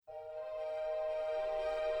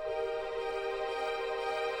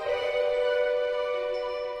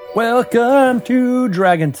Welcome to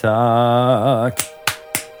Dragon Talk.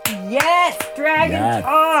 Yes, Dragon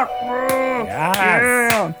Talk. Yes.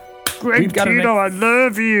 Yeah. Greg Tito, I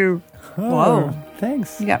love you. Oh, Whoa.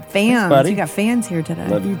 Thanks. You got fans. Thanks, buddy. You got fans here today.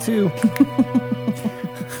 Love you too.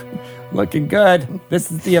 Looking good.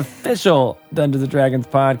 This is the official Dungeons & Dragons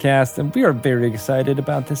podcast, and we are very excited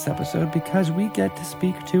about this episode because we get to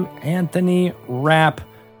speak to Anthony Rapp,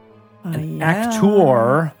 an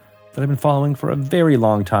actor that I've been following for a very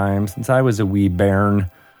long time, since I was a wee bairn.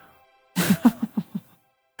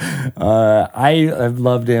 I have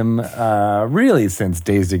loved him really since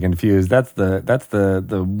Dazed and Confused. That's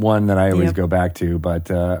the one that I always go back to. But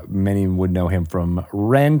many would know him from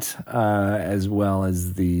Rent, as well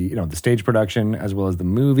as the stage production, as well as the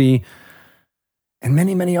movie, and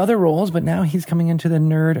many other roles. But now he's coming into the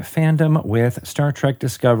nerd fandom with Star Trek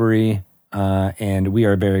Discovery, and we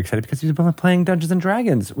are very excited because he's been playing Dungeons and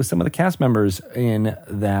Dragons with some of the cast members in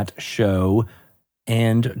that show,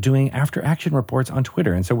 and doing after action reports on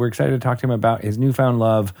Twitter. And so we're excited to talk to him about his newfound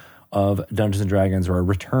love of Dungeons & Dragons, or a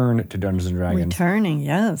return to Dungeons & Dragons. Returning,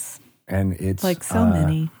 yes. And it's like so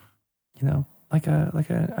many. Like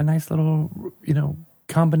a nice little,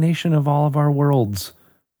 combination of all of our worlds.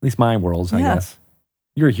 At least my worlds, I guess.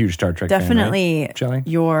 You're a huge Star Trek Definitely fan, right, Shelley?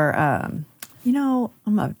 You're, I'm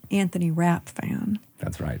an Anthony Rapp fan.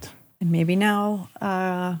 That's right. And maybe now,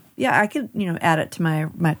 I could, add it to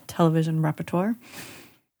my television repertoire.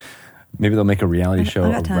 Maybe they'll make a reality show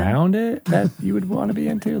around it that you would want to be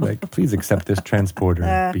into. Like, please accept this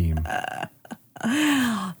transporter beam.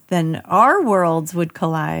 Then our worlds would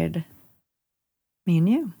collide. Me and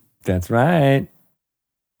you. That's right.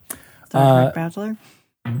 Star Trek Bachelor.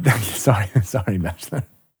 Sorry, Bachelor.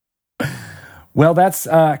 Well, that's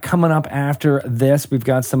coming up after this. We've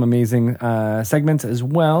got some amazing segments as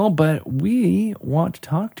well, but we want to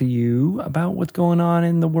talk to you about what's going on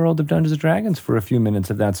in the world of Dungeons & Dragons for a few minutes,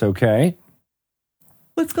 if that's okay.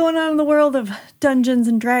 What's going on in the world of Dungeons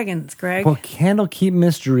 & Dragons, Greg? Well, Candlekeep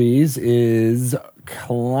Mysteries is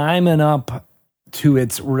climbing up to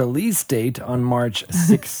its release date on March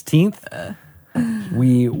 16th.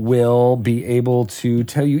 We will be able to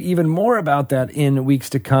tell you even more about that in weeks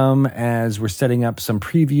to come, as we're setting up some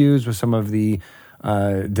previews with some of the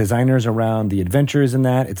designers around the adventures in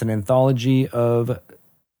that. It's an anthology of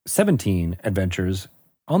 17 adventures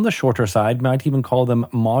on the shorter side. Might even call them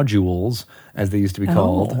modules, as they used to be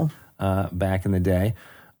called back in the day.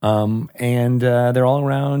 And they're all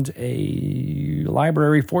around a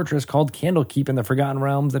library fortress called Candlekeep in the Forgotten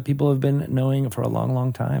Realms that people have been knowing for a long,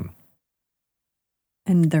 long time.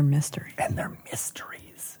 And their mysteries.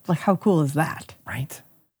 Like, how cool is that? Right?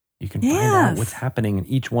 You can find out what's happening in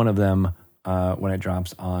each one of them when it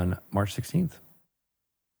drops on March 16th.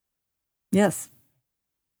 Yes.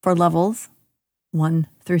 For levels 1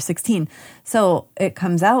 through 16. So it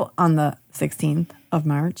comes out on the 16th of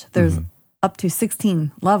March. There's up to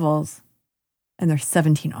 16 levels, and there's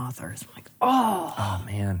 17 authors. I'm like, oh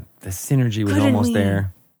man, the synergy was almost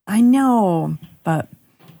there. I know, but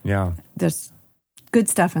yeah, there's good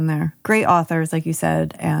stuff in there. Great authors, like you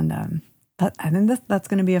said, and I think that's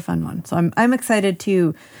going to be a fun one. So I'm excited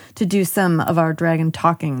to do some of our dragon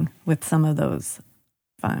talking with some of those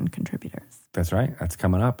fun contributors. That's right. That's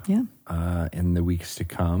coming up. Yeah. In the weeks to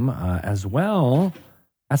come, as well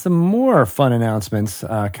as some more fun announcements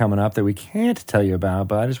coming up that we can't tell you about.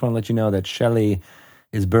 But I just want to let you know that Shelley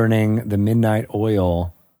is burning the midnight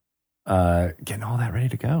oil, getting all that ready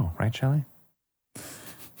to go. Right, Shelley?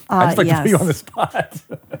 I just like to put you on the spot.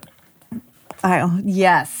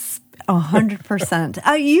 Yes,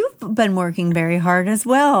 100%. You've been working very hard as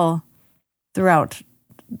well throughout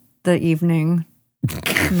the evening,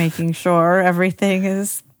 making sure everything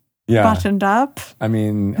is buttoned up. I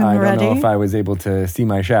mean, I don't know if I was able to see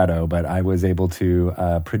my shadow, but I was able to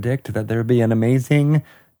predict that there would be an amazing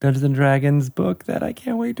Dungeons & Dragons book that I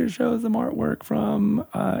can't wait to show some artwork from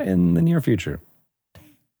in the near future.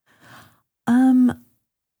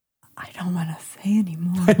 I don't want to say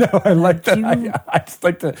anymore. I know. I like that. I just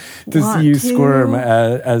like to see you squirm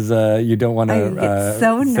as you don't want to get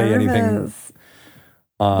so say nervous. anything.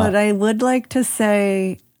 But I would like to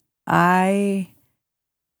say,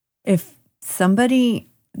 if somebody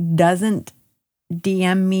doesn't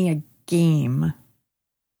DM me a game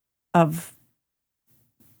of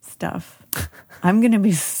stuff, I'm going to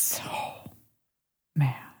be so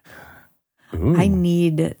mad. Ooh. I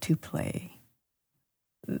need to play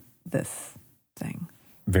this thing.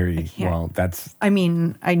 Very well. I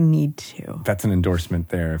need to. That's an endorsement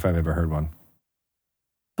there, if I've ever heard one.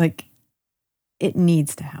 Like, it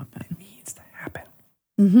needs to happen.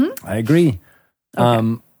 Mm-hmm. I agree.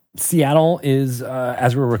 Okay. Seattle is,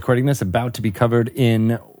 as we're recording this, about to be covered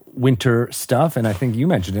in winter stuff. And I think you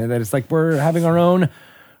mentioned it, that it's like we're having our own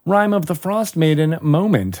Rime of the Frost Maiden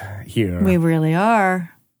moment here. We really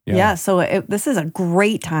are. Yeah. Yeah, so this is a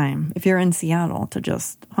great time if you're in Seattle to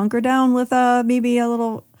just hunker down with maybe a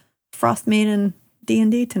little Frost Maiden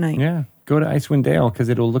D&D tonight. Yeah, go to Icewind Dale because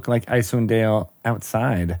it'll look like Icewind Dale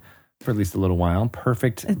outside for at least a little while.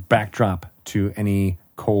 Perfect backdrop to any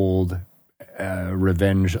cold,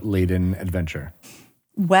 revenge-laden adventure.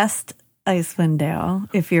 West Icewind Dale,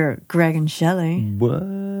 if you're Greg and Shelley.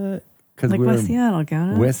 What? Because Like West Seattle,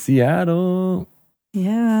 got it? West Seattle.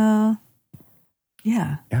 Yeah.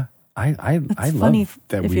 Yeah. Yeah, I funny love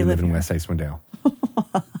that if we you live live in here. West Icewind Dale.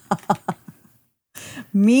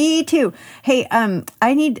 Me too. Hey,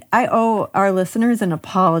 I owe our listeners an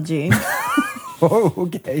apology. Oh,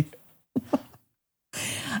 okay.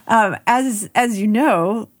 As you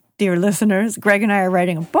know, dear listeners, Greg and I are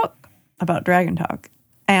writing a book about Dragon Talk.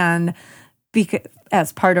 And because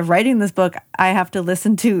as part of writing this book, I have to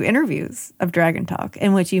listen to interviews of Dragon Talk,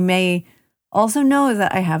 in which you may also know is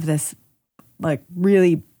that I have this like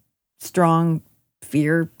really strong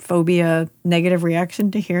fear, phobia, negative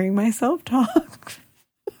reaction to hearing myself talk.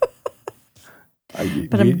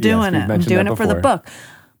 But I'm doing it. I'm doing it for the book.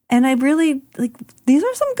 And I really, these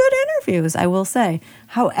are some good interviews, I will say.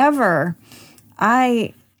 However,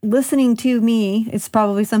 listening to me, it's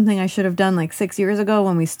probably something I should have done like 6 years ago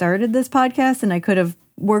when we started this podcast, and I could have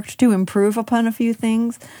worked to improve upon a few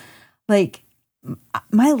things. Like,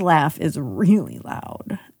 my laugh is really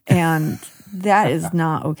loud, and that is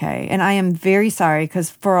not okay. And I am very sorry, because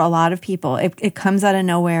for a lot of people, it comes out of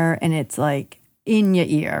nowhere, and it's like in your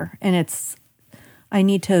ear, and it's, I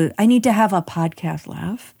need to have a podcast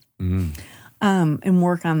laugh. And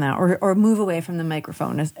work on that, or move away from the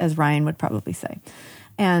microphone, as Ryan would probably say.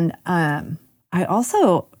 And I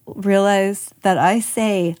also realized that I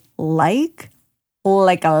say like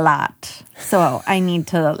a lot, so I need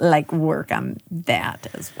to work on that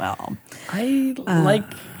as well. I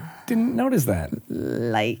didn't notice that.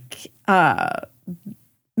 There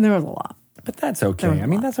was a lot, but that's okay. I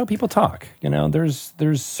mean, that's how people talk. You know, there's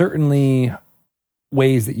certainly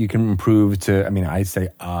ways that you can improve to, I mean, I say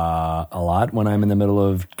a lot when I'm in the middle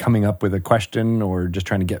of coming up with a question or just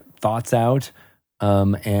trying to get thoughts out.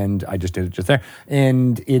 And I just did it just there.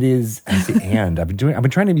 And it is, I say and. I've been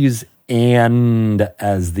trying to use and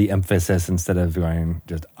as the emphasis instead of going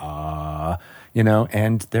just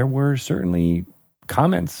and there were certainly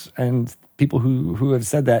comments and people who have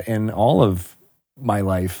said that in all of my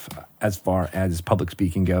life as far as public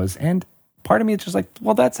speaking goes. And part of me is just like,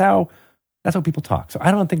 well, that's how people talk. So I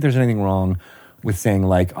don't think there's anything wrong with saying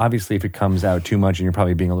obviously if it comes out too much and you're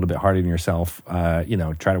probably being a little bit hard on yourself, try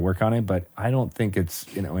to work on it. But I don't think it's,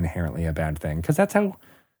 inherently a bad thing because that's how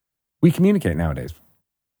we communicate nowadays.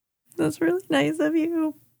 That's really nice of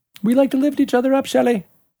you. We like to lift each other up, Shelley.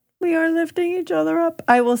 We are lifting each other up.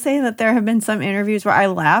 I will say that there have been some interviews where I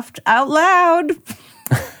laughed out loud.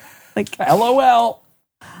 LOL.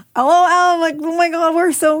 I'm like, oh my God,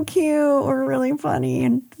 we're so cute. We're really funny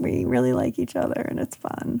and we really like each other and it's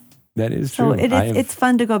fun. That is true. So it's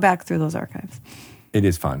fun to go back through those archives. It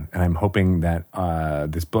is fun. And I'm hoping that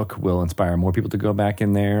this book will inspire more people to go back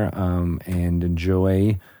in there and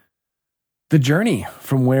enjoy the journey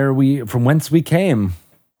from whence we came.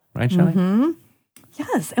 Right, Shelley? Mm-hmm.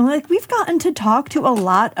 Yes. And we've gotten to talk to a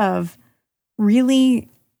lot of really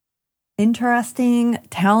interesting,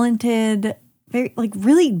 talented, very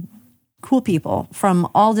really cool people from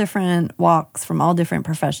all different walks, from all different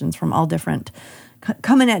professions, from all different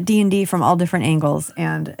coming at D&D from all different angles,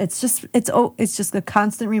 and it's just a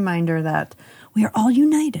constant reminder that we are all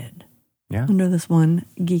united under this one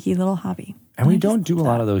geeky little hobby. And we don't do a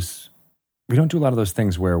lot of those. We don't do a lot of those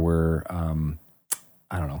things where we're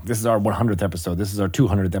I don't know. This is our 100th episode. This is our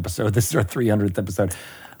 200th episode. This is our 300th episode.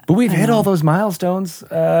 But we've hit all those milestones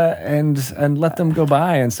and let them go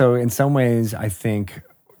by. And so in some ways, I think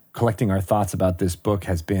collecting our thoughts about this book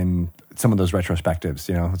has been some of those retrospectives,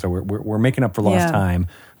 So we're making up for lost time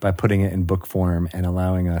by putting it in book form and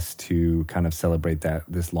allowing us to kind of celebrate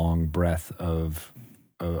this long breath of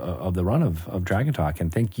the run of Dragon Talk.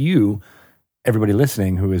 And thank you, everybody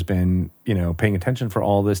listening who has been, paying attention for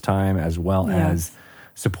all this time, as well as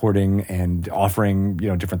supporting and offering,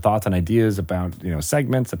 different thoughts and ideas about,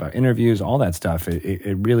 segments, about interviews, all that stuff.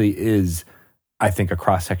 It really is, I think, a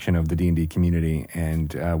cross-section of the D&D community,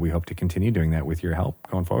 and we hope to continue doing that with your help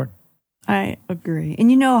going forward. I agree.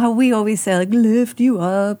 And you know how we always say, lift you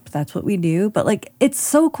up. That's what we do. But, it's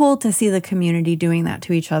so cool to see the community doing that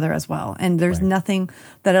to each other as well. And there's nothing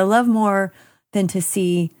that I love more than to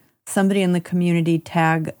see somebody in the community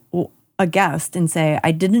tag a guest and say,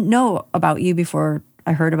 I didn't know about you before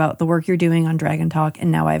I heard about the work you're doing on Dragon Talk,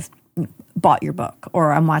 and now I've bought your book,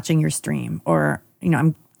 or I'm watching your stream, or,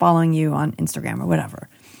 I'm following you on Instagram or whatever.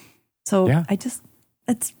 So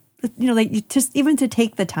like, you just, even to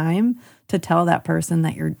take the time to tell that person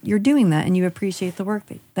that you're doing that and you appreciate the work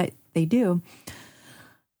that they do.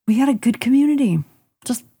 We got a good community.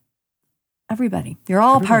 Just everybody. You're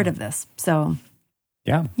all part of this. So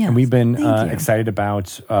yeah. Yes, and we've been excited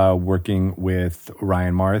about working with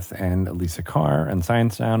Ryan Marth and Lisa Carr and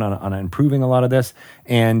Science Sound on improving a lot of this.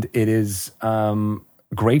 And it is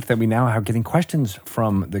great that we now are getting questions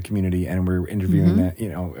from the community, and we're interviewing that.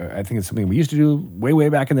 I think it's something we used to do way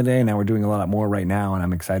back in the day. Now we're doing a lot more right now. And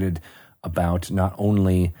I'm excited about not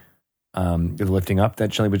only the lifting up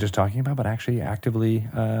that Shelley was just talking about, but actually actively,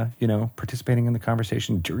 participating in the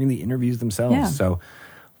conversation during the interviews themselves. Yeah. So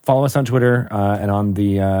follow us on Twitter and on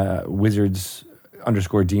the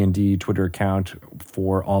Wizards_D&D Twitter account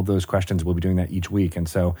for all those questions. We'll be doing that each week. And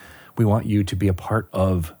so we want you to be a part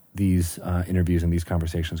of these interviews and these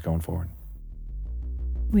conversations going forward.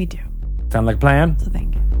 We do. Sound like a plan? So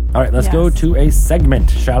thank you. All right, let's go to a segment,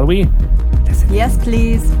 shall we? Listen. Yes,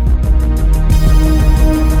 please.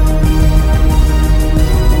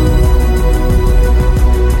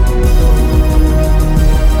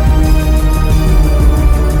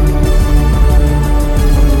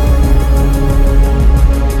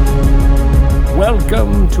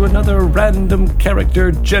 Welcome to another random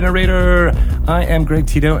character generator. I am Greg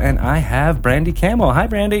Tito, and I have Brandy Camel. Hi,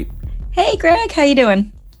 Brandy. Hey, Greg. How you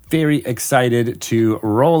doing? Very excited to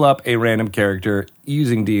roll up a random character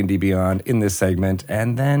using D&D Beyond in this segment,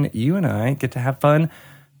 and then you and I get to have fun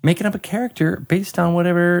making up a character based on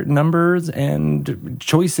whatever numbers and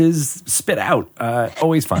choices spit out.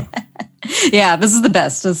 Always fun. Yeah, this is the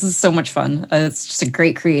best. This is so much fun. It's just a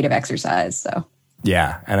great creative exercise. So.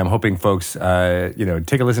 Yeah, and I'm hoping folks, take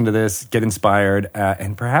a listen to this, get inspired,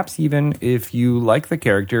 and perhaps even if you like the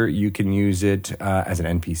character, you can use it as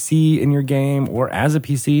an NPC in your game or as a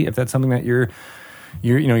PC if that's something that you're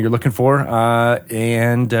looking for.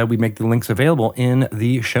 And we make the links available in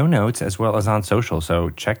the show notes as well as on social.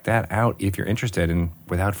 So check that out if you're interested. And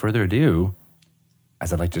without further ado,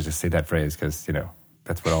 as I'd like to just say that phrase because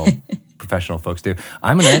that's what all professional folks do.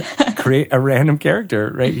 I'm going to create a random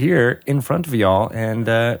character right here in front of y'all, and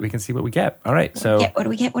we can see what we get. All right, so... What do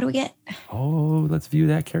we get? Oh, let's view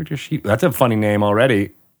that character sheet. That's a funny name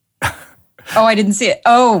already. Oh, I didn't see it.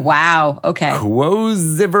 Oh, wow. Okay.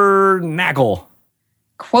 Quozivernacle.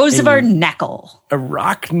 Quozivernacle.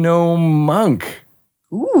 Arachno monk.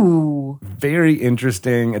 Ooh. Very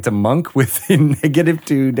interesting. It's a monk with a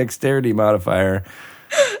 -2 dexterity modifier.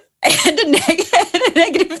 And a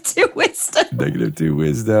 -2 wisdom. -2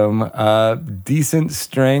 wisdom. Decent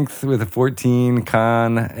strength with a 14,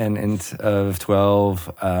 con, and int of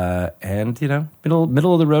 12. And,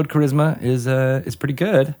 middle of the road charisma is pretty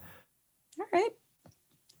good. All right.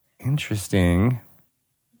 Interesting.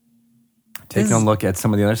 Taking a look at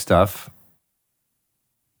some of the other stuff.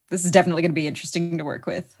 This is definitely going to be interesting to work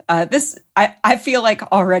with. I feel like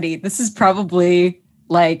already this is probably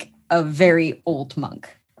like a very old monk.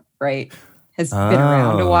 Right? Has been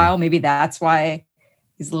around a while. Maybe that's why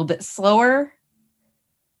he's a little bit slower.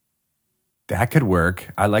 That could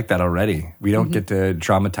work. I like that already. We don't get to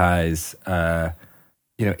dramatize,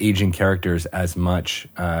 aging characters as much.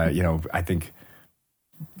 I think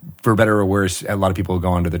for better or worse, a lot of people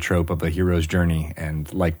go onto the trope of the hero's journey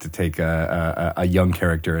and like to take a young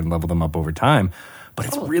character and level them up over time. But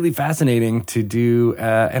it's really fascinating to do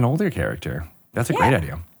an older character. That's a great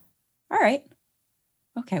idea. All right.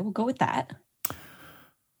 Okay, we'll go with that.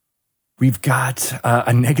 We've got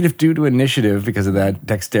a -2 to initiative because of that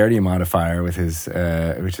dexterity modifier with his,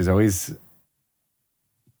 which is always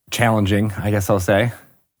challenging, I guess I'll say.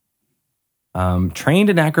 Trained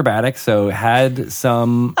in acrobatics, so had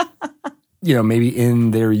some, maybe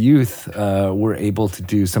in their youth were able to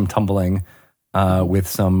do some tumbling with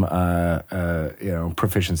some,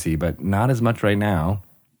 proficiency, but not as much right now.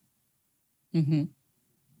 Mm-hmm.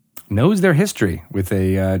 Knows their history with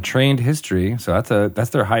a trained history, so that's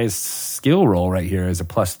their highest skill roll right here is a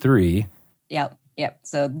 +3. Yep.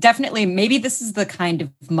 So definitely, maybe this is the kind of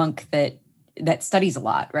monk that studies a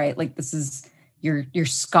lot, right? Like this is your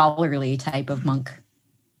scholarly type of monk.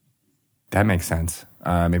 That makes sense.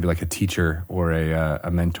 Maybe like a teacher or a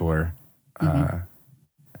mentor.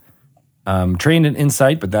 Trained in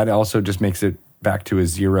insight, but that also just makes it back to a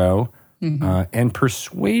 0. And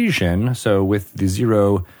persuasion. So with the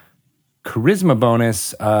 0 charisma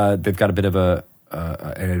bonus, they've got a bit of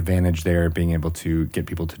an advantage there, being able to get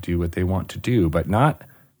people to do what they want to do, but not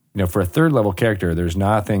for a third level character, there's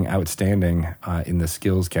nothing outstanding in the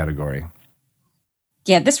skills category.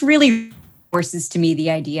 Yeah, this really forces to me the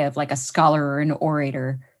idea of like a scholar or an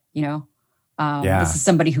orator, This is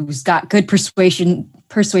somebody who's got good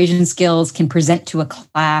persuasion skills, can present to a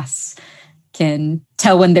class, can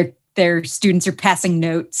tell when their students are passing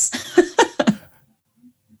notes.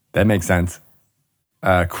 That makes sense.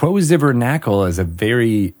 Quozivernacle is a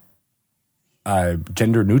very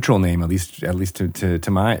gender neutral name, at least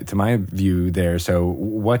to my view there. So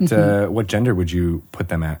what gender would you put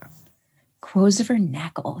them at?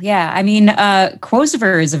 Quozivernacle. Yeah, I mean,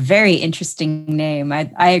 Quoziver is a very interesting name.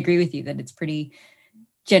 I agree with you that it's pretty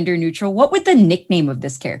gender neutral. What would the nickname of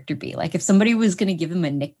this character be? Like, if somebody was going to give him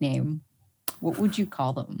a nickname, what would you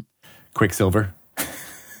call them? Quicksilver.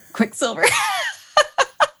 Quicksilver.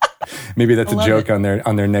 Maybe that's a joke on their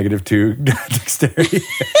 -2 dexterity.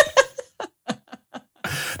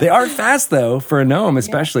 They are fast though for a gnome,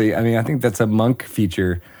 especially. Yeah. I mean, I think that's a monk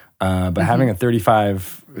feature. But having a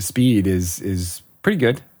 35 speed is pretty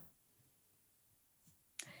good.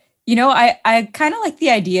 I kind of like the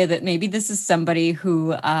idea that maybe this is somebody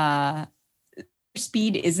who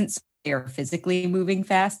speed isn't they're physically moving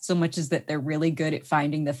fast so much as that they're really good at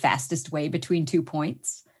finding the fastest way between 2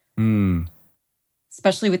 points.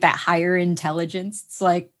 Especially with that higher intelligence. It's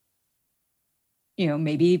like,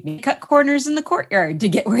 maybe cut corners in the courtyard to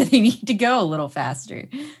get where they need to go a little faster.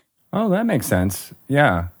 Oh, that makes sense.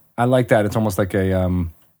 Yeah. I like that. It's almost like a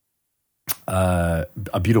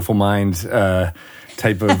Beautiful Mind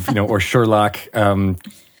type of, or Sherlock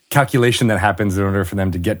calculation that happens in order for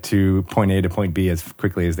them to get to point A to point B as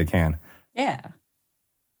quickly as they can. Yeah.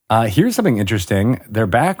 Here's something interesting. Their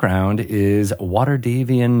background is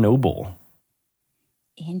Waterdavian noble.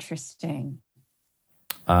 Interesting.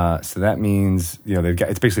 So that means, they've got,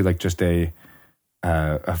 it's basically like just a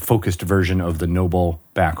focused version of the noble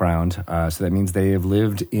background. So that means they have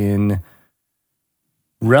lived in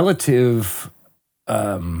relative,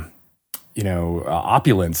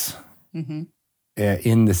 opulence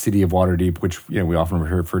in the city of Waterdeep, which we often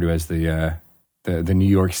refer to as the New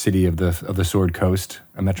York City of the Sword Coast,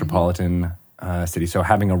 a metropolitan city. So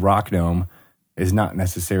having a rock gnome is not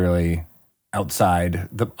necessarily outside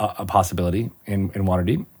a possibility in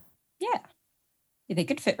Waterdeep. Yeah. They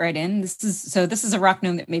could fit right in. This is a rock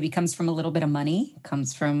gnome that maybe comes from a little bit of money,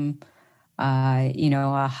 comes from,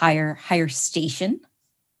 a higher station.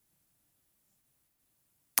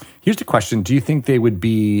 Here's the question: do you think they would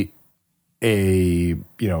be a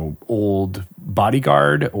old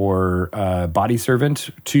bodyguard or body servant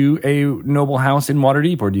to a noble house in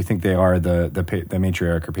Waterdeep, or do you think they are the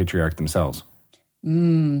matriarch or patriarch themselves?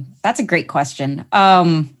 That's a great question.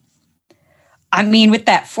 I mean, with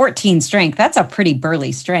that 14 strength, that's a pretty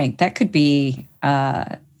burly strength. That could be,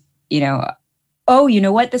 you know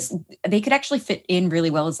what? They could actually fit in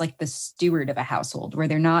really well as like the steward of a household, where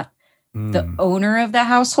they're not the owner of the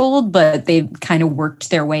household, but they've kind of worked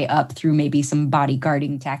their way up through maybe some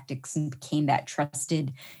bodyguarding tactics and became that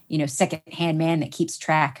trusted, second-hand man that keeps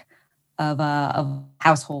track of a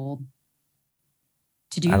household.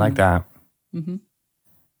 I like that. Mm-hmm.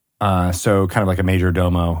 So kind of like a major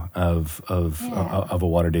domo of a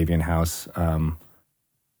Waterdavian house.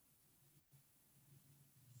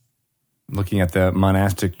 Looking at the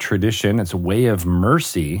monastic tradition, it's a way of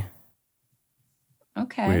mercy.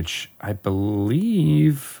 Okay. Which I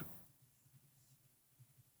believe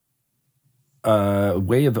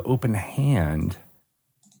way of open hand.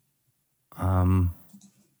 Trying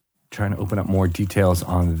to open up more details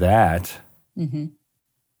on that. Mm-hmm.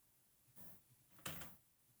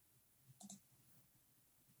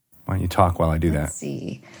 Why don't you talk while I do that? Let's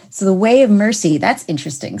see. So the way of mercy, that's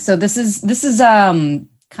interesting. So this is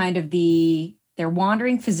kind of they're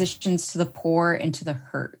wandering physicians to the poor and to the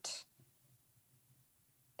hurt.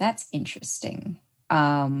 That's interesting.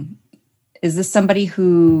 Is this somebody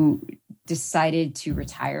who decided to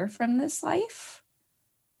retire from this life?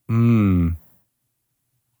 Or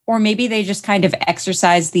maybe they just kind of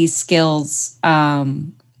exercise these skills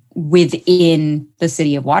within the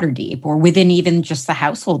city of Waterdeep, or within even just the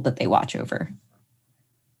household that they watch over.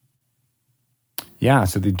 Yeah,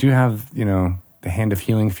 so they do have, the Hand of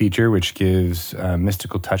Healing feature, which gives a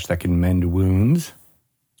mystical touch that can mend wounds.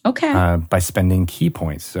 Okay. By spending key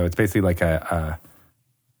points. So it's basically like a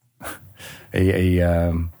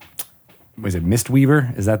was it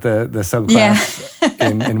Mistweaver? Is that the subclass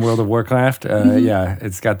in World of Warcraft? Yeah,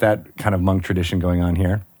 it's got that kind of monk tradition going on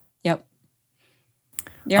here. Yep.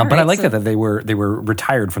 Yeah, but I like that they were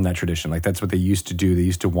retired from that tradition. Like that's what they used to do. They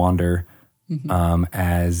used to wander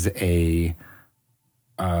as a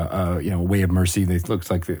Way of Mercy. It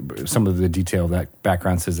looks like some of the detail of that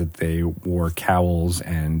background says that they wore cowls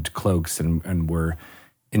and cloaks and were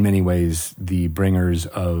in many ways the bringers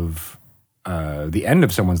of the end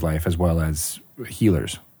of someone's life as well as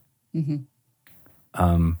healers. Mm-hmm.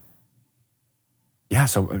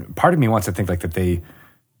 So part of me wants to think like that they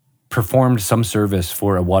performed some service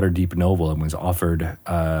for a Waterdeep noble and was offered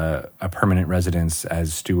a permanent residence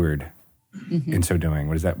as steward in so doing.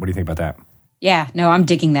 What do you think about that? Yeah, no, I'm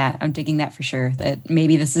digging that. I'm digging that for sure. That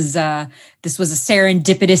maybe this was a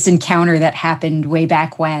serendipitous encounter that happened way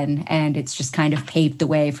back when, and it's just kind of paved the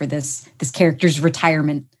way for this character's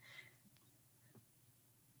retirement.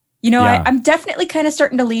 I'm definitely kind of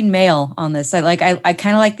starting to lean male on this. I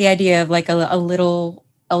kind of like the idea of like a little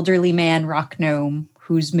elderly man rock gnome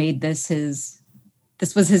who's made this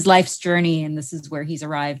was his life's journey, and this is where he's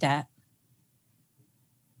arrived at.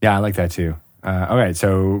 Yeah, I like that too. All right,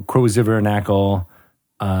 so Quo-Zivernacle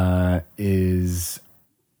is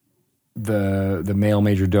the male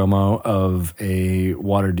major domo of a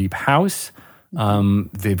Waterdeep house.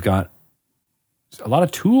 They've got a lot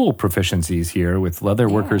of tool proficiencies here with leather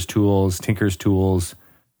workers' tools, tinker's tools,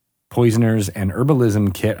 poisoners, and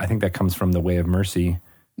herbalism kit. I think that comes from the Way of Mercy.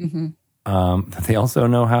 Mm-hmm. They also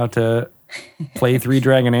know how to play Three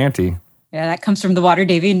Dragon Ante. Yeah, that comes from the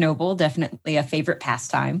Waterdevian noble. Definitely a favorite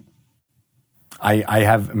pastime. I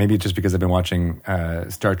have, maybe just because I've been watching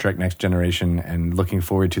Star Trek Next Generation and looking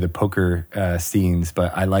forward to the poker scenes,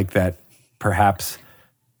 but I like that perhaps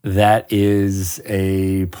that is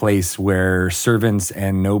a place where servants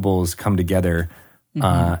and nobles come together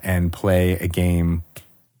and play a game,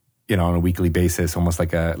 on a weekly basis, almost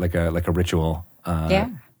like a ritual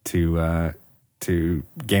to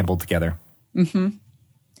gamble together. Mm-hmm.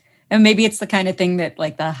 And maybe it's the kind of thing that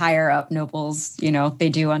like the higher up nobles, they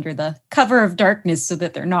do under the cover of darkness so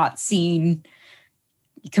that they're not seen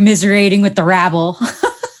commiserating with the rabble.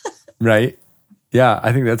 Right. Yeah,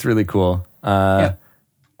 I think that's really cool. And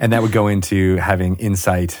that would go into having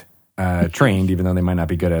insight trained, even though they might not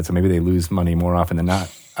be good at it. So maybe they lose money more often than not,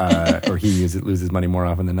 or he loses money more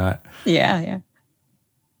often than not. Yeah.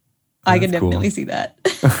 I can definitely see that.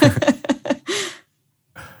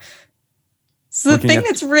 So the thing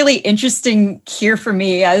that's really interesting here for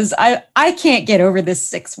me is I can't get over this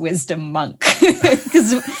 6 wisdom monk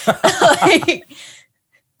because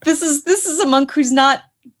this is a monk who's not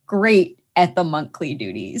great at the monkly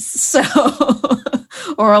duties, so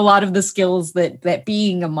or a lot of the skills that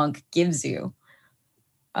being a monk gives you.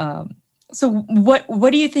 So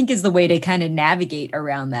what do you think is the way to kind of navigate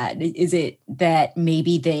around that? Is it that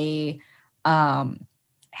maybe they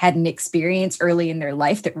had an experience early in their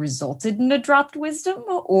life that resulted in a dropped wisdom?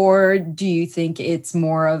 Or do you think it's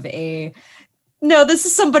more of no, this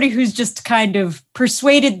is somebody who's just kind of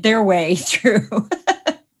persuaded their way through?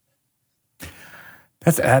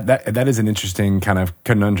 That is an interesting kind of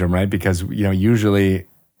conundrum, right? Because, usually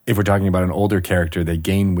if we're talking about an older character, they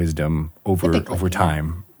gain wisdom over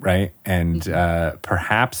time, right? And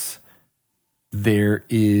perhaps there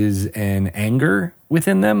is an anger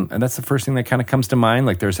within them, and that's the first thing that kind of comes to mind.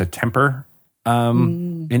 Like there's a temper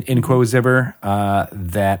in Quo-Ziver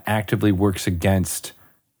that actively works against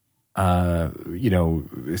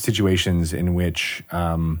situations in which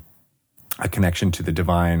a connection to the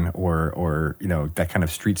divine or that kind of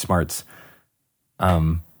street smarts.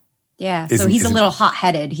 So he's a little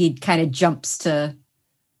hot-headed. He kind of jumps to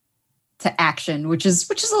action, which is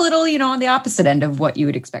a little on the opposite end of what you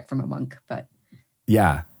would expect from a monk, but.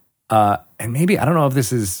 Yeah. And maybe, I don't know if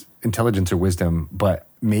this is intelligence or wisdom, but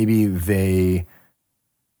maybe they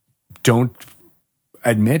don't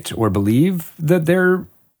admit or believe that their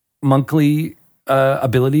monkly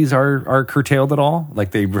abilities are curtailed at all.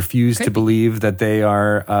 Like they refuse to believe that they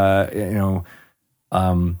are,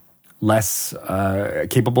 less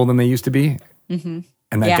capable than they used to be. Mm-hmm.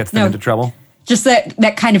 And that gets them into trouble. Just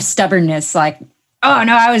that kind of stubbornness, like, oh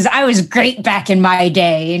no, I was great back in my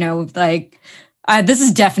day, this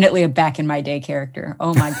is definitely a back in my day character.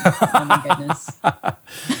 Oh my goodness.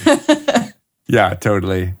 Yeah,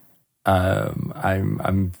 totally.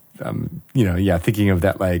 I'm thinking of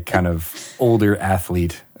that like kind of older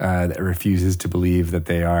athlete that refuses to believe that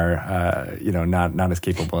they are, not as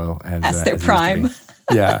capable as their prime.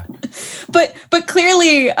 Yeah. But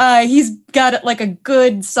clearly he's got like a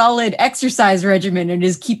good solid exercise regimen and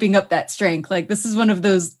is keeping up that strength. Like this is one of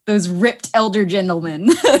those ripped elder gentlemen.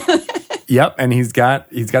 Yep, and he's got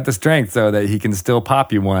the strength so that he can still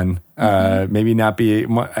pop you one. Maybe not be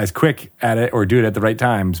as quick at it or do it at the right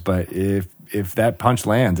times, but if that punch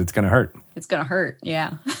lands, it's going to hurt. It's going to hurt,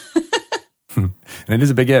 yeah. And it is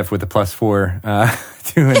a big if with a +4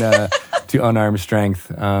 to to unarmed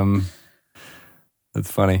strength.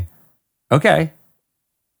 That's funny. Okay.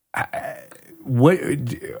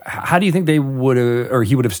 How do you think they would have, or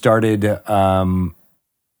he would have started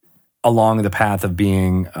along the path of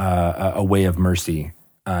being a way of mercy,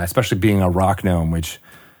 especially being a rock gnome, which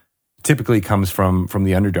typically comes from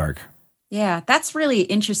the Underdark? Yeah, that's really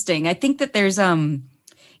interesting. I think that there's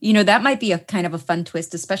that might be a kind of a fun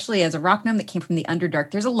twist, especially as a rock gnome that came from the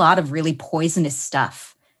Underdark. There's a lot of really poisonous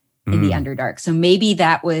stuff in the Underdark. So maybe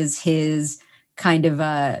that was his kind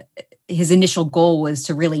of his initial goal, was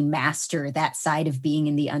to really master that side of being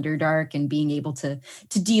in the Underdark and being able to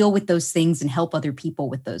deal with those things and help other people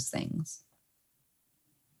with those things.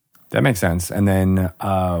 That makes sense. And then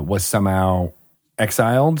was somehow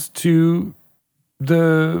exiled to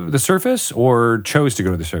the surface, or chose to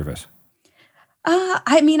go to the surface?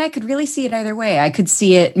 I mean, I could really see it either way. I could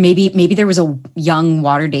see it, maybe there was a young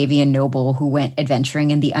Waterdavian noble who went adventuring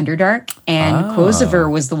in the Underdark, and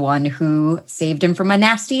Quoziver was the one who saved him from a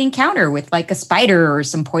nasty encounter with like a spider or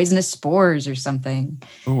some poisonous spores or something.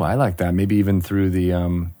 Oh, I like that. Maybe even through the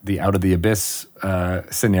Out of the Abyss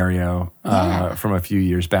scenario from a few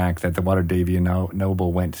years back, that the Waterdavian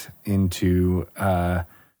noble went into the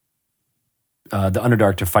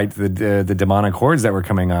Underdark to fight the demonic hordes that were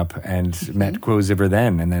coming up, and met Quoziver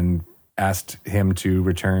then, and then asked him to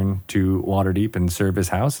return to Waterdeep and serve his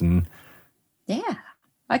house. And yeah,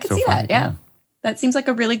 I could see that. Yeah, that seems like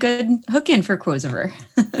a really good hook in for Quoziver.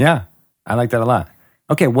 Yeah, I like that a lot.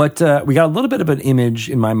 Okay, what we got a little bit of an image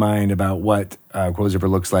in my mind about what Quoziver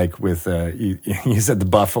looks like with you said the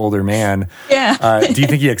buff older man. Yeah. Do you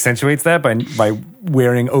think he accentuates that by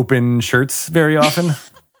wearing open shirts very often?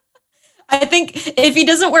 I think if he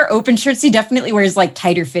doesn't wear open shirts, he definitely wears like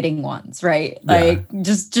tighter fitting ones, right? Like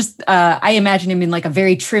just I imagine him in like a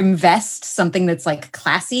very trim vest, something that's like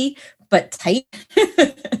classy but tight.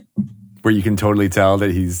 Where you can totally tell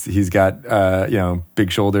that he's got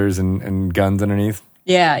big shoulders and guns underneath.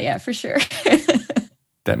 Yeah, for sure.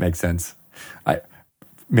 That makes sense.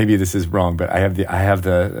 Maybe this is wrong, but I have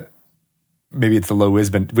the maybe it's the low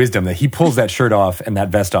wisdom that he pulls that shirt off and that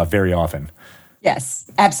vest off very often. Yes,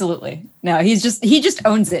 absolutely. No, he just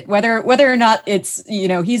owns it. Whether or not it's,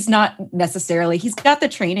 he's not necessarily, he's got the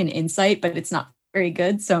train and insight, but it's not very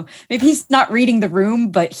good. So maybe he's not reading the room,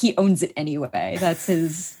 but he owns it anyway. That's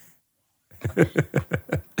his.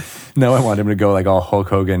 No, I want him to go like all Hulk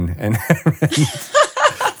Hogan and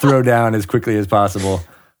throw down as quickly as possible.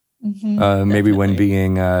 Maybe when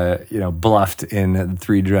being, bluffed in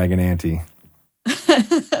Three Dragon Ante.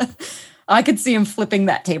 I could see him flipping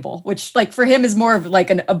that table, which, like, for him is more of like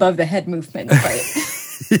an above the head movement, right?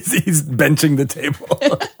 he's benching the table.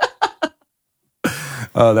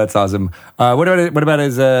 Oh, that's awesome. What about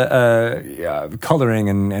his coloring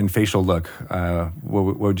and facial look?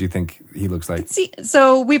 What would you think he looks like?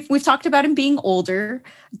 So we've talked about him being older.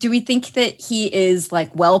 Do we think that he is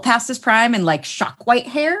like well past his prime and like shock white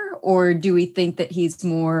hair, or do we think that he's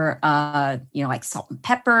more, like salt and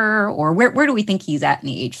pepper, or where do we think he's at in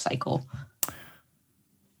the age cycle?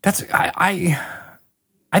 I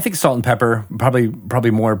think salt and pepper,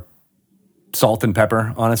 probably more salt and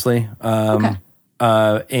pepper, honestly. Okay.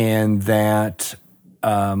 And that,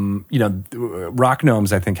 rock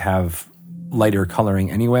gnomes, I think, have lighter coloring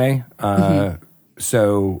anyway.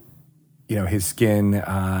 So, his skin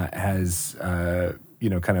has,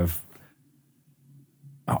 kind of,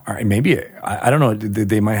 maybe, I don't know,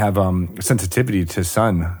 they might have sensitivity to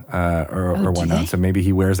sun or whatnot. So maybe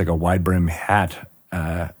he wears like a wide brim hat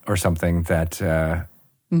or something that,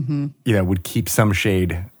 would keep some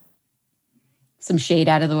shade. Some shade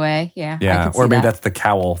out of the way, yeah. Yeah, or maybe that's the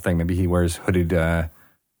cowl thing. Maybe he wears hooded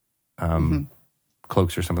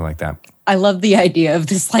cloaks or something like that. I love the idea of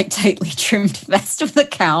this like tightly trimmed vest with the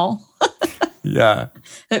cowl. Yeah,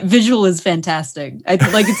 that visual is fantastic.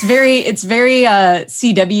 It's very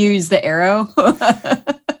CW's The Arrow.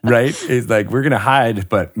 Right? It's like, we're gonna hide,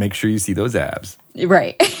 but make sure you see those abs.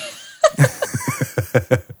 Right.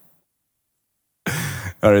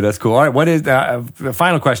 All right, that's cool. All right, what is the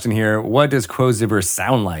final question here? What does Quoziver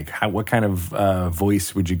sound like? What kind of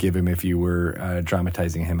voice would you give him if you were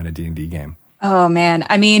dramatizing him in a D&D game? Oh, man.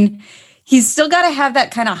 I mean, he's still got to have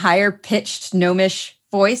that kind of higher pitched gnomish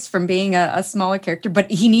voice from being a smaller character,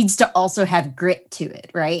 but he needs to also have grit to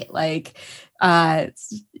it, right? Like, there's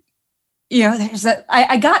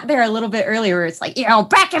I got there a little bit earlier where it's like,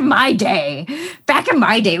 back in my day,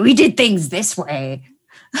 we did things this way.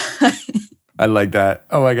 I like that.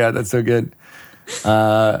 Oh my God, that's so good.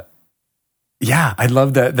 I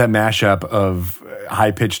love that mashup of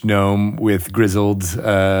high-pitched gnome with grizzled,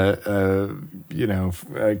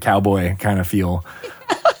 cowboy kind of feel.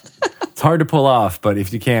 It's hard to pull off, but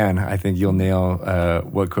if you can, I think you'll nail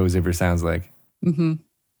what Quoziver sounds like. Mm-hmm.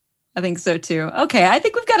 I think so too. Okay, I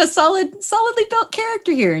think we've got a solidly built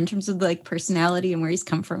character here in terms of like personality and where he's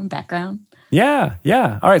come from, background. Yeah.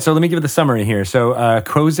 All right, so let me give it the summary here. So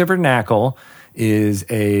Quoziver Knackle is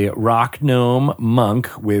a rock gnome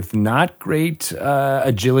monk with not great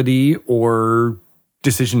agility or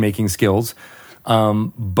decision-making skills,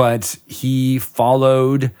 but he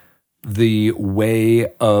followed the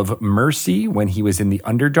way of mercy when he was in the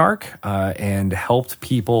Underdark and helped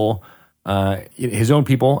people, his own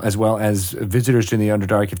people, as well as visitors to the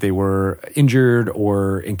Underdark if they were injured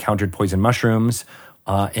or encountered poison mushrooms.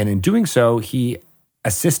 And in doing so, he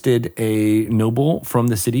assisted a noble from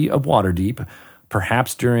the city of Waterdeep,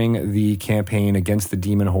 perhaps during the campaign against the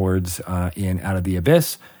demon hordes in Out of the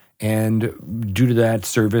Abyss. And due to that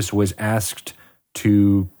service, was asked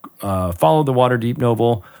to follow the Waterdeep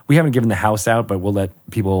noble. We haven't given the house out, but we'll let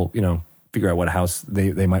people, figure out what house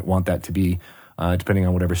they might want that to be, depending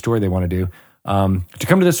on whatever story they want to do. To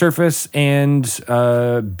come to the surface and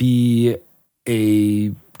be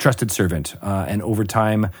a trusted servant. And over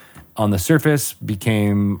time, on the surface,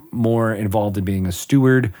 became more involved in being a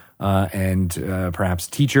steward and perhaps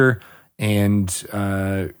teacher, and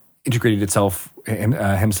integrated himself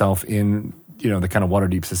in the kind of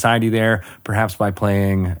Waterdeep society there, perhaps by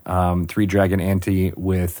playing Three Dragon Ante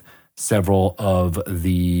with several of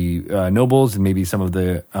the nobles and maybe some of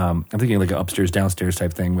the, I'm thinking like an upstairs, downstairs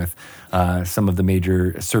type thing with some of the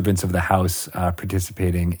major servants of the house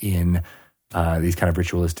participating in these kind of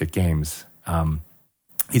ritualistic games.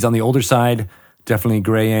 He's on the older side, definitely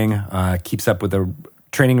graying, keeps up with the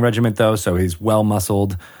training regiment though, so he's well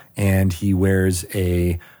muscled, and he wears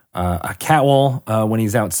a catwall when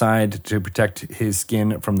he's outside to protect his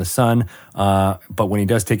skin from the sun. But when he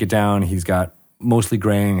does take it down, he's got mostly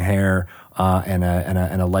graying hair and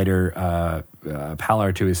a lighter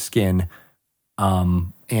pallor to his skin,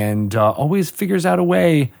 and always figures out a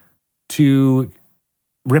way to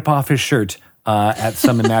rip off his shirt at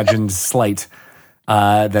some imagined slight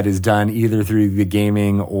that is done either through the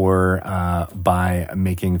gaming or by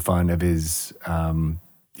making fun of his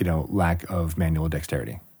lack of manual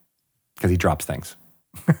dexterity. Because he drops things.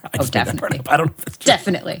 Definitely. I don't know if that's true.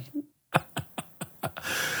 Definitely.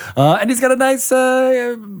 And he's got a nice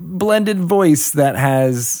blended voice that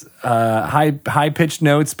has high-pitched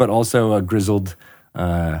notes, but also a grizzled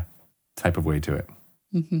type of way to it.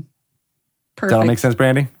 Mm-hmm. Does Perfect. that all make sense,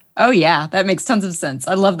 Brandy? Oh yeah, that makes tons of sense.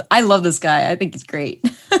 I love this guy. I think he's great.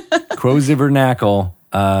 Quoziver Knackle,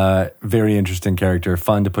 very interesting character,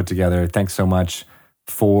 fun to put together. Thanks so much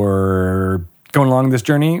for going along this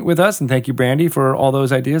journey with us, and thank you, Brandy, for all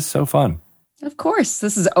those ideas. So fun. Of course.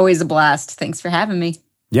 This is always a blast. Thanks for having me.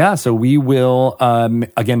 Yeah, so we will,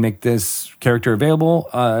 again, make this character available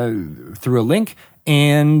through a link,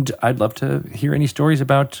 and I'd love to hear any stories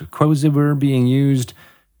about Quoziver being used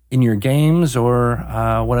in your games or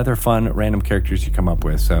what other fun random characters you come up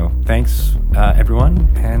with. So thanks, everyone,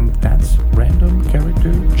 and that's Random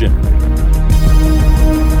Character Generator.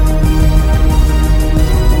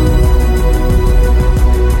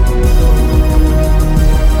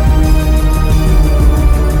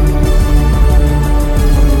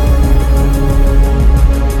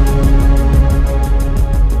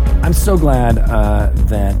 I'm so glad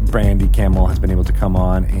that Brandy Camel has been able to come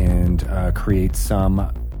on and create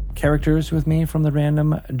some characters with me from the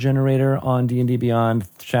Random Generator on D&D Beyond.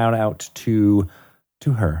 Shout out to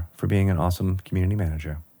her for being an awesome community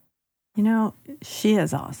manager. She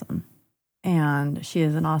is awesome. And she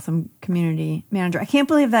is an awesome community manager. I can't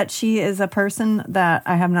believe that she is a person that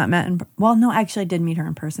I have not met actually I did meet her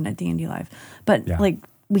in person at D&D Live. But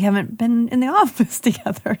we haven't been in the office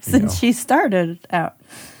together since she started out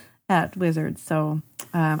at Wizards. So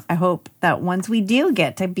I hope that once we do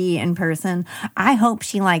get to be in person, I hope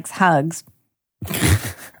she likes hugs.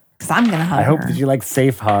 Because I'm going to hug her. I hope that she likes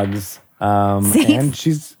safe hugs. Safe, and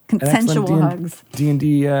she's consensual hugs.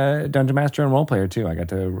 D&D Dungeon Master and role player too. I got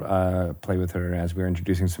to play with her as we were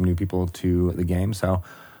introducing some new people to the game. So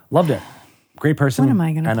loved it. Great person. What am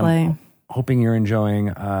I going to play? I'm hoping you're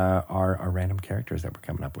enjoying our random characters that we're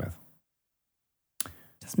coming up with.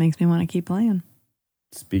 Just makes me want to keep playing.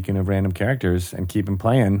 Speaking of random characters and keeping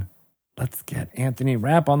playing, let's get Anthony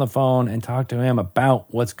Rapp on the phone and talk to him about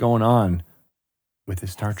what's going on with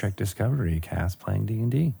his Star Trek Discovery cast playing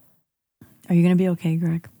D&D. Are you going to be okay,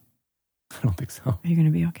 Greg? I don't think so. Are you going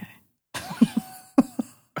to be okay?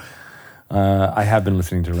 I have been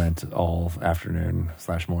listening to Rent all afternoon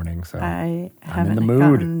 / morning, so I'm in the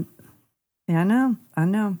mood. Yeah, I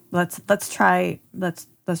know. Let's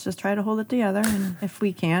just try to hold it together, and if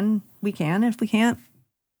we can, we can. If we can't,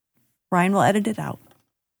 Ryan will edit it out.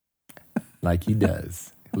 Like he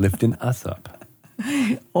does, lifting us up.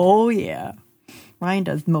 Oh, yeah. Ryan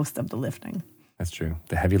does most of the lifting. That's true.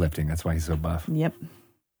 The heavy lifting. That's why he's so buff. Yep.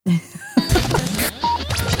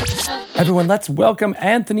 Everyone, let's welcome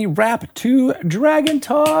Anthony Rapp to Dragon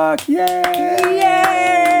Talk. Yay!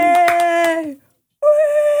 Yay!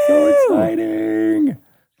 So exciting.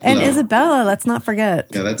 And Hello. Isabella, let's not forget.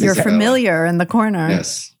 Yeah, that's You're Isabella. familiar in the corner.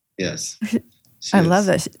 Yes. She I is. love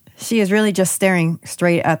it. She is really just staring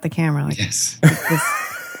straight at the camera. Like, Yes.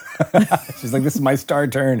 She's like, this is my star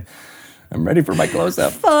turn. I'm ready for my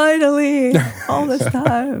close-up. finally, all this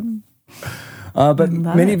time. But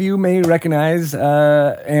Love many it. of you may recognize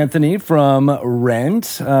Anthony from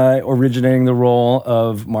Rent, originating the role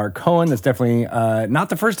of Mark Cohen. That's definitely not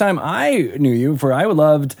the first time I knew you, for I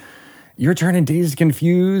loved your turn in Dazed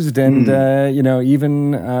Confused, and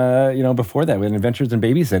even before that with Adventures in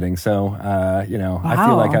Babysitting. So I feel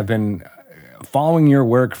Wow. like I've been following your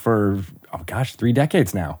work for 3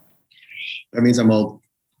 decades now. That means I'm old.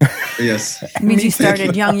 Yes. It means you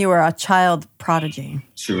started young. You were a child prodigy.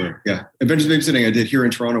 Sure. Yeah. Adventures of Babysitting I did here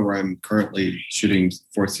in Toronto, where I'm currently shooting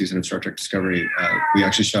 4th season of Star Trek Discovery. We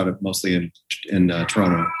actually shot it mostly in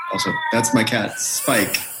Toronto. Also, that's my cat,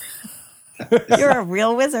 Spike. You're a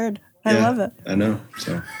real wizard. I love it. I know.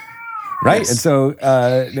 So. Right. Yes. And so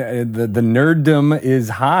the nerddom is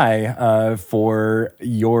high for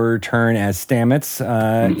your turn as Stamets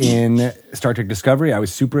in Star Trek Discovery. I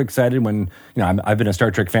was super excited when, I've been a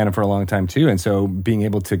Star Trek fan for a long time too. And so being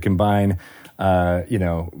able to combine, my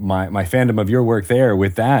fandom of your work there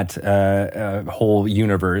with that whole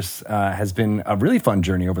universe has been a really fun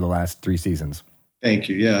journey over the last 3 seasons. Thank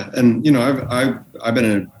you. Yeah. And, I've been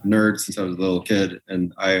a nerd since I was a little kid,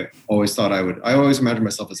 and I always thought I always imagined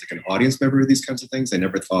myself as like an audience member of these kinds of things. I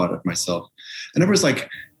never thought of myself. I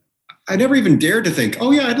never even dared to think,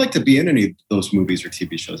 oh yeah, I'd like to be in any of those movies or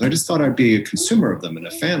TV shows. I just thought I'd be a consumer of them and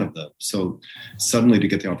a fan of them. So suddenly to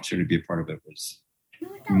get the opportunity to be a part of it was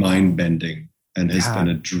mind bending and has been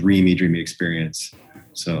a dreamy, dreamy experience.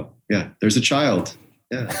 So yeah, there's a child.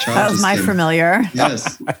 Yeah. A child That was just my came. familiar.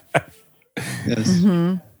 Yes. Yes.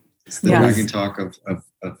 Mm-hmm. It's the Yes. Dragon Talk of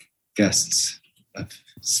guests, of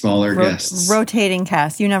smaller guests. Rotating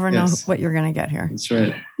cast. You never know Yes. what you're going to get here. That's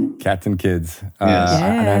right. Cats and kids. Yes.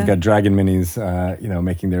 And Yeah. I've got Dragon Minis,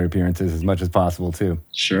 making their appearances as much as possible too.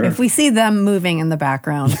 Sure. If we see them moving in the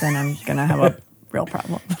background, then I'm going to have a real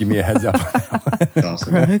problem. Give me a heads up. That's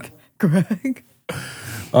awesome. Greg.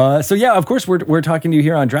 Of course, we're talking to you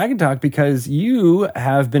here on Dragon Talk because you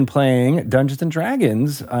have been playing Dungeons and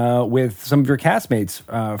Dragons with some of your castmates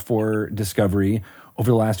for Discovery over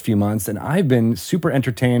the last few months, and I've been super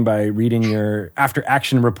entertained by reading your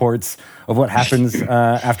after-action reports of what happens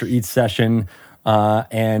after each session,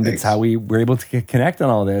 and Thanks. it's how we were able to connect on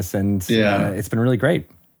all this, and Yeah. it's been really great.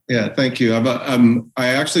 Yeah, thank you. I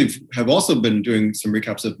actually have also been doing some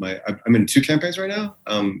recaps of I'm in 2 campaigns right now.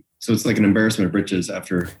 So it's like an embarrassment of riches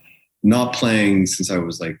after not playing since I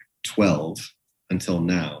was like 12 until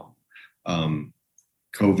now.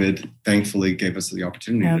 COVID thankfully gave us the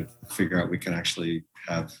opportunity to figure out we can actually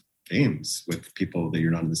have games with people that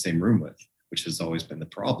you're not in the same room with, which has always been the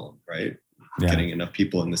problem, right? Yeah. Getting enough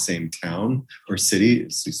people in the same town or city,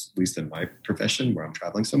 at least in my profession where I'm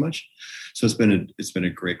traveling so much. So it's been a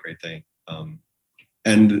great thing.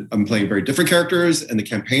 And I'm playing very different characters, and the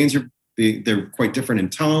campaigns they're quite different in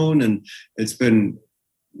tone, and it's been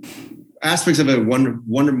aspects of it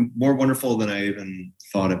more wonderful than I even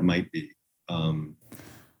thought it might be.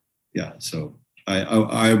 So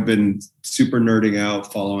I've been super nerding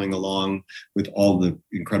out, following along with all the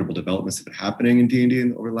incredible developments that have been happening in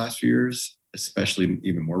D&D over the last few years, especially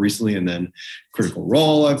even more recently. And then Critical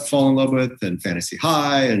Role I've fallen in love with, and Fantasy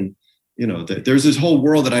High, and there's this whole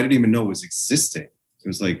world that I didn't even know was existing. It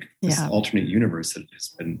was like this alternate universe that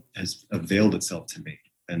has availed itself to me,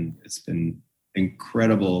 and it's been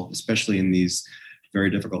incredible, especially in these very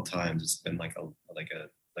difficult times. It's been like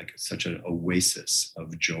such an oasis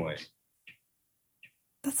of joy.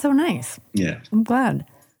 That's so nice. Yeah, I'm glad.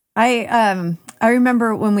 I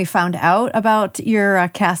remember when we found out about your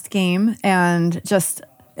cast game, and just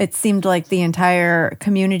it seemed like the entire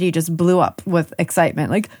community just blew up with excitement.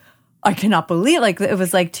 Like, I cannot believe, it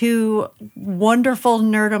was like 2 wonderful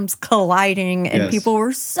nerdums colliding, and people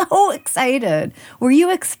were so excited. Were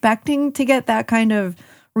you expecting to get that kind of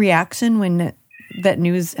reaction when that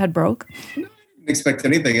news had broke? I didn't expect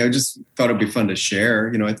anything. I just thought it'd be fun to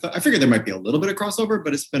share. I figured there might be a little bit of crossover,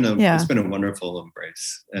 but it's been a wonderful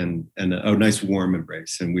embrace and a nice warm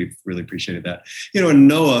embrace, and we've really appreciated that. And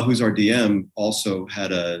Noah, who's our DM, also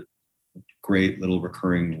had great little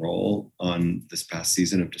recurring role on this past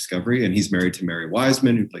season of Discovery. And he's married to Mary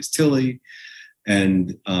Wiseman, who plays Tilly.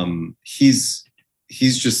 And he's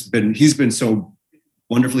been so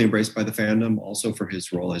wonderfully embraced by the fandom, also for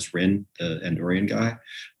his role as Rin, the Andorian guy.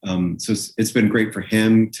 So it's been great for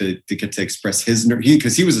him to get to express his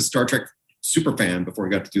because he was a Star Trek super fan before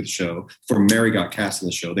he got to do the show. Before Mary got cast in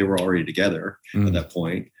the show, they were already together at that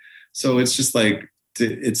point. So it's just like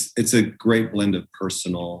it's a great blend of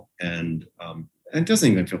personal and it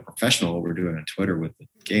doesn't even feel professional what we're doing on Twitter with the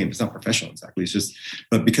game. It's not professional exactly. It's just,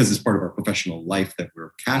 but because it's part of our professional life that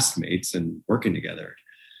we're castmates and working together,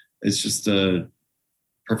 it's just a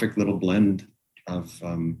perfect little blend of,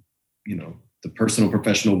 the personal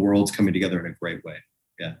professional worlds coming together in a great way.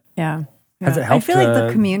 Yeah. Yeah. Has it helped, I feel like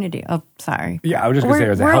the community. Oh, sorry. Yeah, I was just going to say,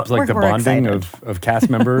 has it helped like the bonding of cast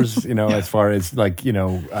members, as far as like,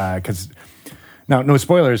 because now, no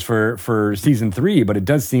spoilers for season 3, but it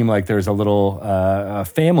does seem like there's a little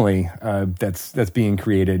family that's being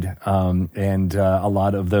created, and a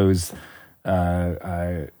lot of those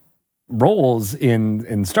roles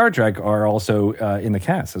in Star Trek are also in the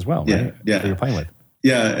cast as well. Yeah, right? Yeah. That you're playing with.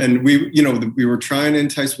 Yeah, and we were trying to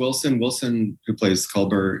entice Wilson. Wilson, who plays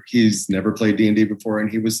Culber, he's never played D&D before, and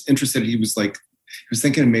he was interested. He was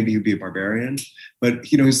thinking maybe he'd be a barbarian, but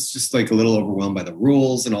he's just like a little overwhelmed by the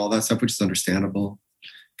rules and all that stuff, which is understandable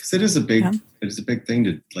because it is a big thing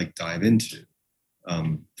to like dive into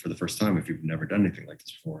for the first time if you've never done anything like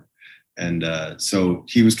this before. And so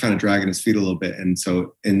he was kind of dragging his feet a little bit, and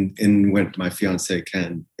so in went my fiance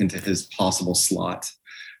Ken into his possible slot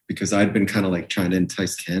because I'd been kind of like trying to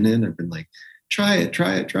entice Ken in. I've been like, try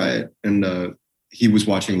it, and he was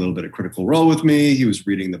watching a little bit of Critical Role with me. He was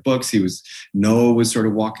reading the books. Noah was sort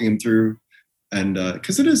of walking him through. And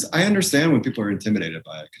because I understand when people are intimidated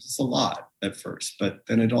by it because it's a lot at first, but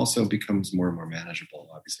then it also becomes more and more manageable,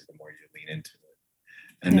 obviously, the more you lean into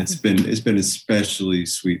it. And it's been especially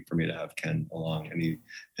sweet for me to have Ken along. And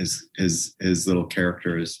his little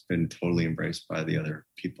character has been totally embraced by the other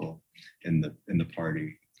people in the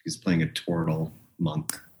party. He's playing a Tortle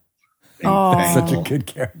monk. That's such a good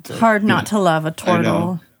character. Hard not to love a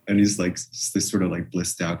Tortle. And he's like this sort of like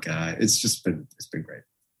blissed out guy. It's been great.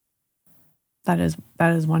 That is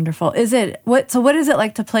wonderful. What is it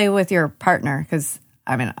like to play with your partner? Because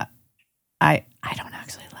I mean, I don't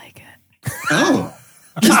actually like it. Oh,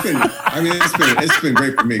 it's been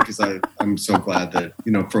great for me because I'm so glad that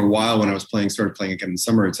for a while when I was started playing again in the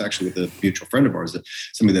summer, it's actually with a mutual friend of ours, that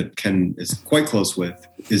somebody that Ken is quite close with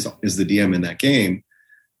is the DM in that game,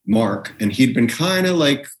 Mark, and he'd been kind of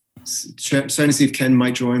like trying to see if Ken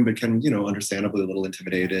might join, but Ken, understandably a little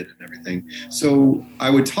intimidated and everything. So I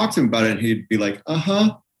would talk to him about it, and he'd be like,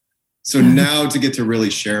 So now to get to really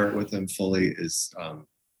share it with him fully is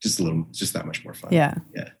just that much more fun. Yeah.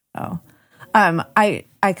 Yeah. Oh,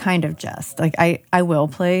 I kind of jest like I will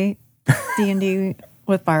play D&D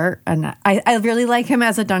with Bart, and I really like him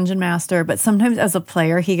as a dungeon master, but sometimes as a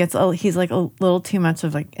player he's like a little too much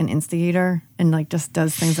of like an instigator and like just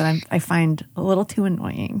does things that I find a little too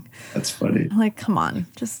annoying. That's funny. I'm like, come on,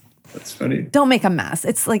 that's funny. Don't make a mess.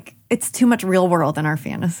 It's like it's too much real world in our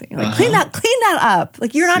fantasy. Like clean that up.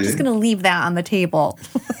 Like you're not just going to leave that on the table.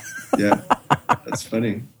 Yeah, that's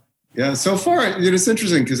funny. Yeah, so far it's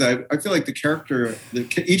interesting because I feel like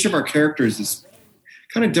each of our characters is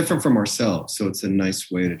kind of different from ourselves. So it's a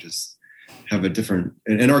nice way to just have a different,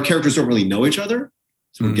 and our characters don't really know each other.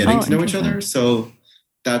 So we're getting to know each other. So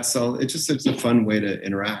that's all. It's a fun way to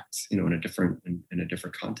interact, in a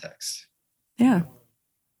different context. Yeah.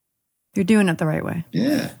 You're doing it the right way.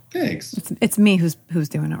 Yeah. Thanks. It's me who's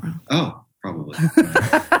doing it wrong. Oh, probably.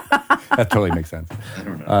 That totally makes sense. I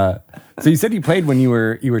don't know. So you said you played when you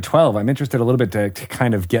were 12. I'm interested a little bit to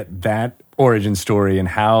kind of get that origin story and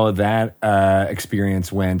how that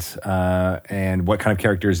experience went, and what kind of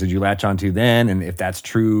characters did you latch onto then, and if that's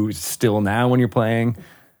true still now when you're playing.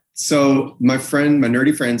 So my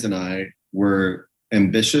nerdy friends and I were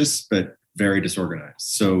ambitious but very disorganized.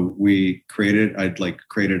 So I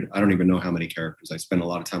don't even know how many characters. I spent a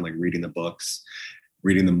lot of time like reading the books,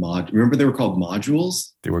 reading the remember they were called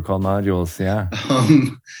modules? They were called modules, yeah.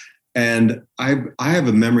 And I have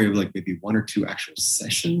a memory of like maybe one or two actual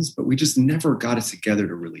sessions, but we just never got it together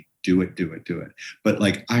to really do it. But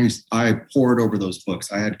like I poured over those books.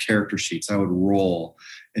 I had character sheets. I would roll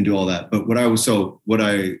and do all that. But what I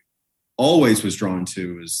always was drawn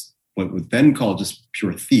to is what was then called just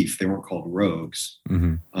pure thief. They weren't called rogues,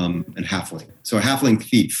 and halfling. So a halfling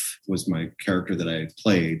thief was my character that I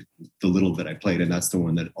played, the little that I played, and that's the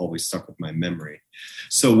one that always stuck with my memory.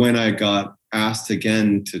 So when I got asked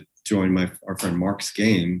again to join our friend Mark's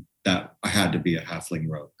game, that I had to be a halfling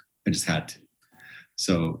rogue. I just had to.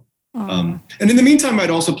 So, and in the meantime, I'd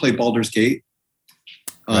also played Baldur's Gate,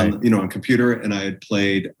 on computer, and I had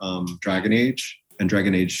played Dragon Age and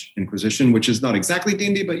Dragon Age Inquisition, which is not exactly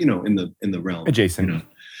D&D, but in the realm adjacent.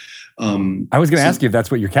 I was going to ask you if that's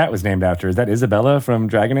what your cat was named after. Is that Isabella from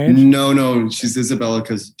Dragon Age? No, she's Isabella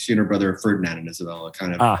because she and her brother Ferdinand and Isabella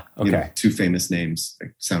kind of two famous names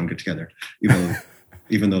that sound good together,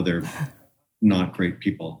 even though they're not great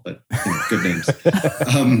people, but good names.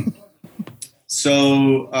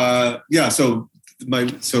 So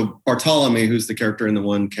Bartholomew, who's the character in the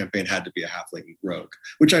one campaign, had to be a halfling rogue,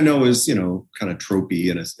 which I know is kind of tropey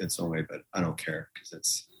in its own way, but I don't care because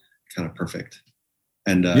it's kind of perfect.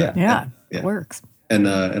 And it works. And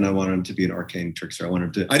I wanted him to be an arcane trickster.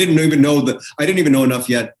 I didn't even know enough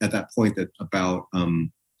yet at that point about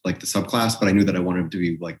like the subclass, but I knew that I wanted him to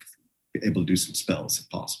be like able to do some spells if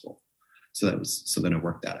possible. So then I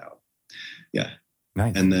worked that out. Yeah.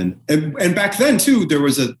 Nice. And then and back then too, there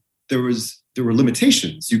were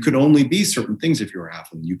limitations. You could only be certain things if you were a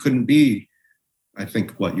halfling. You couldn't be, I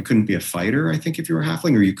think, you couldn't be a fighter, I think, if you were a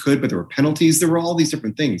halfling, or you could, but there were penalties. There were all these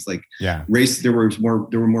different things. Like race, there were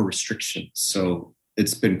more restrictions. So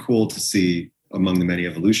it's been cool to see among the many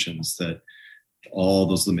evolutions that all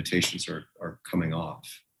those limitations are coming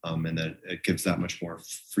off, and that it gives that much more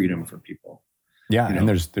freedom for people. Yeah, and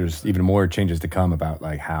there's even more changes to come about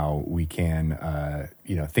like how we can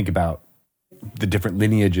think about the different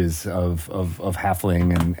lineages of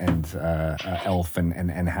halfling and elf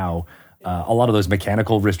and how a lot of those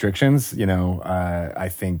mechanical restrictions, I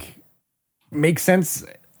think make sense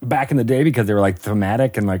back in the day because they were like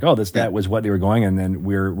thematic and like, that was what they were going. And then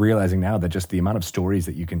we're realizing now that just the amount of stories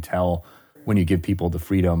that you can tell when you give people the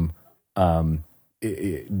freedom,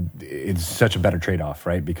 it's such a better trade-off,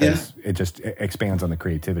 right? Because it just expands on the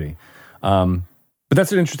creativity. But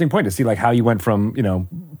that's an interesting point to see like how you went from,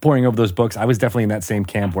 poring over those books. I was definitely in that same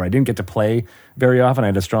camp where I didn't get to play very often. I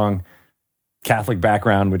had a strong Catholic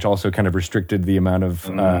background, which also kind of restricted the amount of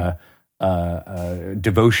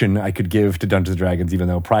devotion I could give to Dungeons & Dragons, even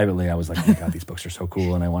though privately I was like, oh my God, these books are so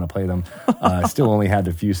cool and I want to play them. Still only had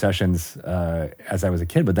a few sessions as I was a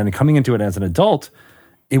kid. But then coming into it as an adult,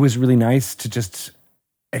 it was really nice to just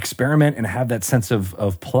experiment and have that sense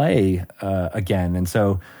of play again. And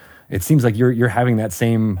so it seems like you're having that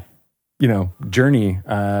same, journey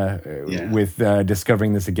with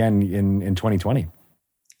discovering this again in 2020.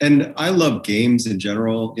 And I love games in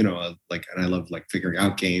general, and I love like figuring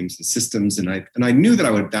out games and systems. And I knew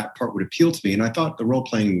that that part would appeal to me. And I thought the role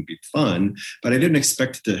playing would be fun, but I didn't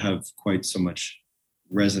expect it to have quite so much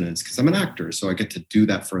resonance because I'm an actor. So I get to do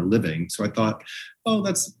that for a living. So I thought,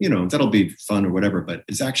 that's, that'll be fun or whatever, but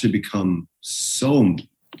it's actually become so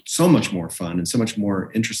much more fun and so much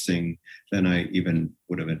more interesting than I even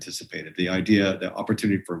would have anticipated. The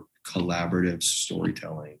opportunity for collaborative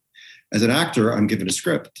storytelling. As an actor, I'm given a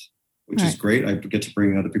script, which is great. I get to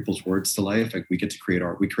bring other people's words to life. Like we get to create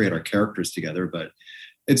our characters together, but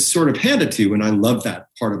it's sort of handed to you. And I love that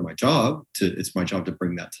part of my job. It's my job to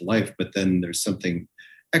bring that to life. But then there's something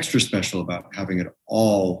extra special about having it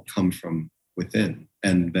all come from within.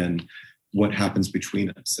 And then what happens between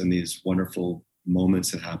us and these wonderful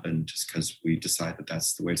moments that happen just because we decide that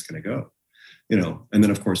that's the way it's going to go, and then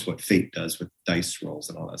of course what fate does with dice rolls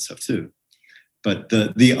and all that stuff too. But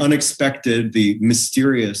the unexpected, the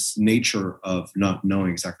mysterious nature of not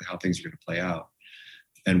knowing exactly how things are going to play out.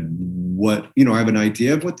 And what, I have an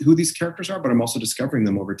idea of who these characters are, but I'm also discovering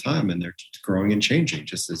them over time and they're growing and changing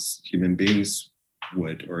just as human beings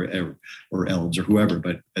would, or elves or whoever,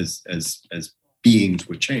 but as beings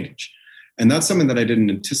would change. And that's something that I didn't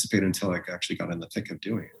anticipate until I actually got in the thick of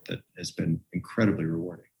doing it. That has been incredibly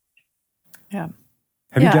rewarding. Yeah.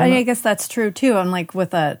 I guess that's true too. I'm like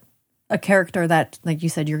with a character that, like you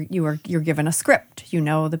said, you're given a script,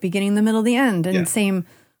 the beginning, the middle, the end, and same.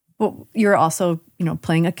 Well, you're also,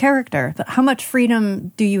 playing a character. How much freedom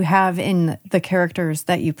do you have in the characters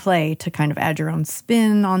that you play to kind of add your own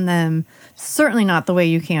spin on them? Certainly not the way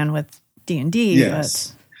you can with D&D.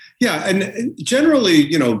 Yes. Yeah, and generally,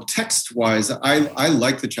 text-wise, I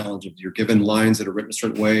like the challenge of you're given lines that are written a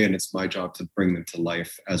certain way, and it's my job to bring them to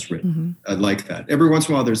life as written. Mm-hmm. I like that. Every once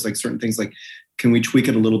in a while, there's like certain things like, can we tweak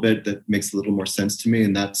it a little bit that makes a little more sense to me?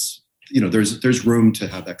 And that's, there's room to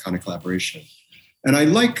have that kind of collaboration. And I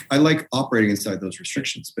like operating inside those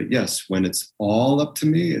restrictions. But yes, when it's all up to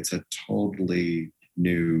me, it's a totally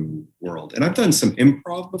new world. And I've done some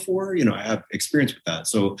improv before, I have experience with that.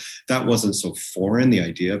 So that wasn't so foreign, the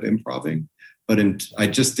idea of improving, but I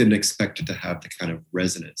just didn't expect it to have the kind of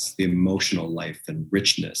resonance, the emotional life and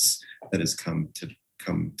richness that has come to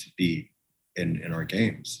be in our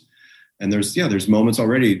games. And there's moments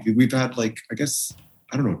already. We've had like, I guess,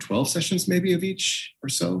 I don't know, 12 sessions maybe of each or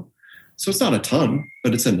so. So it's not a ton,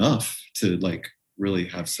 but it's enough to like really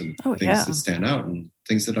have some things that stand out and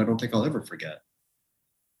things that I don't think I'll ever forget.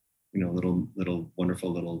 You know, little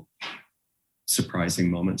wonderful little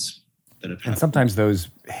surprising moments that have happened. And sometimes those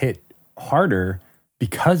hit harder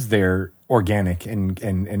because they're organic and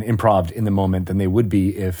improv in the moment than they would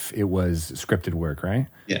be if it was scripted work, right?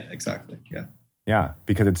 Yeah, exactly. Yeah. Yeah,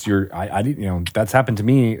 because it's I you know, that's happened to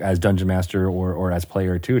me as dungeon master or as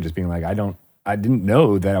player too, just being like, I didn't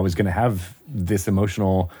know that I was going to have this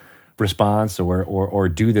emotional response or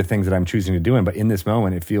do the things that I'm choosing to do. But in this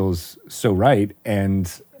moment, it feels so right. And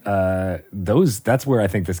that's where I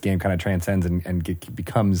think this game kind of transcends and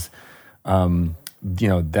becomes, you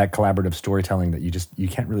know, that collaborative storytelling that you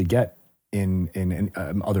can't really get in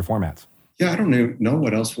other formats. Yeah, I don't know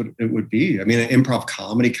what else it would be. I mean, an improv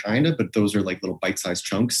comedy kind of, but those are like little bite-sized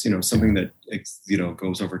chunks, you know, something that, you know,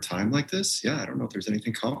 goes over time like this. Yeah, I don't know if there's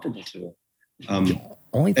anything comparable to it. The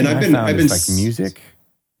only thing I've found is like music.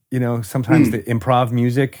 You know, sometimes the improv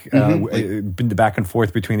music, the back and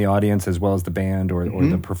forth between the audience as well as the band or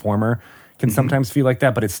the performer can sometimes feel like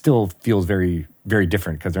that, but it still feels very, very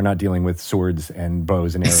different because they're not dealing with swords and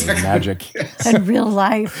bows and arrows and magic. And real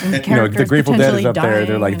life. And you know, the Grateful Dead is up there.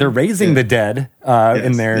 They're like, they're raising the dead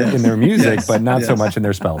in their music, but not so much in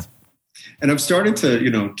their spells. And I'm starting to, you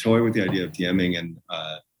know, toy with the idea of DMing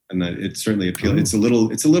and that it certainly appeals. It's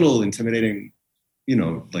a little intimidating, you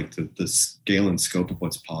know, like the scale and scope of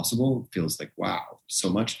what's possible feels like, wow, so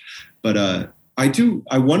much. But I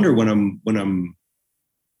wonder when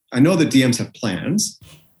I know that DMs have plans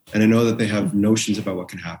and I know that they have notions about what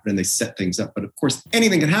can happen and they set things up, but of course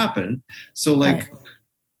anything can happen. So like,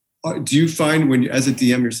 do you find as a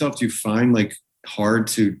DM yourself, do you find like hard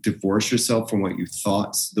to divorce yourself from what you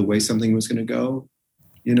thought the way something was going to go?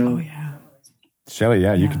 You know? Oh yeah. Shelley,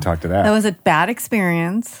 you can talk to that. That was a bad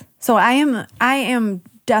experience. So I am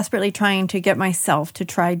desperately trying to get myself to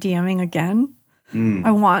try DMing again.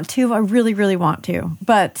 I want to. I really, really want to.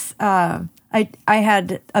 But I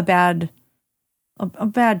had a bad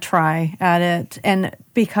try at it, and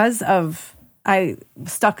because of I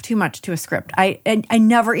stuck too much to a script. I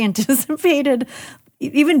never anticipated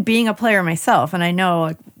even being a player myself, and I know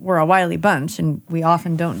like, we're a wily bunch, and we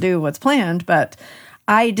often don't do what's planned, but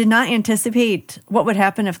I did not anticipate what would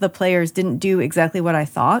happen if the players didn't do exactly what I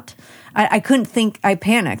thought. I couldn't think. I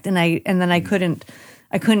panicked, and then I couldn't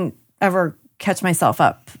ever catch myself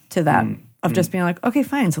up to that of just being like, okay,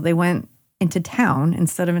 fine. So they went into town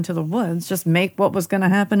instead of into the woods. Just make what was going to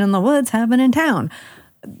happen in the woods happen in town.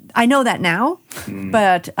 I know that now,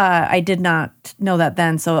 but I did not know that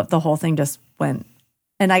then. So the whole thing just went.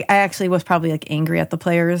 And I actually was probably like angry at the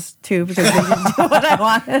players too because they didn't do what I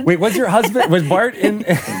wanted. Wait, was your husband, was Bart in?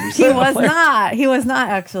 He was not. He was not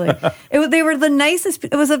actually. They were the nicest.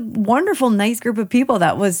 It was a wonderful, nice group of people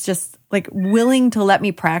that was just like willing to let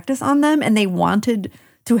me practice on them, and they wanted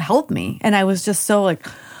to help me. And I was just so like,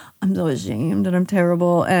 I'm so ashamed and I'm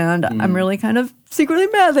terrible, and I'm really kind of secretly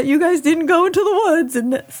mad that you guys didn't go into the woods,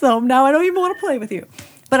 and so now I don't even want to play with you.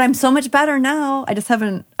 But I'm so much better now. I just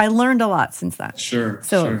haven't. I learned a lot since that. Sure.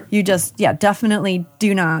 So you just, definitely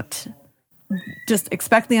do not just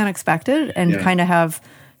expect the unexpected and kind of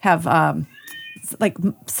have like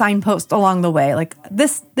signposts along the way. Like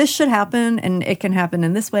this should happen, and it can happen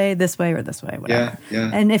in this way, or this way, whatever.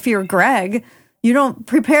 Yeah. And if you're Greg, you don't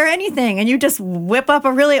prepare anything, and you just whip up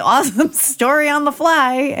a really awesome story on the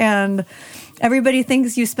fly, and everybody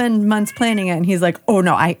thinks you spend months planning it, and he's like, "Oh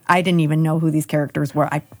no, I didn't even know who these characters were.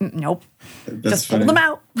 Nope, just pulled them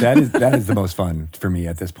out." That is the most fun for me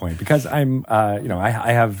at this point because I'm, I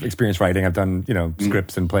have experience writing. I've done,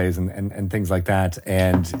 scripts and plays and things like that,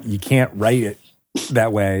 and you can't write it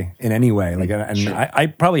that way in any way. Like, and I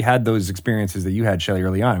probably had those experiences that you had, Shelley,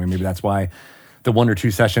 early on. I mean, maybe that's why the 1 or 2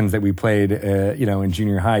 sessions that we played, in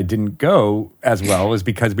junior high didn't go as well, was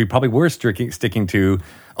because we probably were sticking to,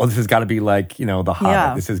 this has got to be like, The Hobbit.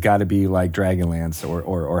 Yeah. This has got to be like Dragonlance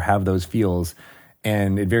or have those feels.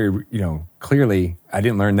 And it very, clearly, I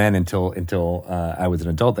didn't learn then until I was an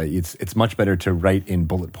adult that it's much better to write in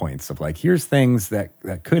bullet points of like, here's things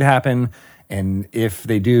that could happen. And if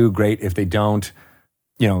they do, great. If they don't,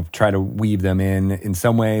 try to weave them in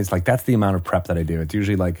some ways. Like that's the amount of prep that I do. It's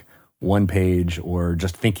usually like 1 page or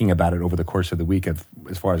just thinking about it over the course of the week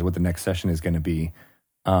as far as what the next session is going to be.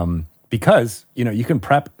 Because, you can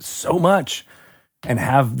prep so much and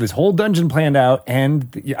have this whole dungeon planned out.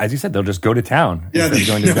 And as you said, they'll just go to town. Yeah, they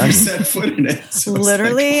going to the set foot in it. So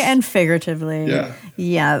literally and figuratively. Yeah.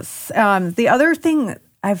 Yes. The other thing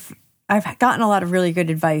I've I've gotten a lot of really good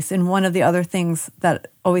advice. And one of the other things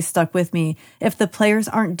that always stuck with me, if the players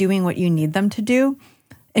aren't doing what you need them to do,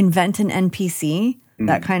 invent an NPC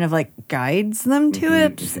that kind of like guides them to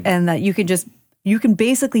it, and that you can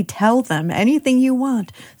basically tell them anything you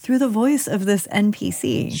want through the voice of this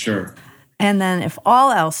NPC. Sure. And then if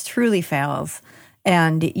all else truly fails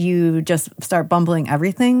and you just start bumbling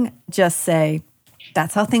everything, just say,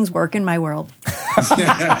 that's how things work in my world.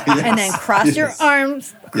 Yes. And then cross your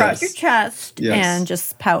arms, cross Yes. your chest, Yes. and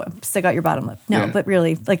just pout, stick out your bottom lip. No, Yeah. but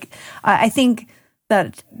really, like, I think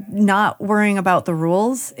that not worrying about the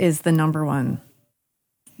rules is the number one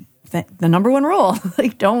rule.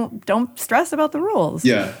 Like, don't stress about the rules.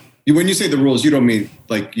 Yeah. When you say the rules, you don't mean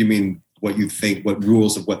like, you mean what you think, what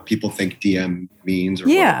rules of what people think DM means, or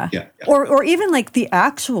Yeah. what, yeah. Or even like the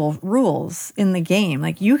actual rules in the game.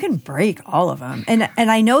 Like, you can break all of them. And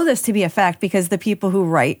I know this to be a fact because the people who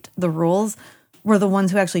write the rules were the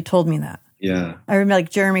ones who actually told me that. Yeah. I remember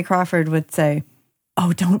like Jeremy Crawford would say,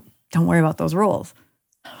 "Oh, don't worry about those rules."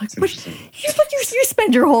 I'm like, but you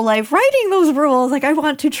spend your whole life writing those rules. Like, I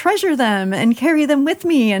want to treasure them and carry them with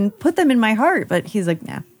me and put them in my heart. But he's like,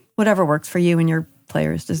 nah, whatever works for you and your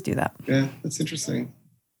players, just do that. Yeah, that's interesting.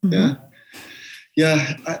 Yeah.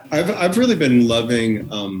 I've really been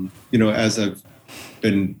loving, as I've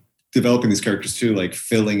been developing these characters too, like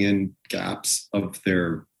filling in gaps of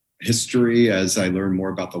their history as I learn more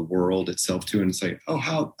about the world itself too, and say,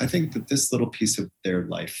 how I think that this little piece of their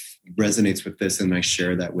life resonates with this, and I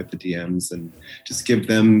share that with the DMs and just give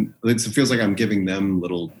them. It feels like I'm giving them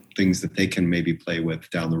little things that they can maybe play with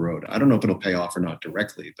down the road. I don't know if it'll pay off or not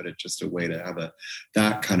directly, but it's just a way to have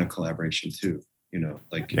that kind of collaboration too.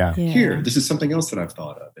 Here, this is something else that I've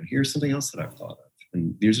thought of, and here's something else that I've thought of,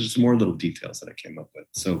 and these are some more little details that I came up with.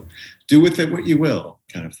 So do with it what you will,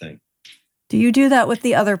 kind of thing. Do you do that with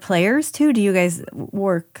the other players too? Do you guys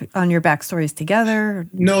work on your backstories together?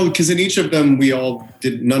 No, because in each of them, we all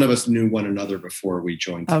did. None of us knew one another before we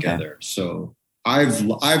joined together. So I've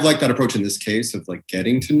liked that approach in this case of like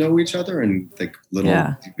getting to know each other, and like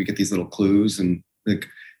we get these little clues, and like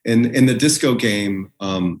in the disco game,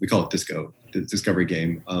 we call it disco, the discovery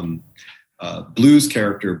game. Blue's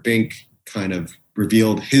character Bink kind of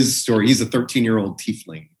revealed his story. He's a 13-year-old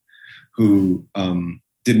tiefling who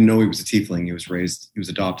didn't know he was a tiefling. He was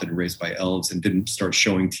adopted and raised by elves, and didn't start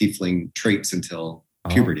showing tiefling traits until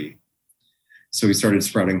puberty. So he started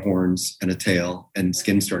sprouting horns and a tail, and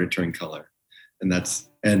skin started turning color. And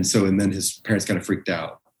then his parents kind of freaked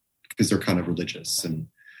out because they're kind of religious. And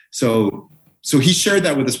so he shared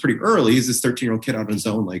that with us pretty early. He's this 13-year-old kid out on his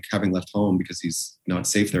own, like having left home because he's not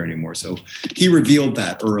safe there anymore. So he revealed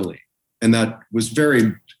that early. And that was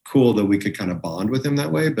very cool that we could kind of bond with him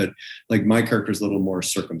that way. But like my character's a little more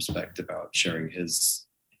circumspect about sharing he's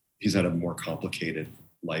had a more complicated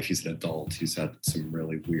life. He's an adult. He's had some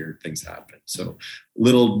really weird things happen. So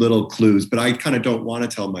little clues, but I kind of don't want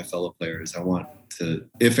to tell my fellow players. I want to,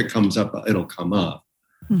 if it comes up, it'll come up,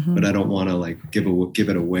 but I don't want to like give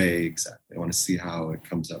it away exactly. I want to see how it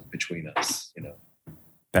comes up between us,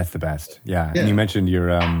 That's the best. Yeah. And you mentioned your,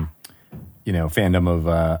 fandom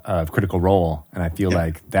of Critical Role. And I feel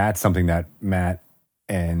like that's something that Matt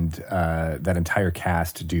and that entire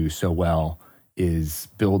cast do so well, is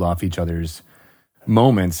build off each other's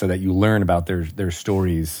moments so that you learn about their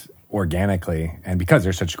stories organically. And because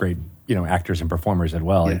they're such great, actors and performers as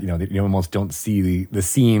well, you almost don't see the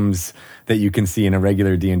seams that you can see in a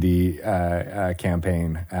regular D&D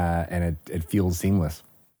campaign, and it feels seamless.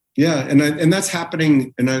 Yeah, and that's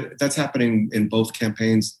happening, that's happening in both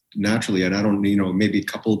campaigns naturally. And I don't, maybe a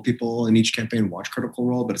couple of people in each campaign watch Critical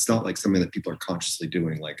Role, but it's not like something that people are consciously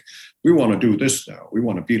doing. Like, we want to do this now. We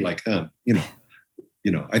want to be like them.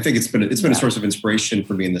 I think it's been a source of inspiration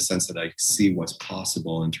for me in the sense that I see what's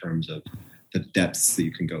possible in terms of the depths that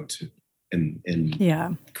you can go to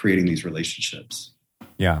in creating these relationships.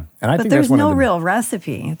 Yeah, and I think there's that's no real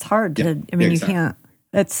recipe. It's hard to. I mean, you can't.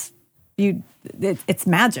 It's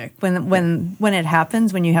magic when it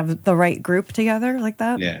happens, when you have the right group together like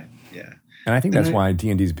that. Yeah. And I think that's why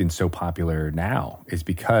D&D has been so popular now, is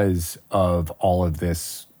because of all of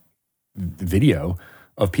this video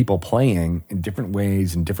of people playing in different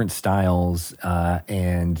ways and different styles,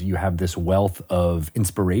 and you have this wealth of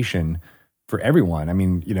inspiration for everyone. I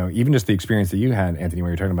mean, even just the experience that you had, Anthony,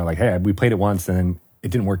 where you're talking about like, hey, we played it once and then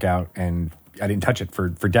it didn't work out and I didn't touch it for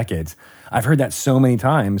decades. I've heard that so many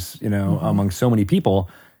times, among so many people.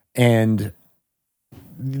 And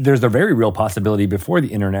there's a very real possibility before the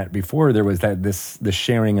internet, before there was the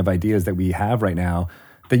sharing of ideas that we have right now,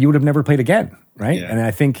 that you would have never played again, right? Yeah. And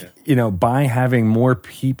I think, by having more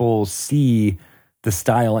people see the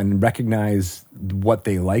style and recognize what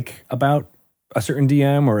they like about a certain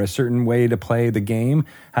DM or a certain way to play the game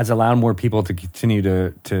has allowed more people to continue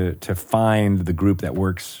to find the group that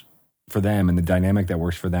works for them and the dynamic that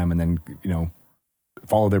works for them, and then, you know,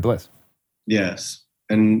 follow their bliss. Yes.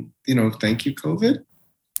 And, you know, thank you, COVID.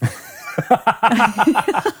 You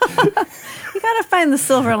got to find the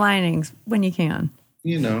silver linings when you can.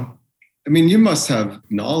 You know, I mean, you must have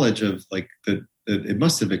knowledge of like it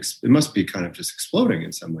must be kind of just exploding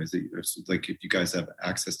in some ways. Like if you guys have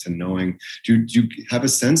access to knowing, do you have a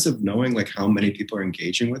sense of knowing like how many people are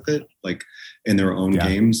engaging with it, like in their own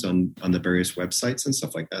games on the various websites and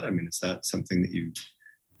stuff like that? I mean, is that something that you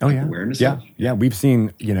have awareness of? Yeah. We've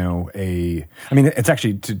seen, you know, it's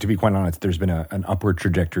actually, to be quite honest, there's been an upward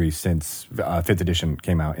trajectory since 5th edition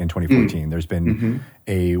came out in 2014. There's been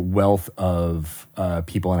a wealth of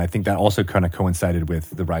people, and I think that also kind of coincided with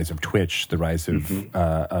the rise of Twitch, the rise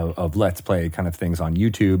of Let's Play kind of things on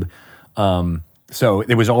YouTube. So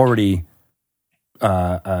it was already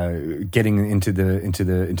getting into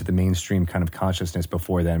the mainstream kind of consciousness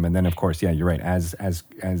before then. And then, of course, yeah, you're right.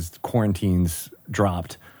 As quarantines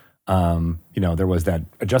dropped, you know, there was that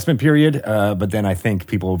adjustment period. But then I think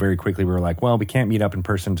people very quickly were like, well, we can't meet up in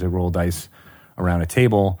person to roll dice around a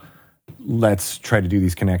table. Let's try to do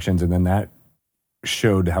these connections. And then that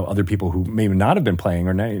showed how other people who maybe not have been playing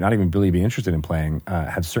or not even really be interested in playing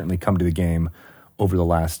have certainly come to the game over the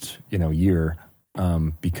last, you know, year,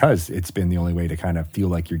 because it's been the only way to kind of feel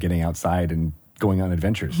like you're getting outside and going on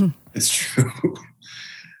adventures. It's true.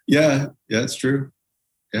 Yeah, it's true.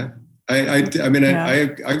 Yeah. I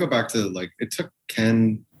go back to like, it took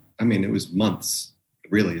Ken, I mean, it was months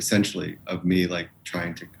really essentially of me like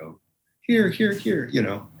trying to go here, you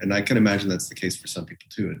know, and I can imagine that's the case for some people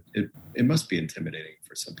too. It must be intimidating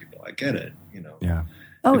for some people. I get it, you know. Yeah.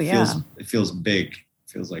 It feels big. It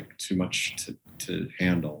feels like too much to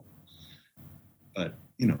handle. But,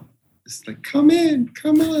 you know, it's like, come on.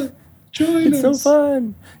 Join us. So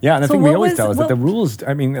fun. Yeah, and the thing we always tell is that the rules,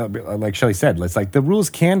 I mean, like Shelley said, it's like the rules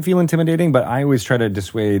can feel intimidating, but I always try to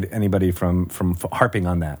dissuade anybody from harping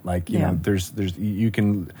on that. Like, you know, there's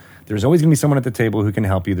always going to be someone at the table who can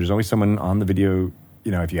help you. There's always someone on the video,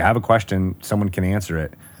 you know, if you have a question, someone can answer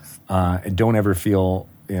it. And don't ever feel,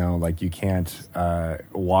 you know, like you can't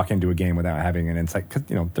walk into a game without having an insight, because,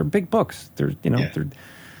 you know, they're big books. They're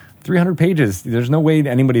 300 pages. There's no way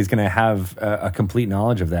anybody's going to have a complete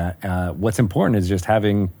knowledge of that. What's important is just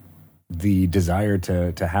having the desire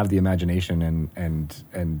to have the imagination and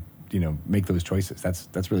you know, make those choices.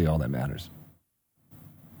 That's really all that matters.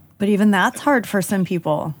 But even that's hard for some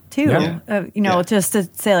people too. You know, just to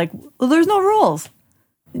say like, well, there's no rules.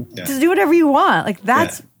 Just do whatever you want. Like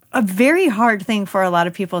that's a very hard thing for a lot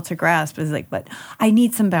of people to grasp. Is like, but I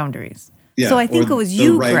need some boundaries. Yeah. So I think it was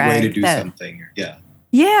you, Greg, way to do something.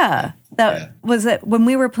 Yeah, that was it. When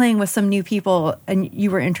we were playing with some new people and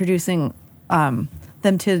you were introducing them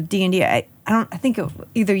to D&D, I think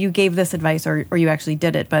either you gave this advice or you actually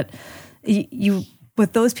did it, but you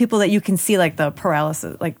with those people that you can see like the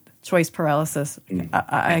paralysis, like choice paralysis,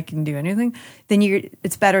 I can do anything, then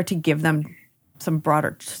it's better to give them some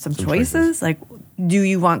choices. Like, do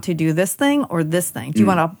you want to do this thing or this thing? Do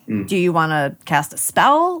you want to cast a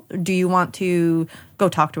spell? Do you want to go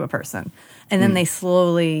talk to a person? And then they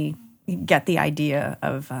slowly get the idea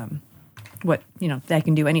of what, you know, they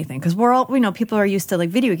can do anything. Because we're all, you know, people are used to like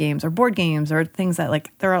video games or board games or things that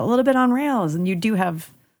like they're a little bit on rails and you do have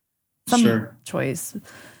some choice.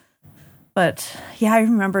 But yeah, I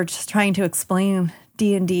remember just trying to explain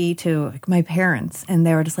D&D to like my parents, and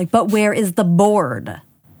they were just like, but where is the board?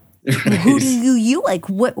 Right. Who do you like?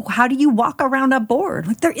 How do you walk around a board?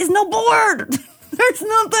 Like, there is no board. There's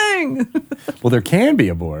nothing. Well, there can be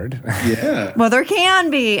a board. Yeah. Well, there can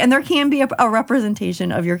be. And there can be a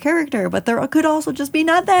representation of your character, but there could also just be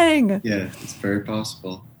nothing. Yeah, it's very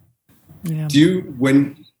possible. Yeah. Do you,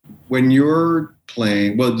 when you're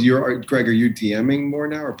playing, Greg, are you DMing more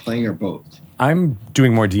now or playing or both? I'm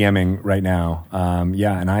doing more DMing right now.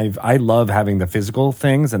 And I love having the physical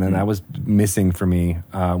things, and then that was missing for me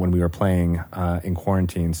when we were playing in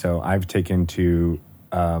quarantine. So I've taken to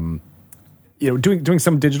doing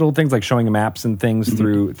some digital things like showing maps and things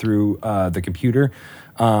through the computer,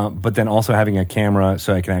 but then also having a camera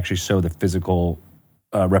so I can actually show the physical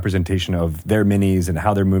representation of their minis and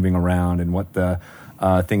how they're moving around and what the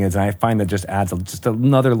thing is. And I find that just adds just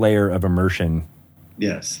another layer of immersion.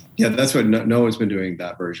 Yes. Yeah, that's what Noah's been doing,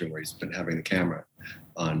 that version where he's been having the camera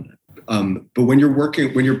on. But when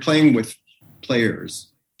you're playing with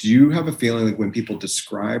players, do you have a feeling like when people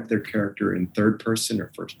describe their character in third person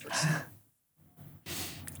or first person?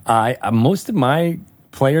 Most of my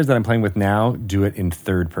players that I'm playing with now do it in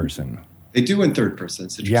third person. They do in third person.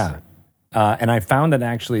 It's interesting. Yeah. And I found that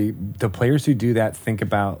actually the players who do that think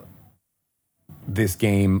about this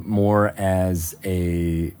game more as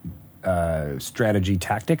a strategy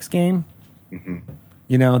tactics game. Mm-hmm.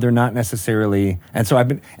 You know, they're not necessarily, and so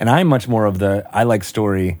I'm much more of I like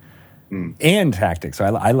story and tactics. So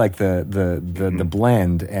I like the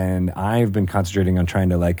blend, and I've been concentrating on trying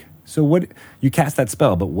to like, so what, you cast that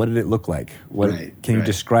spell, but what did it look like? What can you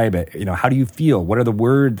describe it? You know, how do you feel? What are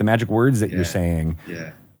the magic words that you're saying?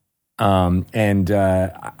 Yeah.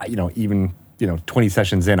 You know, even, 20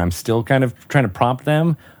 sessions in, I'm still kind of trying to prompt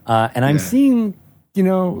them. And I'm seeing,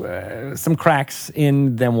 some cracks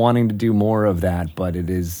in them wanting to do more of that, but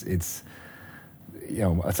it's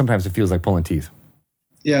sometimes it feels like pulling teeth.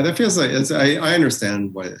 Yeah, that feels like I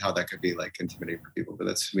understand how that could be like intimidating for people, but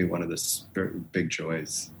that's to me one of the very big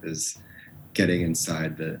joys is getting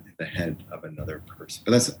inside the head of another person.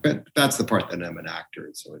 But that's the part that I'm an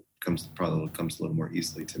actor, so it comes a little more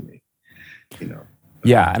easily to me,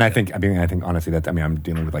 Yeah, and I think honestly I'm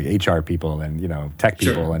dealing with like HR people and tech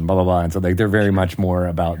people and blah blah blah, and so they're very much more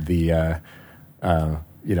about the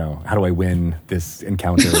how do I win this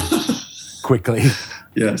encounter quickly?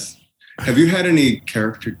 Yes. Have you had any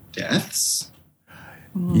character deaths?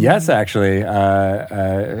 Yes, actually,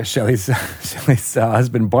 Shelley's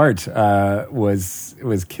husband Bart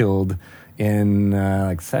was killed in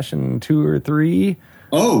like session 2 or 3.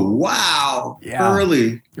 Oh wow! Yeah.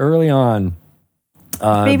 Early on.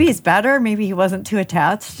 Maybe he's better. Maybe he wasn't too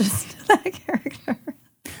attached to that character.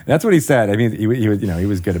 That's what he said. I mean, he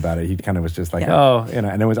was good about it. He kind of was just like,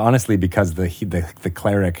 and it was honestly because the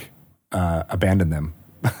cleric abandoned them.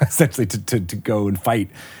 Essentially to go and fight,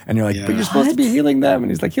 and you're like, but you're supposed to be healing them,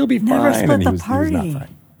 and he's like, he'll be Never fine, split and the he was party. not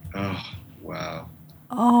fine. Oh wow!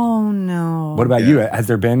 Oh no! What about you? Has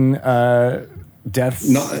there been deaths?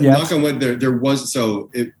 Knock on wood. There was.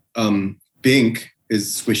 So Bink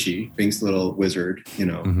is squishy. Bink's a little wizard,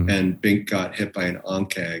 and Bink got hit by an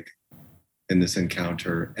Ankeg in this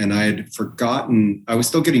encounter, and I had forgotten. I was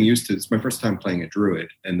still getting used to it. It's my first time playing a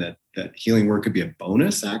druid, and that healing word could be a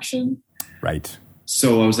bonus action, right?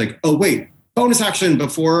 So I was like, oh, wait, bonus action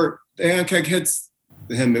before the Ankeg hits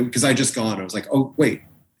him, because I just gone. I was like, oh, wait.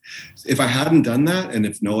 If I hadn't done that and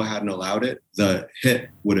if Noah hadn't allowed it, the hit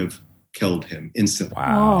would have killed him instantly.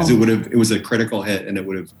 Wow. Because it was a critical hit and it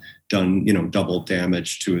would have done, double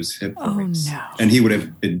damage to his hit points. Oh, no. And he would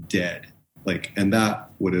have been dead. And that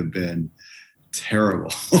would have been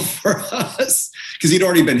terrible for us because he'd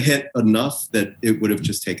already been hit enough that it would have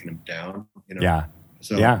just taken him down, Yeah.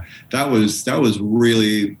 So that was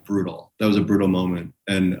really brutal. That was a brutal moment.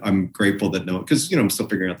 And I'm grateful that because, I'm still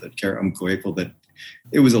figuring out the character. I'm grateful that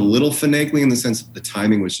it was a little finagling in the sense that the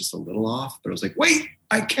timing was just a little off. But I was like, wait,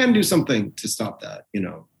 I can do something to stop that,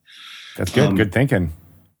 That's good. Good thinking.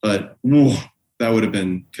 But that would have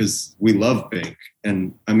been, because we love Bink.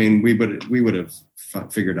 And I mean, we would have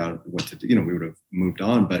figured out what to do. We would have moved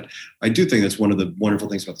on. But I do think that's one of the wonderful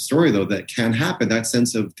things about the story, though, that can happen. That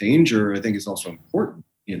sense of danger, I think, is also important,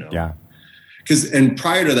 Yeah. And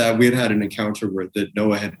prior to that, we had an encounter that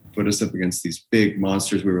Noah had put us up against these big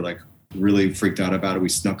monsters. We were like really freaked out about it. We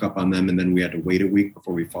snuck up on them, and then we had to wait a week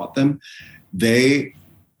before we fought them. They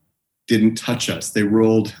didn't touch us. They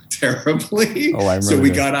rolled terribly. Oh, I remember. So we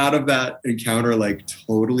got out of that encounter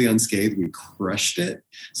totally unscathed. We crushed it.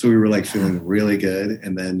 So we were feeling really good.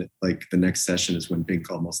 And then the next session is when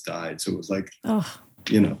Bink almost died. So it was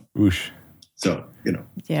Oosh. So,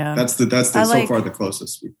 yeah, that's so far the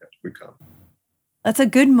closest we've come. That's a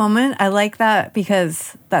good moment. I like that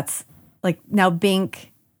because that's now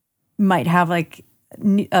Bink might have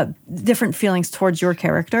different feelings towards your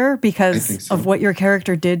character because of what your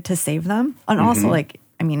character did to save them. And also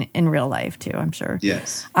in real life too, I'm sure.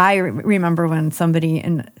 Yes. I remember when somebody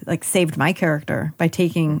saved my character by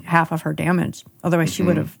taking half of her damage. Otherwise she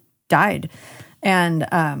would have died. And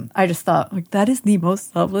I just thought that is the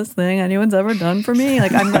most selfless thing anyone's ever done for me. I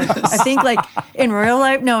think in real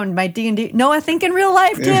life, no, in my D&D, no, I think in real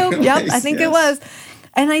life too. Yep, I think it was.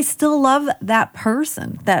 And I still love that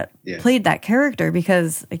person that played that character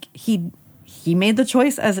because he made the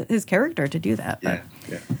choice as his character to do that. But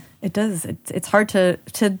it does. It's hard to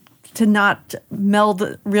not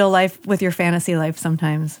meld real life with your fantasy life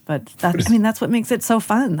sometimes. But that's what makes it so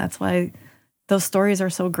fun. That's why those stories are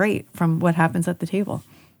so great from what happens at the table.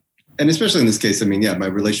 And especially in this case, my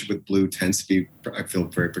relationship with Blue tends to be, I feel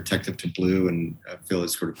very protective to Blue and I feel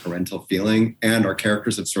this sort of parental feeling. And our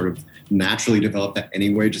characters have sort of naturally developed that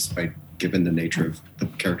anyway, just by given the nature of the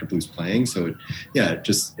character Blue's playing. So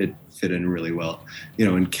it fit in really well.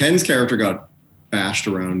 And Ken's character got bashed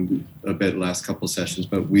around a bit last couple of sessions,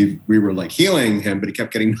 but we were like healing him, but he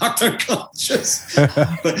kept getting knocked unconscious.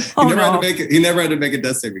 But he never had to make a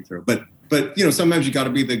death saving throw. But sometimes you got to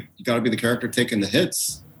be the character taking the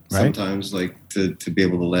hits. Right. Sometimes, like to be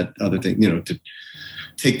able to let other things, to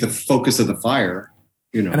take the focus of the fire.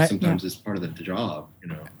 Sometimes it's part of the job.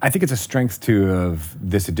 I think it's a strength too of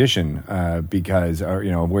this edition because,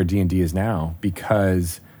 where D&D is now,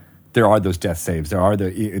 because there are those death saves.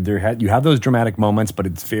 You have those dramatic moments, but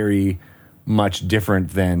it's very much different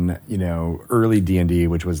than early D&D,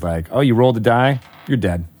 which was like, oh, you rolled a die, you're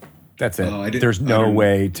dead. That's it. There's no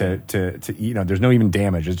way to there's no even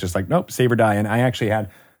damage. It's just like, nope, save or die. And I actually had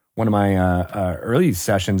one of my early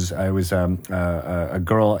sessions. I was a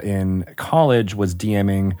girl in college was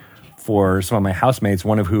DMing for some of my housemates,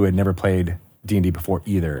 one of who had never played D&D before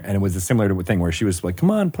either. And it was a similar thing where she was like,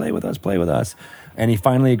 come on, play with us. And he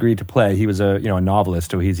finally agreed to play. He was a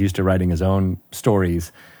novelist, so he's used to writing his own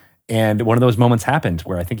stories. And one of those moments happened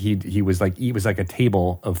where I think he was like a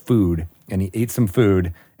table of food, and he ate some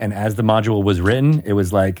food. And as the module was written, it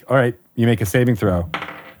was like, all right, you make a saving throw.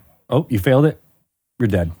 Oh, you failed it. You're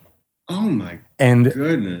dead. Oh my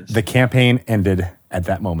goodness. The campaign ended at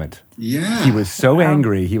that moment. Yeah. He was so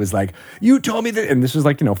angry. He was like, you told me that, and this was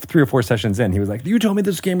like, 3 or 4 sessions in. He was like, you told me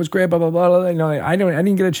this game was great, blah, blah, blah, blah. I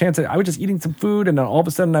didn't get a chance. I was just eating some food, and then all of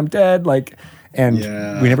a sudden I'm dead. We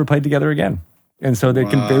never played together again. And so they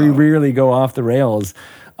can very rarely go off the rails.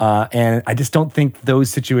 And I just don't think those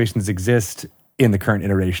situations exist in the current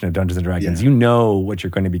iteration of Dungeons & Dragons. Yeah. You know what you're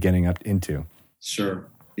going to be getting up into. Sure.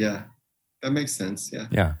 Yeah. That makes sense. Yeah.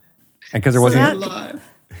 Yeah. And because there wasn't... alive.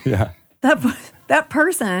 Yeah. That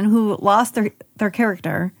person who lost their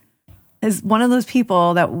character is one of those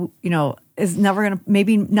people that, is never going to,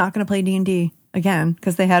 maybe not going to play D&D again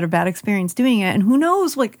because they had a bad experience doing it. And who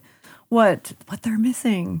knows what they're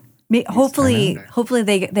missing. Hopefully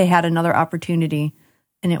they had another opportunity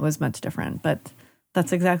and it was much different. But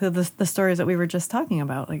that's exactly the stories that we were just talking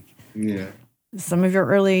about. Like, some of your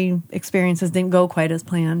early experiences didn't go quite as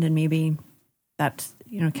planned, and maybe that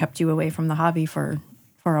kept you away from the hobby for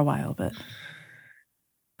a while. But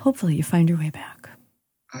hopefully you find your way back.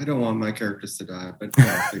 I don't want my characters to die, but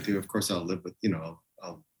if they do, of course I'll live with.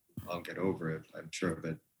 I'll get over it. I'm sure,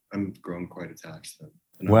 but I'm grown quite attached to them.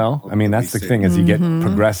 Well, I mean, that's the thing. As you get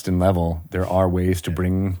progressed in level, there are ways to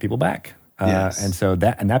bring people back. And so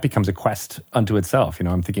that becomes a quest unto itself.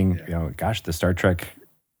 I'm thinking, gosh, the Star Trek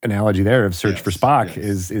analogy there of Search for Spock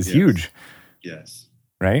is huge. Yes.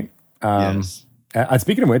 Right? Yes.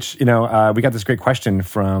 Speaking of which, we got this great question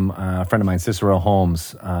from a friend of mine, Cicero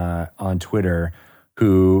Holmes, on Twitter,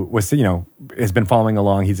 who was, has been following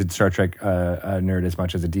along. He's a Star Trek nerd as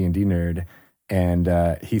much as a D&D nerd. And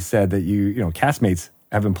he said that castmates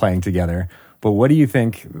have been playing together. But what do you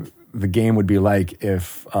think the game would be like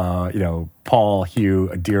if, Paul, Hugh,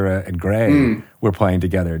 Adira, and Gray were playing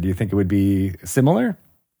together? Do you think it would be similar?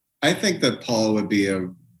 I think that Paul would be a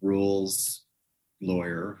rules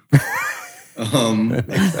lawyer. I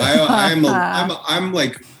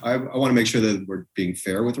want to make sure that we're being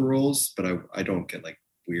fair with the rules, but I don't get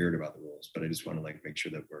weird about the rules, but I just want to make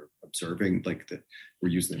sure that we're observing, that we're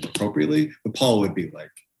using them appropriately. But Paul would be a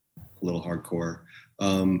little hardcore.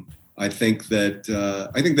 I think that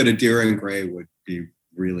Adira and Gray would be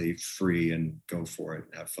really free and go for it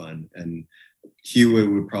and have fun. And Hugh, it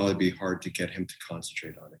would probably be hard to get him to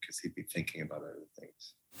concentrate on it because he'd be thinking about other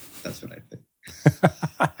things. That's what I think.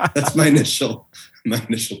 That's my initial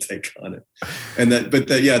take on it. And that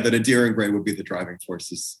Adira and Gray would be the driving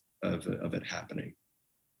forces of it happening.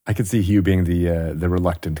 I could see Hugh being the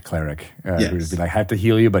reluctant cleric who would be like, I have to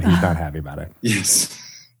heal you, but he's not happy about it. Yes.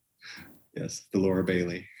 Yes, the Laura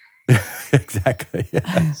Bailey. Exactly.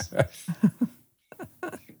 Yes.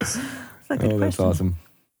 That's awesome.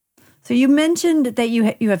 So you mentioned that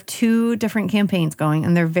you have 2 different campaigns going,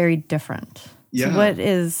 and they're very different.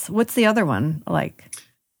 Yeah. So what's the other one like?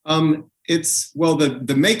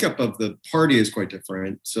 The makeup of the party is quite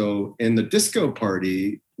different. So in the disco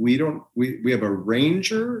party, we have a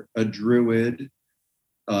ranger, a druid,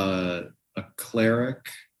 a cleric,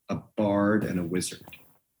 a bard, and a wizard.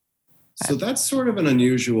 So that's sort of an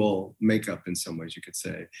unusual makeup in some ways, you could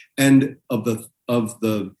say. And of the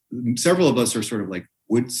several of us are sort of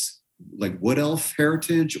wood elf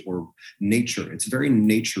heritage or nature. It's a very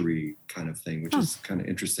nature-y kind of thing, which is kind of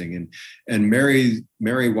interesting. And Mary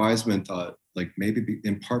Wiseman thought maybe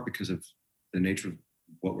in part because of the nature of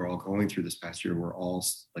what we're all going through this past year, we're all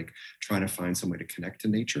trying to find some way to connect to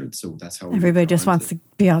nature. And so that's how everybody just wants to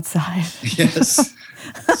be outside. Yes.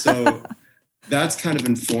 So that's kind of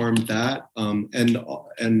informed that.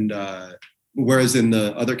 whereas in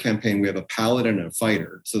the other campaign, we have a paladin and a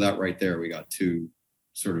fighter. So that right there, we got two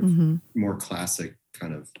sort of more classic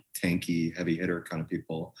kind of tanky, heavy hitter kind of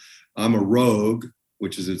people. I'm a rogue,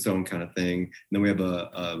 which is its own kind of thing. And then we have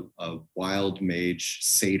a wild mage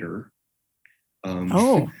satyr.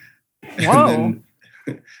 Whoa. And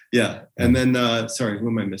then, yeah. And then, sorry, who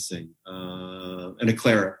am I missing? And a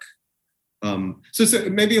cleric. So it's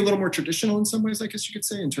maybe a little more traditional in some ways, I guess you could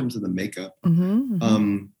say, in terms of the makeup.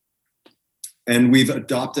 And we've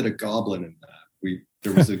adopted a goblin in that.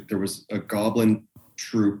 There was a goblin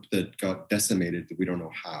troop that got decimated that we don't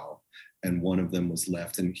know how, and one of them was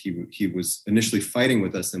left, and he was initially fighting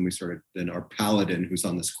with us, and then our paladin, who's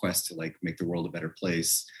on this quest to like make the world a better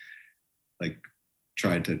place, like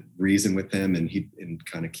tried to reason with him and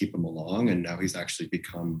kind of keep him along, and now he's actually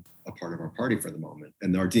become a part of our party for the moment,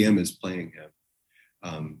 and our DM is playing him,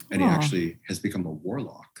 and he actually has become a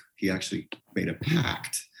warlock. He actually made a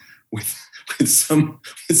pact with some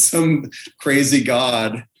crazy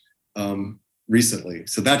god recently.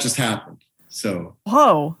 So that just happened. So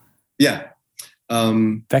yeah,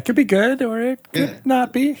 that could be good, or it could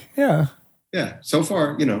not be. Yeah. So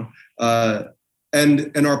far,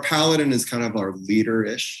 and our paladin is kind of our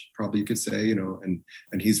leader-ish, probably you could say, and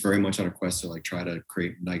he's very much on a quest to like try to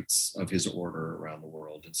create knights of his order around the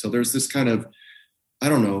world. And so there's this kind of, I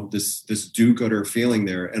don't know, this do-gooder feeling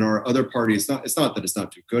there. And our other party, it's not that it's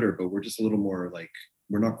not do-gooder, but we're just a little more like,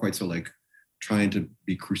 we're not quite so like trying to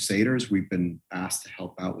be crusaders. We've been asked to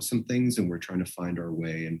help out with some things, and we're trying to find our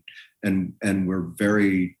way. And we're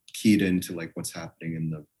very keyed into like what's happening in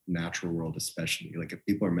the natural world, especially. Like if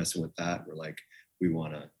people are messing with that, we're like, we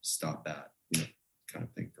want to stop that, kind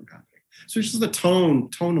of thing from happening. So it's just the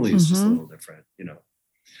tonally is just a little different,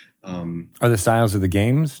 Are the styles of the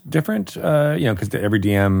games different? Because every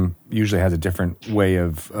DM usually has a different way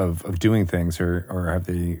of doing things, or have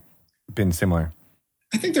they been similar?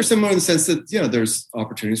 I think they're similar in the sense that, there's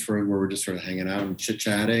opportunities where we're just sort of hanging out and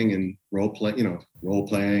chit-chatting and role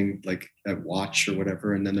playing like at Watch or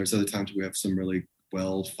whatever. And then there's other times we have some really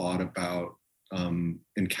well thought about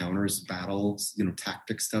encounters, battles,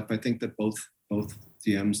 tactic stuff. I think that both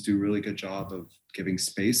DMs do a really good job of giving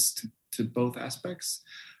space to both aspects.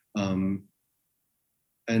 And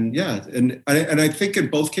I think in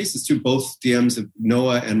both cases too, both DMs,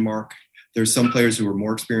 Noah and Mark, there's some players who are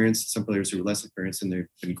more experienced, some players who are less experienced, and they've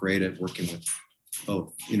been great at working with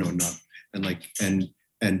both,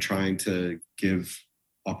 and trying to give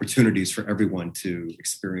opportunities for everyone to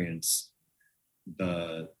experience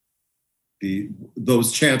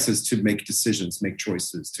those chances to make decisions, make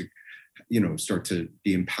choices, to start to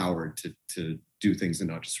be empowered to do things and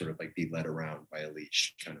not just sort of like be led around by a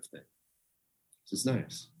leash kind of thing. So it's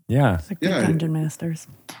nice. Yeah. It's like the Dungeon Masters.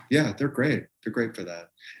 Yeah, they're great. They're great for that.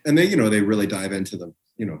 And they, they really dive into the,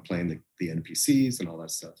 playing the NPCs and all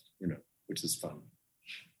that stuff, which is fun.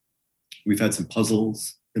 We've had some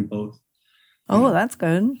puzzles in both. Oh, that's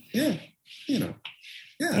good. Yeah. Ambitious.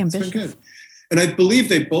 It's been good. And I believe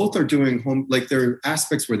they both are doing there are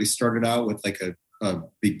aspects where they started out with like a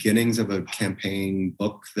beginnings of a campaign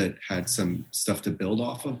book that had some stuff to build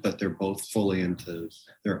off of, but they're both fully into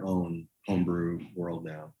their own homebrew world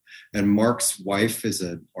now. And Mark's wife is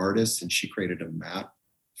an artist, and she created a map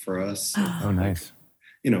for us. Oh, nice.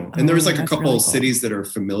 And there was like a couple really cool. cities that are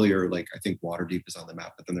familiar. Like I think Waterdeep is on the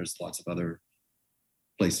map, but then there's lots of other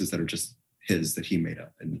places that are just his that he made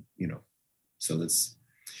up. And, so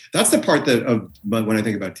that's the part but when I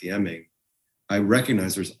think about DMing, I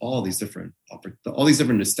recognize there's all these different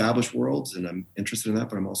established worlds, and I'm interested in that,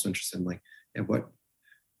 but I'm also interested in like,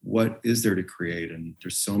 what is there to create? And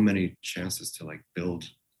there's so many chances to like build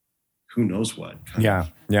who knows what. Yeah.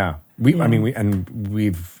 We've got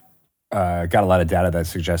a lot of data that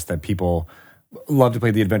suggests that people love to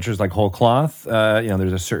play the adventures like whole cloth.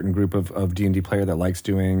 There's a certain group of D&D player that likes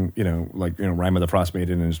doing, Rime of the Frost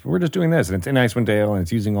Maiden, and we're just doing this, and it's in Icewind Dale, and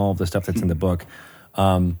it's using all of the stuff that's in the book.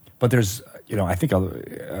 But there's, I think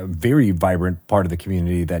a very vibrant part of the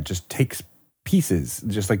community that just takes pieces,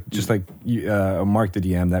 just like Mark the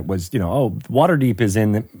DM that was, Waterdeep is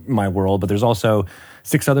in my world, but there's also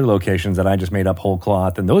 6 other locations that I just made up whole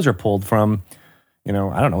cloth, and those are pulled from, I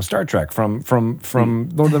don't know, Star Trek, from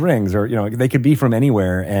Lord of the Rings, or they could be from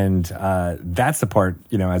anywhere, and that's the part,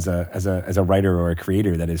 as a writer or a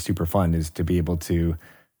creator that is super fun, is to be able to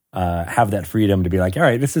have that freedom to be like, all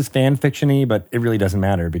right, this is fan fiction-y, but it really doesn't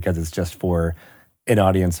matter because it's just for an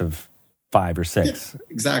audience of 5 or 6. Yeah,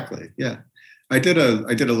 exactly. Yeah. I did a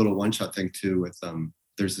little one-shot thing too with,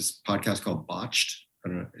 there's this podcast called Botched. I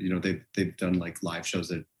don't know, they've done like live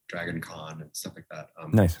shows at Dragon Con and stuff like that.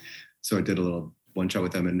 Nice. So I did a little one-shot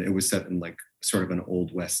with them, and it was set in like sort of an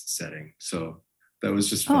Old West setting. So that was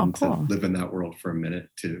just fun to live in that world for a minute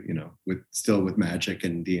too, with magic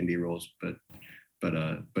and D&D rules, but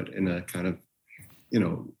in a kind of,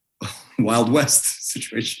 Wild West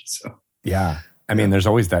situation. So yeah. I mean, there's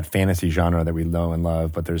always that fantasy genre that we know and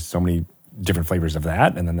love, but there's so many different flavors of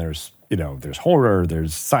that. And then there's horror,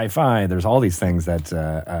 there's sci-fi, there's all these things that,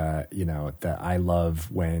 that I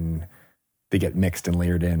love when they get mixed and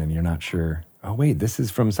layered in and you're not sure, oh, wait, this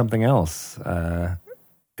is from something else.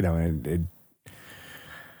 It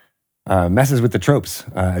messes with the tropes,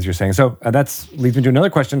 as you're saying. So that leads me to another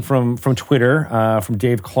question from Twitter, from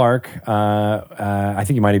Dave Clark. I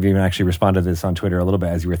think you might have even actually responded to this on Twitter a little bit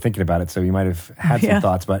as you were thinking about it, so you might have had some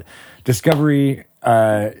thoughts. But Discovery,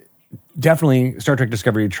 definitely Star Trek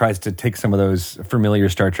Discovery tries to take some of those familiar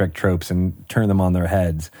Star Trek tropes and turn them on their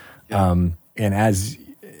heads. Yeah. And as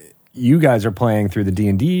you guys are playing through the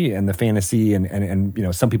D&D and the fantasy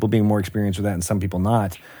and some people being more experienced with that and some people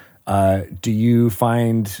not, do you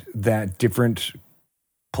find that different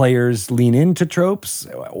players lean into tropes,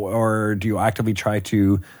 or do you actively try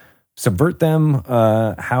to subvert them?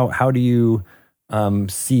 How do you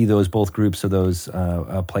see those both groups of those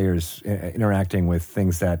players interacting with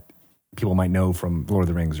things that people might know from Lord of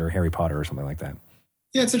the Rings or Harry Potter or something like that?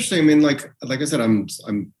 Yeah, it's interesting. I mean, like I said, I'm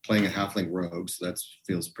playing a halfling rogue, so that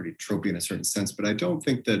feels pretty tropey in a certain sense. But I don't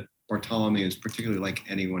think that Bartholomew is particularly like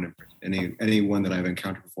anyone that I've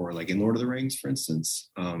encountered before, like in Lord of the Rings, for instance.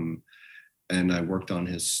 And I worked on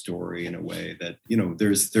his story in a way that,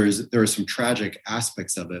 there are some tragic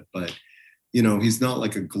aspects of it, but he's not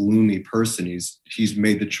like a gloomy person. He's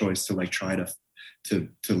made the choice to like try to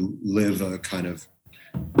live a kind of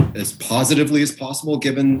as positively as possible,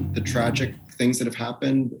 given the tragic things that have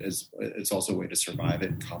happened. It's also a way to survive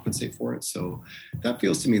it and compensate for it. So that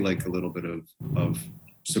feels to me like a little bit of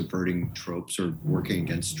subverting tropes or working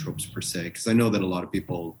against tropes per se, because I know that a lot of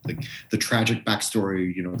people like the tragic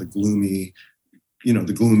backstory, the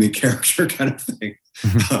gloomy character kind of thing.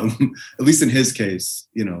 At least in his case,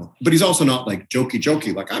 but he's also not like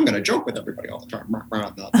jokey, like I'm going to joke with everybody all the time. Not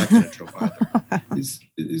that kind of trope either.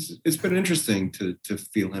 It's been interesting to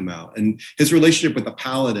feel him out, and his relationship with the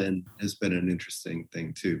Paladin has been an interesting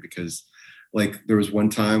thing too, because like there was one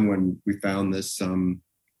time when we found this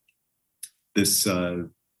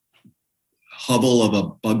hovel of a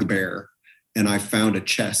bugbear, and I found a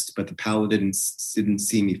chest, but the Paladin didn't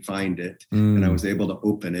see me find it, and I was able to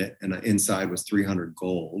open it, and inside was 300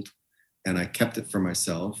 gold, and I kept it for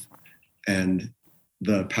myself. And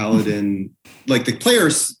the Paladin, like the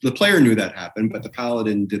player knew that happened, but the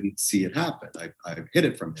Paladin didn't see it happen. I hid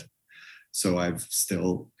it from him, so I've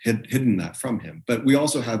still hidden that from him. But we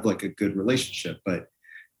also have like a good relationship. But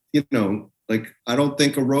like I don't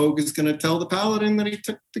think a rogue is going to tell the Paladin that he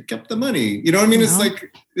kept the money. You know what I mean? No. It's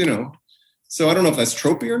like So I don't know if that's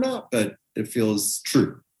tropey or not, but it feels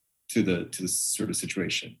true to the sort of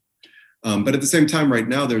situation. But at the same time, right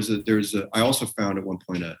now, I also found at one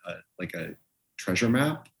point a treasure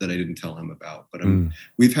map that I didn't tell him about. But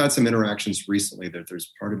we've had some interactions recently that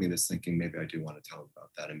there's part of me that's thinking maybe I do want to tell him about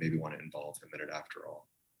that and maybe want to involve him in it after all.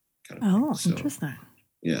 Kind of thing. Interesting.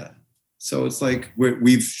 Yeah. So it's like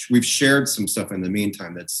we've shared some stuff in the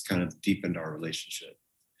meantime that's kind of deepened our relationship,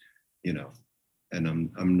 And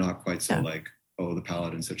I'm not quite so like, oh, the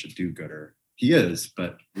Paladin's such a do-gooder. He is,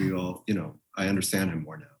 but we all, I understand him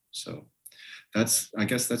more now. So I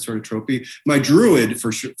guess that's sort of tropey. My druid,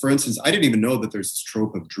 for instance, I didn't even know that there's this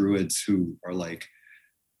trope of druids who are like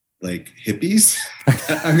hippies.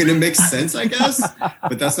 I mean, it makes sense, I guess,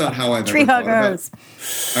 but that's not how I've ever thought about it.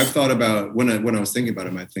 I've thought about when I was thinking about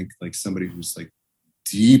him, I think like somebody who's like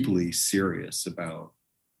deeply serious about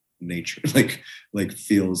nature, like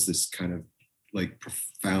feels this kind of like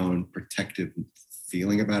profound protective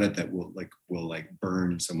feeling about it that will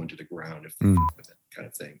burn someone to the ground if with it kind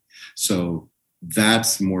of thing. So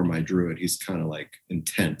that's more my druid. He's kind of like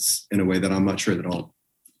intense in a way that I'm not sure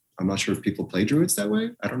if people play druids that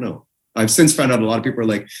way. I don't know. I've since found out a lot of people are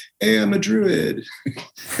like, hey, I'm a druid.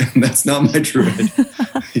 And that's not my druid.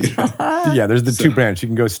 Yeah, there's the two branch. You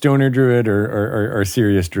can go stoner druid or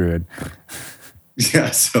serious druid.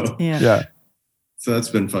 Yeah. So yeah. So that's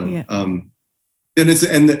been fun. Yeah. And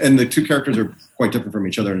the two characters are quite different from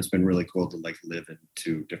each other, and it's been really cool to like live in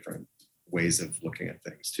two different ways of looking at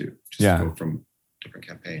things too. Just go from different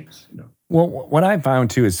campaigns. Well, what I found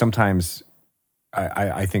too is sometimes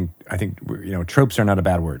I think tropes are not a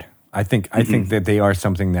bad word. I think that they are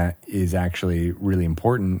something that is actually really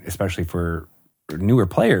important, especially for newer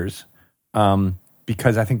players,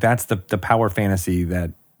 because I think that's the power fantasy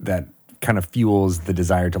that kind of fuels the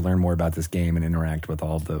desire to learn more about this game and interact with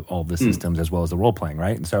all the systems as well as the role playing,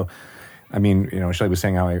 right? And so I mean, Shelley was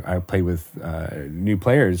saying how I played with new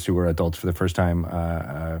players who were adults for the first time.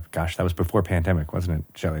 Gosh, that was before pandemic, wasn't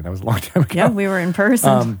it, Shelley? That was a long time ago. Yeah, we were in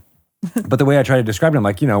person. But the way I try to describe it, I'm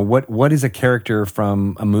like, what is a character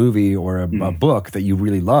from a movie or a book that you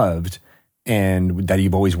really loved and that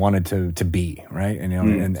you've always wanted to be, right? And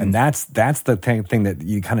and that's the thing that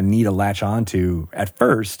you kind of need to latch onto at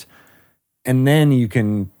first, and then you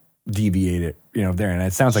can deviate it, there. And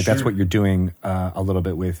it sounds like that's what you're doing a little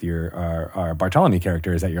bit with your our Bartholomew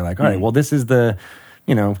character, is that you're like, all right, well, this is the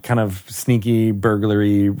kind of sneaky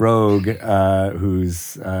burglary rogue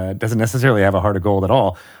who's doesn't necessarily have a heart of gold at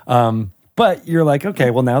all. But you're like, okay,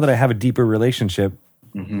 well, now that I have a deeper relationship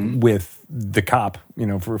with the cop,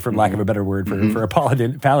 for lack of a better word, for a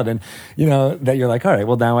paladin, that you're like, all right,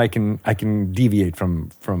 well, now I can deviate from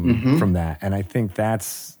that. And I think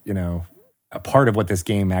that's, a part of what this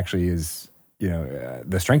game actually is,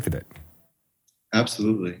 the strength of it.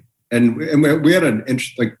 Absolutely. And we had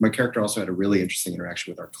my character also had a really interesting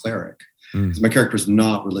interaction with our cleric, because my character is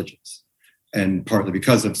not religious, and partly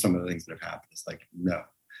because of some of the things that have happened. It's like, no.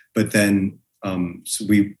 But then, so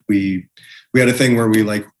we had a thing where we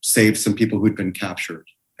like saved some people who'd been captured,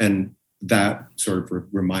 and that sort of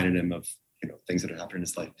reminded him of things that had happened in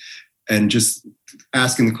his life, and just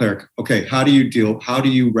asking the cleric, okay, how do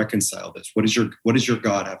you reconcile this? What does your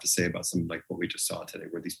God have to say about something like what we just saw today,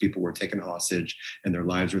 where these people were taken hostage and their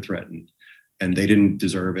lives were threatened, and they didn't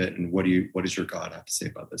deserve it? And what does your God have to say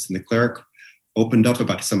about this? And the cleric opened up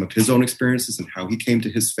about some of his own experiences and how he came to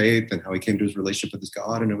his faith and how he came to his relationship with his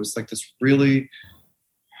God. And it was like this really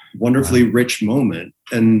wonderfully rich moment.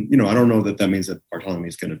 And, I don't know that means that Bartholomew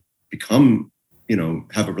is going to become,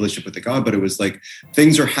 have a relationship with the God, but it was like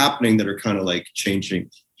things are happening that are kind of like changing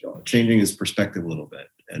his perspective a little bit.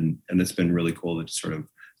 And it's been really cool to just sort of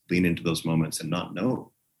lean into those moments and not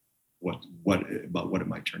know what it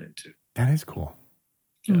might turn into. That is cool.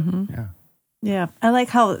 Yeah. Mm-hmm. Yeah. Yeah, I like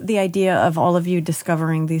how the idea of all of you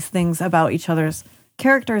discovering these things about each other's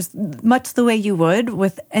characters, much the way you would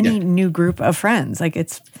with any new group of friends. Like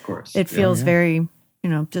it feels very,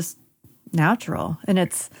 just natural. And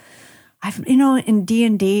it's, in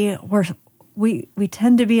D&D, we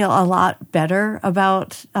tend to be a lot better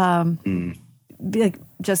about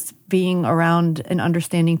just being around and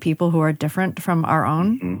understanding people who are different from our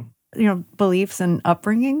own, beliefs and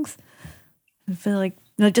upbringings. I feel like,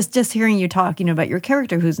 just hearing you talk, about your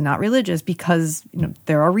character who's not religious because,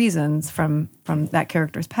 there are reasons from that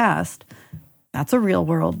character's past. That's a real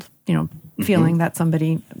world, feeling that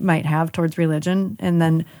somebody might have towards religion. And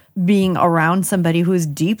then being around somebody who is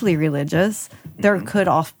deeply religious, there could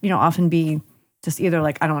often be just either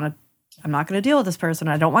like, I'm not going to deal with this person.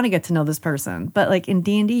 I don't want to get to know this person. But like in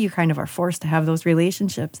D&D, you kind of are forced to have those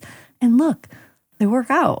relationships. And look, they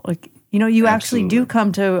work out. Like, you actually do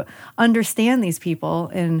come to understand these people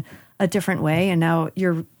in a different way, and now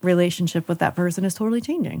your relationship with that person is totally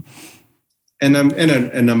changing. And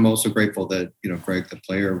I'm also grateful that Greg, the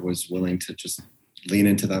player, was willing to just lean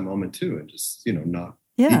into that moment too, and just not.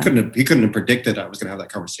 Yeah. He couldn't have predicted I was going to have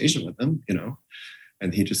that conversation with him,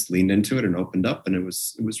 and he just leaned into it and opened up, and it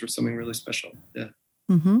was something really special. Yeah.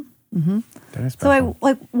 Mm-hmm. Mm-hmm. That is special.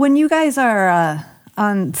 So when you guys are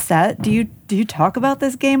on set, do you talk about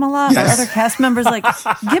this game a lot? Yes. Are other cast members like,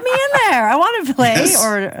 get me in there, I want to play? Yes.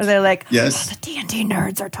 Or are they like, yes, the D&D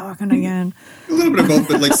nerds are talking again? A little bit of both,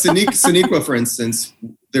 but like Sonequa, for instance,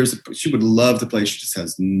 she would love to play. She just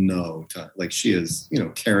has no time. Like she is,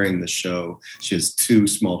 carrying the show. She has 2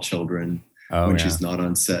 small children when she's not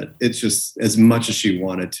on set. It's just as much as she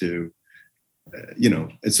wanted to,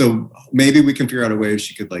 and so maybe we can figure out a way if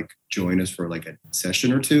she could like join us for like a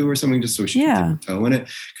session or 2 or something, just so she can dip her toe in it,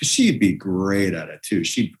 because she'd be great at it too.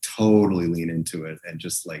 She'd totally lean into it, and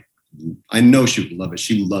just like, I know she would love it.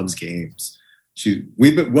 She loves games.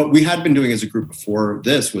 What we had been doing as a group before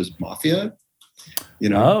this was Mafia.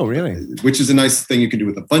 Oh, really? Which is a nice thing you can do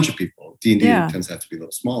with a bunch of people. D&D tends to have to be a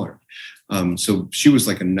little smaller. So she was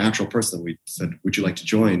like a natural person. We said, would you like to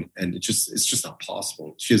join? And it's just not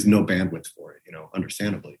possible. She has no bandwidth for it,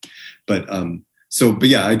 understandably. But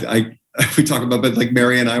we talk about, but like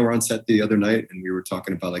Mary and I were on set the other night, and we were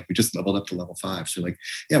talking about like, we just leveled up to level 5. So like,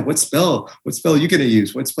 yeah, what spell are you going to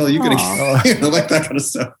use? What spell are you going to use? Like that kind of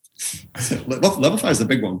stuff. So level 5 is a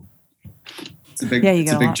big one. It's a big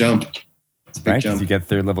jump. It's a big jump. You get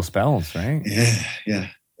 3rd level spells, right? Yeah.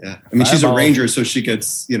 I mean, she's a ranger, so she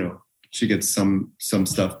gets, some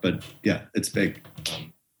stuff, but yeah, it's big.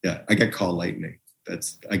 I get call lightning.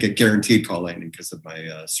 I get guaranteed call lightning because of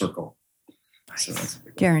my circle. Nice. So that's a big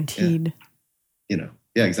one. Guaranteed. Yeah,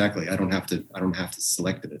 exactly. I don't have to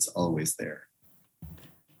select it. It's always there.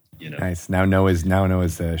 You know. Nice. Now Noah's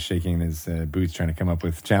shaking his boots, trying to come up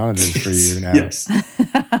with challenges for you now. Yes,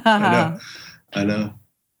 I know.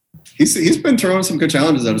 He's been throwing some good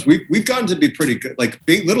challenges at us. We've gotten to be pretty good. Like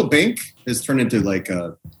Little Bink has turned into like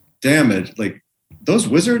a damage. Like those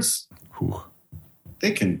wizards,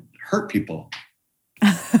 they can hurt people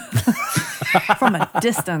from a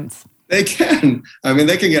distance. They can. I mean,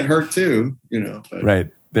 they can get hurt too. You know. But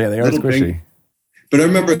right. They are squishy. Bink, but I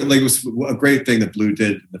remember, like, it was a great thing that Blue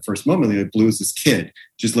did in the first moment. Like, Blue is this kid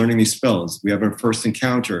just learning these spells. We have our first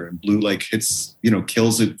encounter, and Blue like hits,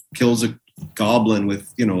 kills a goblin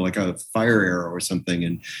with, like a fire arrow or something,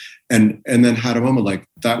 and then had a moment like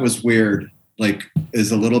that was weird. Like, is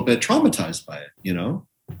a little bit traumatized by it,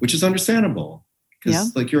 which is understandable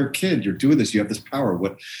because like you're a kid, you're doing this, you have this power.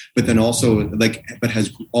 But then also but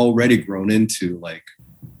has already grown into like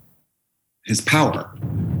his power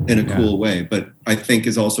in a cool way, but I think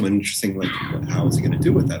is also an interesting, like, how is he going to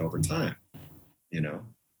do with that over time?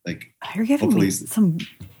 Like, you're giving me some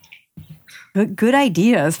good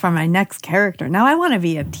ideas for my next character. Now I want to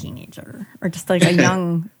be a teenager or just like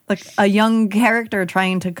a young character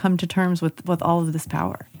trying to come to terms with all of this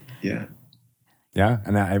power. Yeah. Yeah,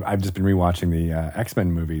 and I've just been rewatching the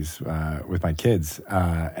X-Men movies with my kids,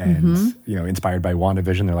 and inspired by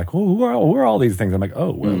WandaVision. They're like, "Oh, who are all these things?" I'm like,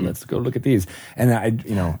 "Oh, well, let's go look at these." And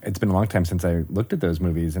it's been a long time since I looked at those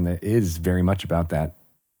movies, and it is very much about that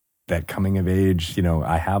coming of age.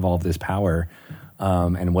 I have all this power,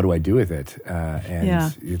 and what do I do with it?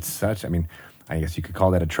 It's such. I mean, I guess you could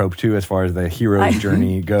call that a trope too, as far as the hero's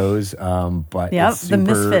journey goes. But yep, it's super the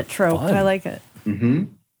misfit trope. fun. I like it. Mm-hmm.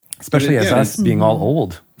 Especially as us being all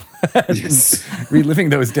old. Yes. Reliving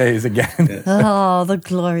those days again. Yes. Oh, the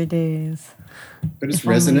glory days. But it's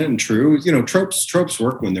resonant and true. Tropes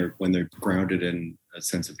work when they're grounded in a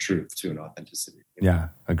sense of truth too, and authenticity. Yeah,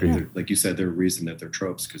 agreed. Like you said, there's a reason that they're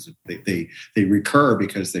tropes because they recur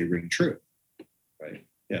because they ring true. Right.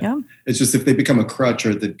 Yeah. It's just if they become a crutch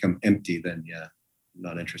or they become empty, then I'm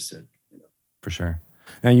not interested. For sure.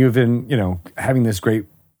 Now you've been, having this great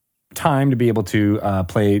time to be able to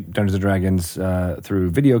play Dungeons & Dragons through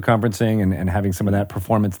video conferencing and having some of that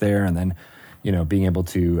performance there, and then being able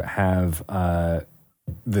to have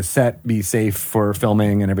the set be safe for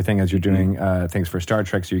filming and everything as you're doing things for Star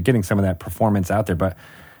Trek, so you're getting some of that performance out there. But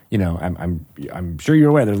I'm sure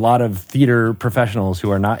you're aware there's a lot of theater professionals who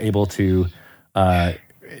are not able to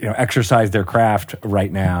exercise their craft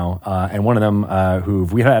right now, and one of them who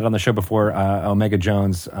we had on the show before, Omega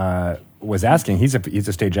Jones, was asking. He's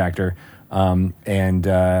a stage actor, and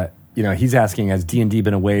he's asking, has D&D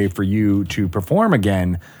been a way for you to perform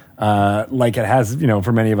again, like it has,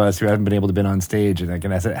 for many of us who haven't been able to been on stage, and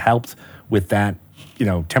has it helped with that,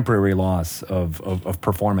 temporary loss of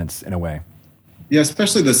performance in a way? Yeah,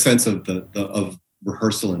 especially the sense of of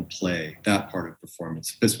rehearsal and play, that part of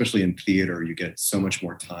performance, especially in theater, you get so much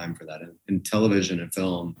more time for that. In television and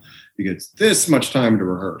film, you get this much time to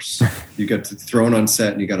rehearse. You get thrown on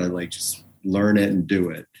set and you got to just learn it and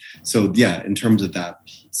do it. So yeah, in terms of that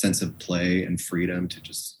sense of play and freedom to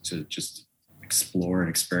just explore and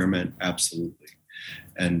experiment, absolutely.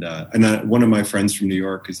 And one of my friends from New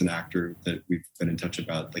York is an actor that we've been in touch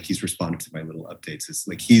about. Like, he's responded to my little updates. It's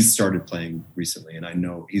like he's started playing recently, and I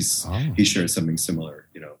know he shares something similar.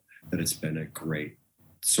 That it's been a great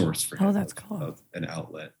source for him. Oh, that's cool. Of an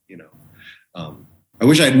outlet. I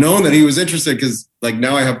wish I'd known that he was interested, because like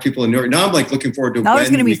now I have people in New York. Now I'm like looking forward to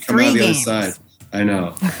when we come out the other side. I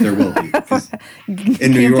know there will be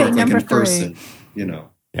in New York, like in person.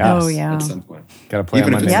 Yes. Oh yeah. At some point, gotta play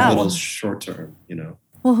even on if it's Monday. a little short term.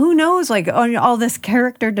 Well, who knows? Like, on all this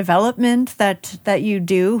character development that you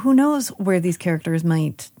do, who knows where these characters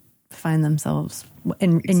might find themselves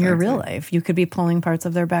in your real life? You could be pulling parts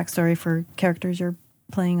of their backstory for characters you're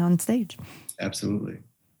playing on stage. Absolutely.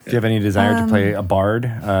 Do you have any desire to play a bard,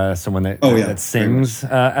 someone that sings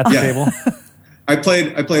at the table? I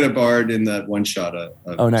played a bard in that one shot,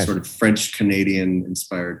 nice. Sort of French Canadian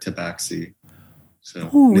inspired tabaxi. So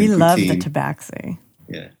we love the tabaxi.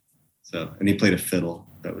 Yeah. So, and he played a fiddle.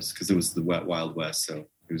 That was because it was the Wild West. So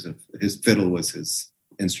his fiddle was his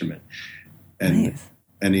instrument. And nice.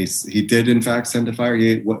 And he did in fact send a fire.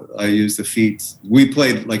 I used the feat. We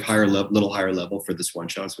played like little higher level for this one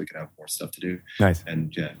shot, so we could have more stuff to do. Nice.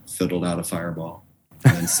 And fiddled out a fireball,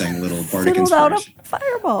 and then sang little bardic fiddled inspiration. out a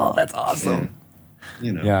fireball. That's awesome.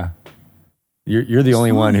 Yeah. Yeah. You're the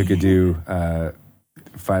only one who could do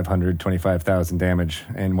 525,000 damage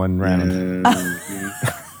in one round.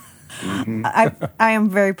 Mm-hmm. I am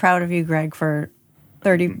very proud of you, Greg, for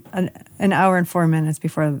an hour and 4 minutes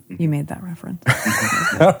before you made that reference.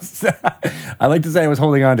 I like to say I was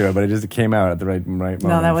holding on to it, but it just came out at the right moment.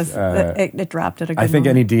 No, that was it dropped at a good I think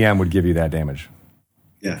moment. any DM would give you that damage.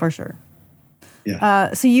 Yeah. For sure.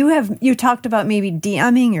 Yeah. So you talked about maybe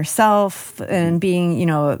DMing yourself and being,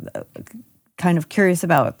 kind of curious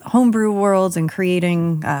about homebrew worlds and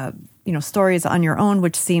creating, stories on your own,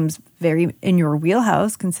 which seems very in your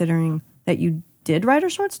wheelhouse, considering that you did write a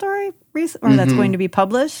short story or that's going to be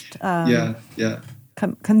published. Yeah.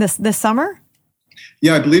 Come this summer.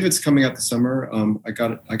 Yeah, I believe it's coming out this summer. I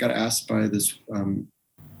got asked by this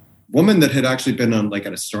woman that had actually been on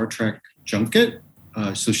at a Star Trek junket.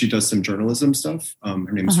 So she does some journalism stuff.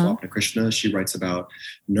 Her name is Swapna Krishna. She writes about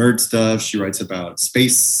nerd stuff. She writes about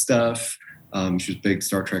space stuff. She was a big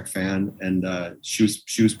Star Trek fan, and she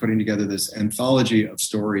was putting together this anthology of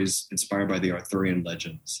stories inspired by the Arthurian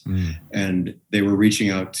legends. And they were reaching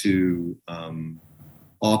out to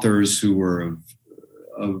authors who were of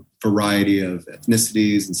a variety of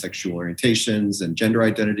ethnicities and sexual orientations and gender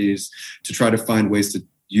identities to try to find ways to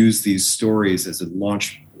use these stories as a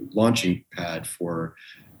launching pad for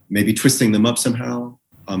maybe twisting them up somehow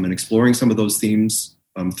and exploring some of those themes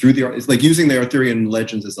through it's like using the Arthurian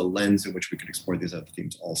legends as a lens in which we could explore these other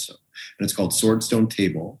themes also. And it's called Swordstone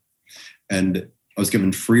Table. And I was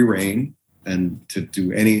given free reign and to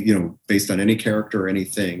do any, based on any character or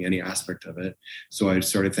anything, any aspect of it. So I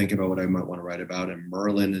started thinking about what I might want to write about. And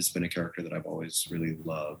Merlin has been a character that I've always really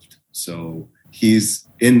loved. So he's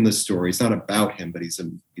in the story. It's not about him, but he's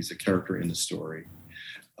a character in the story.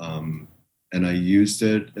 And I used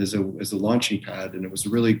it as a launching pad, and I was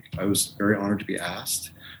very honored to be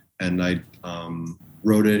asked. And I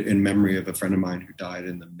wrote it in memory of a friend of mine who died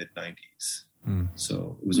in the mid-90s.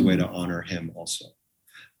 So it was a way to honor him also.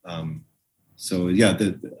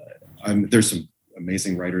 There's some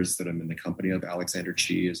amazing writers that I'm in the company of. Alexander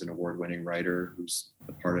Chee is an award-winning writer who's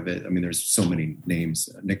a part of it. I mean, there's so many names.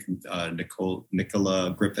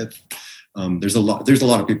 Nicola Griffith. There's a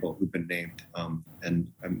lot of people who've been named,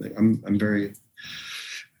 and I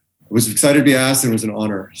was excited to be asked, and it was an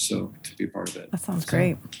honor to be a part of it. That sounds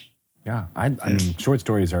great. Yeah, I mean, short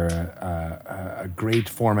stories are a great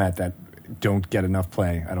format that don't get enough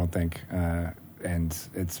play, I don't think, and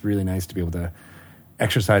it's really nice to be able to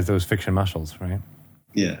exercise those fiction muscles, right?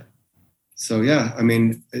 Yeah. So yeah, I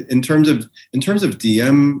mean, in terms of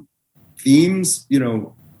DM themes,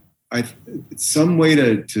 some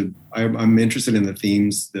way I'm interested in the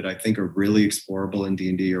themes that I think are really explorable in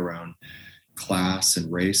D&D around class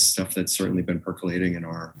and race, stuff that's certainly been percolating in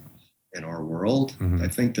our world. I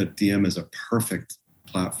think that DM is a perfect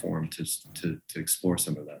platform to explore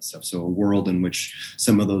some of that stuff. So a world in which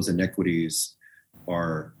some of those inequities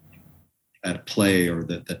are at play, or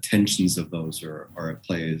the tensions of those are at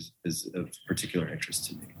play is of particular interest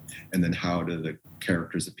to me. And then how do the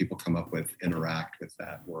characters that people come up with interact with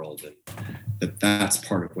that world, and that's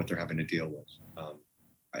part of what they're having to deal with.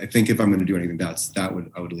 I think if I'm going to do anything, I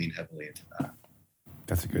would lean heavily into that.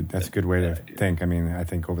 That's a good way to think. I mean, I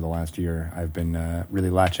think over the last year, I've been really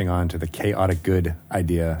latching on to the chaotic good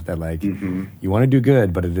idea that you want to do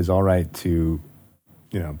good, but it is all right to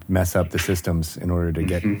mess up the systems in order to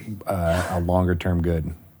get a longer term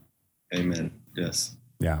good. Amen. Yes.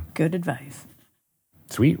 Yeah. Good advice.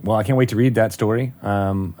 Sweet. Well, I can't wait to read that story.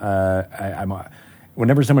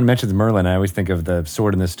 Whenever someone mentions Merlin, I always think of the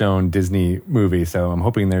Sword in the Stone Disney movie. So I'm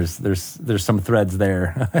hoping there's some threads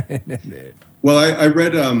there. Well, I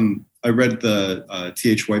read the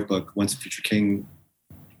T.H. White book, Once a Future King.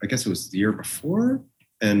 I guess it was the year before,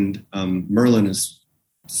 and Merlin is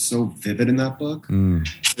so vivid in that book.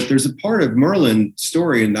 But there's a part of Merlin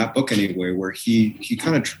story in that book anyway where he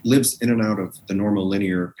kind of lives in and out of the normal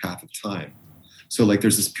linear path of time. So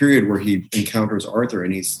there's this period where he encounters Arthur,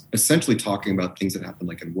 and he's essentially talking about things that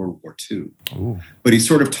happened in World War II. Ooh. But he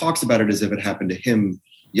sort of talks about it as if it happened to him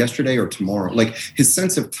yesterday or tomorrow. His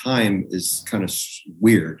sense of time is kind of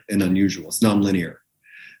weird and unusual. It's nonlinear.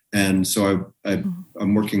 And so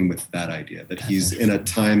I'm working with that idea that he's in a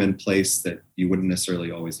time and place that you wouldn't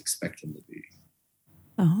necessarily always expect him to be.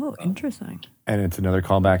 Oh, interesting. And it's another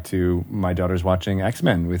callback to my daughter's watching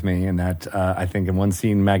X-Men with me, and that I think in one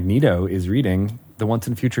scene Magneto is reading The Once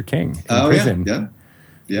and Future King in prison.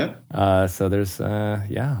 Yeah. So there's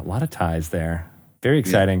a lot of ties there. Very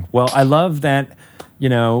exciting. Yeah. Well, I love that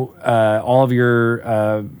all of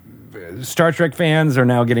your Star Trek fans are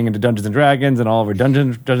now getting into Dungeons and Dragons, and all of our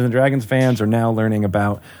Dungeons and Dragons fans are now learning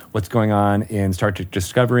about what's going on in Star Trek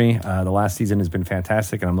Discovery. The last season has been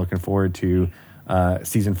fantastic, and I'm looking forward to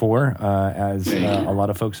season 4, as a lot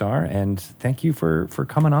of folks are. And thank you for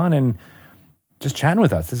coming on and just chatting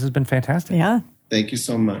with us. This has been fantastic. Yeah. Thank you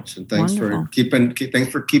so much, and thanks Wonderful.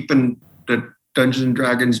 for keeping the Dungeons and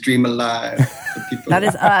Dragons dream alive. For people. That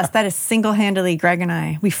is us. That is single-handedly Greg and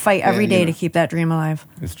I. We fight every day to keep that dream alive.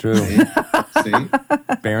 It's true. See?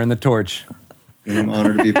 Bearing the torch. And I'm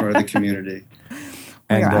honored to be part of the community.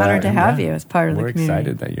 We're honored to have you as part of the We're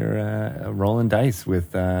community. excited that you're rolling dice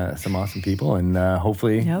with some awesome people, and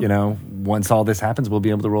hopefully, Yep. once all this happens, we'll be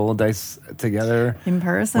able to roll dice together In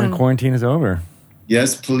person. when quarantine is over.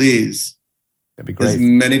 Yes, please. That'd be As great.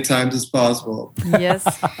 many times as possible. Yes,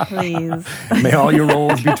 please. May all your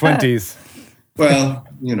rolls be 20s. Well,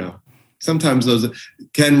 sometimes those.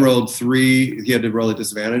 Ken rolled 3. He had to roll a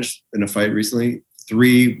disadvantage in a fight recently.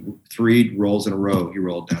 3 rolls in a row. He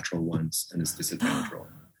rolled natural ones and his disadvantage roll.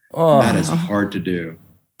 Oh, That is hard to do.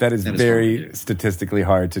 that is hard very to do. statistically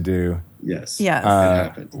hard to do. Yes. Yes. It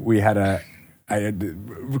happens. We had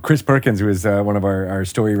Chris Perkins, who was one of our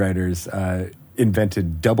story writers,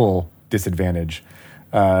 invented double disadvantage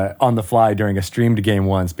on the fly during a streamed game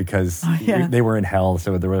once because they were in hell.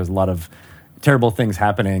 So there was a lot of terrible things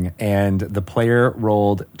happening. And the player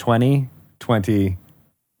rolled 20, 20,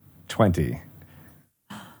 20.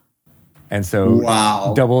 And so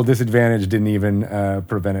Wow. double disadvantage didn't even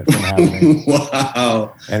prevent it from happening.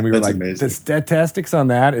 Wow. And we were That's like, amazing. the statistics on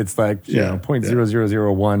that, it's like, Yeah,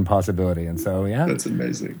 0.0001 possibility. And so, That's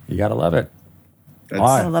amazing. you got to love it. That's,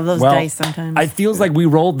 I love those dice sometimes. It feels like we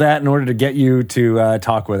rolled that in order to get you to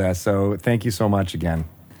talk with us. So thank you so much again.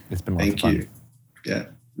 It's been lots of Thank fun. you. Yeah.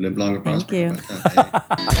 Live long and Thank prosper. you.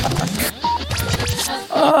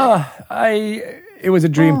 It was a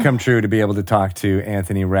dream come true to be able to talk to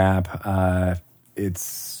Anthony Rapp.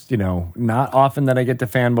 It's, not often that I get to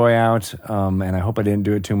fanboy out, and I hope I didn't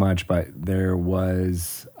do it too much, but there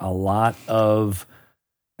was a lot of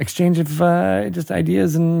exchange of just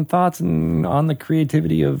ideas and thoughts and on the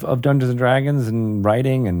creativity of Dungeons and Dragons and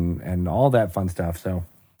writing and all that fun stuff. So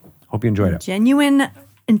hope you enjoyed it. Genuine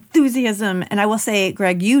enthusiasm. And I will say,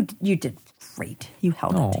 Greg, you did great. You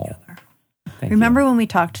held it together. Thank Remember when we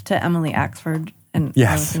talked to Emily Axford and I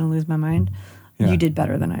Yes. was going to lose my mind? Yeah. You did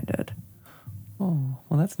better than I did. you.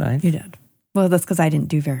 Well, that's nice. You did. Well, that's because I didn't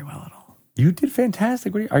do very well at all. You did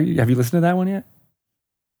fantastic. What have you listened to that one yet?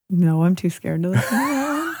 No, I'm too scared to listen to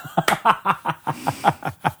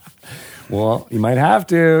that. Well, you might have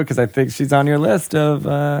to because I think she's on your list of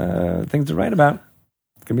things to write about.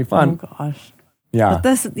 It's gonna be fun. Oh gosh. Yeah. But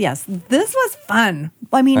this was fun.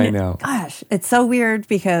 I mean, I know. Gosh, it's so weird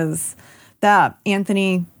because that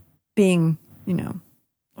Anthony being, a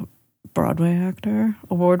Broadway actor,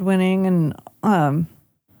 award winning, and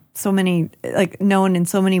so many known in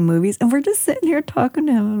so many movies, and we're just sitting here talking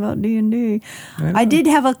to him about D&D. I did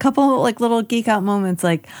have a couple little geek out moments,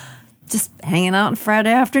 just hanging out on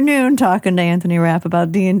Friday afternoon talking to Anthony Rapp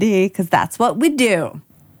about D&D because that's what we do.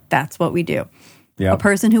 That's what we do. Yeah. A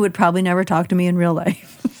person who would probably never talk to me in real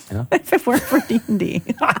life Yeah. if it weren't for D&D.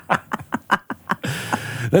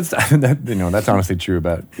 That's honestly true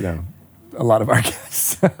about a lot of our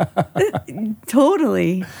guests.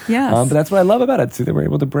 Totally. Yes. But that's what I love about it too, that we're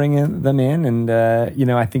able to bring them in, and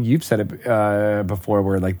I think you've said it before,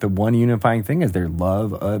 where the one unifying thing is their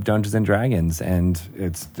love of Dungeons and Dragons, and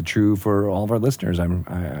it's the true for all of our listeners.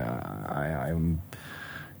 I'm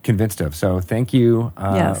convinced of. So thank you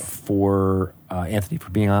for Anthony for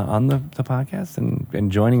being on the podcast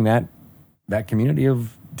and joining that community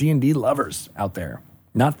of D&D lovers out there,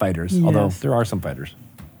 not fighters, although there are some fighters.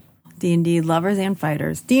 D&D lovers and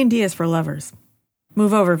fighters. D&D is for lovers.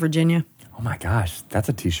 Move over, Virginia. Oh my gosh, that's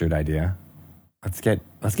a t-shirt idea. Let's get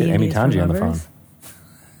D&D Amy is for Tanji on the lovers? phone.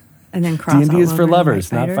 And then cross D&D is for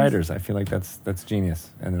lovers, like not fighters. I feel like that's genius,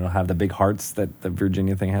 and it'll have the big hearts that the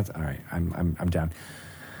Virginia thing has. All right, I'm down.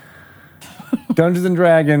 Dungeons and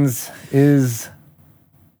Dragons is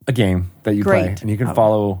a game that you play, and you can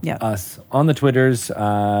follow us on the Twitters,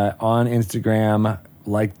 on Instagram,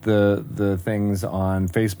 like the things on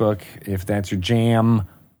Facebook if that's your jam.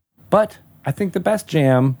 But I think the best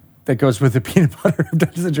jam that goes with the peanut butter of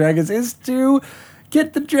Dungeons and Dragons is to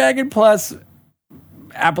get the Dragon Plus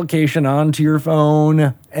application onto your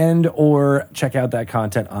phone and or check out that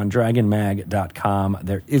content on dragonmag.com.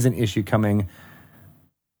 There is an issue coming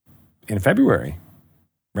in February,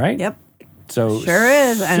 right? Yep. So sure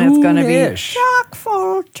is, and it's going to be soonish.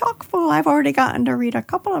 chock full. I've already gotten to read a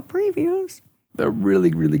couple of previews. They're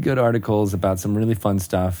really, really good articles about some really fun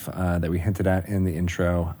stuff that we hinted at in the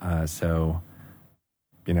intro. So,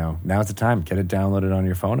 now's the time. Get it downloaded on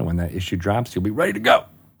your phone, and when that issue drops, you'll be ready to go.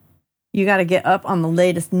 You got to get up on the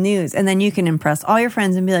latest news, and then you can impress all your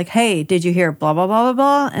friends and be like, hey, did you hear blah, blah, blah, blah,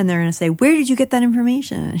 blah? And they're going to say, where did you get that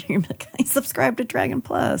information? And you're going to be like, I subscribe to Dragon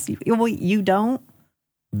Plus. You don't?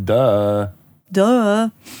 Duh. Duh.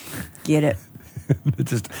 Get it.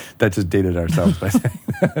 that just dated ourselves by saying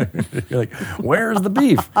that. You're like, where's the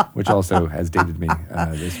beef? Which also has dated me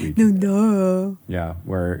this week. No. Yeah,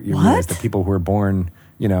 where you What? realize that people who were born,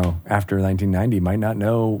 after 1990 might not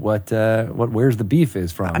know what where's the beef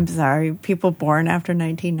is from. I'm sorry. People born after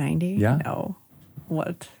 1990? Yeah. No.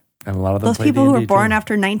 What? And a lot of them Those play people who were D&D born too.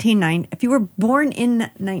 after 1990. If you were born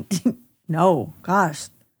in 19... No. Gosh.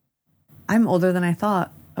 I'm older than I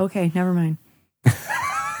thought. Okay, never mind.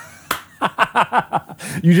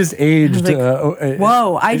 You just aged. Like,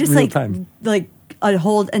 whoa! I in just real time. like a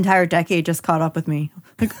whole entire decade just caught up with me.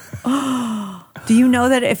 Like, do you know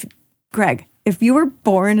that if you were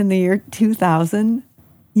born in the year 2000,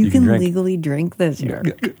 you can drink. legally drink this year?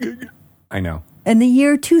 I know. In the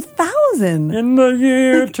year 2000. In the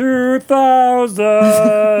year 2000.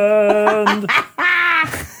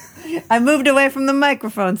 I moved away from the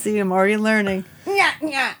microphone. See, I'm already learning.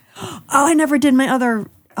 Oh, I never did my other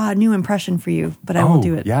new impression for you, but I will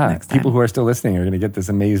do it next time. People who are still listening are going to get this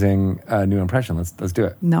amazing new impression. Let's do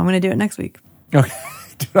it. No, I'm going to do it next week. Okay.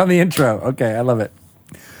 Do it on the intro. Okay, I love it.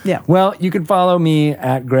 Yeah. Well, you can follow me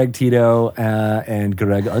at Greg Tito and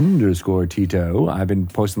Greg_Tito. I've been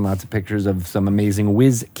posting lots of pictures of some amazing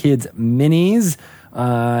Whiz Kids minis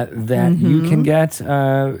that you can get.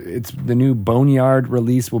 It's the new Boneyard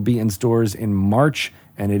release will be in stores in March,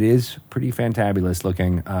 and it is pretty fantabulous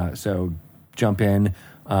looking. So jump in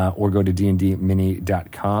or go to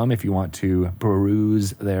dndmini.com if you want to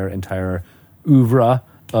peruse their entire oeuvre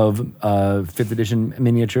of 5th edition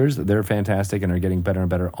miniatures. They're fantastic and are getting better and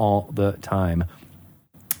better all the time.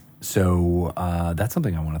 So that's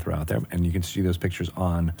something I want to throw out there. And you can see those pictures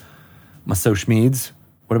on my social medias.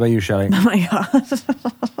 What about you, Shelley? Oh my God.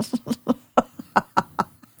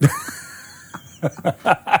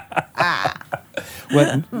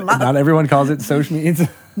 What? Not everyone calls it social medias.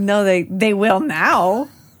 No, they will now.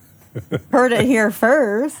 Heard it here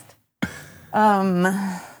first.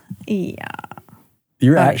 Yeah.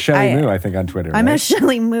 You're Right. at Shelley Moo, I think, on Twitter. I'm right? at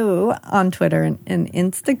Shelley Moo on Twitter and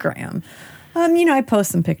Instagram. I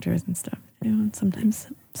post some pictures and stuff. And sometimes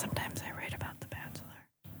I write about The Bachelor.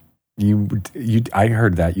 I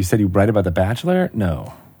heard that. You said you write about The Bachelor?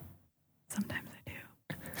 No. Sometimes I do.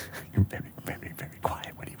 You're very, very, very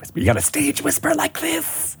quiet when you whisper. You got a stage whisper like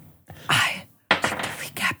this. I like to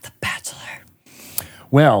recap The Bachelor.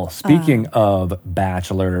 Well, speaking of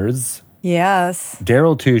bachelors, Yes.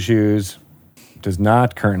 Daryl Two Shoes does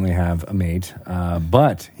not currently have a mate,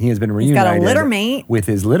 but he has been got a reunited litter mate. with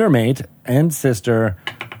his litter mate and sister,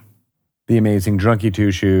 the amazing Drunky Two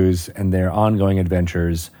Shoes, and their ongoing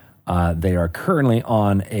adventures. They are currently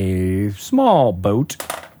on a small boat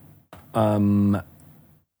on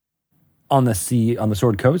the sea, on the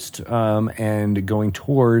Sword Coast, and going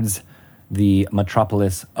towards the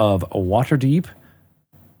metropolis of Waterdeep.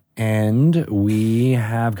 And we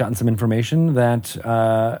have gotten some information that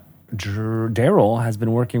Daryl has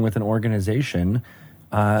been working with an organization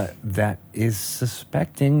that is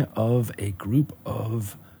suspecting of a group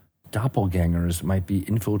of doppelgangers might be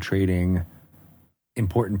infiltrating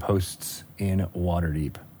important posts in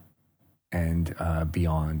Waterdeep and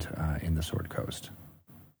beyond in the Sword Coast.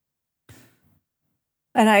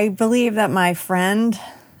 And I believe that my friend,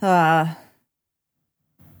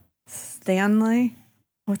 Stanley,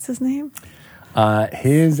 what's his name?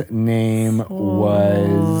 His name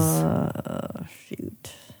was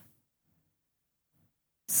Shoot.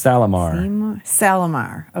 Salamar.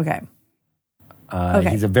 Salamar. Okay. Okay.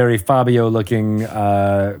 He's a very Fabio-looking,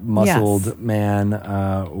 muscled Yes.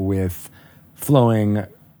 man with flowing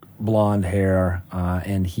blonde hair,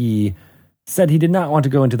 and he said he did not want to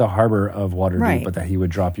go into the harbor of Waterdeep, Right. but that he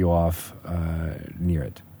would drop you off near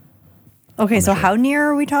it. Okay, so how near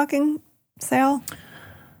are we talking, Sal?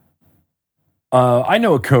 I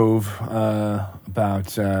know a cove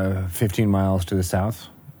about 15 miles to the south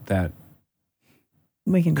that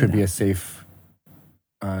We can do could that. be a safe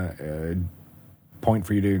point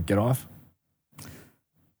for you to get off.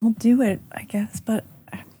 We'll do it, I guess, but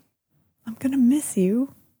I'm going to miss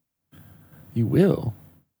you. You will.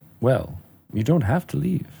 Well, you don't have to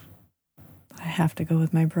leave. I have to go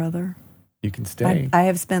with my brother. You can stay. I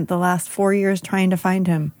have spent the last 4 years trying to find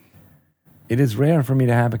him. It is rare for me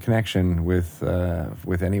to have a connection with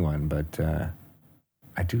anyone, but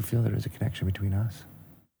I do feel there is a connection between us.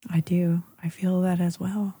 I do. I feel that as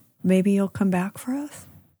well. Maybe you'll come back for us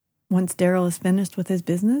once Daryl is finished with his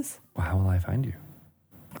business? Well, how will I find you?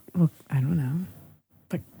 Well, I don't know.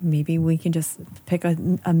 But maybe we can just pick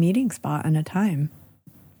a meeting spot and a time.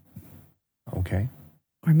 Okay.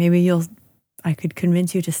 Or maybe I could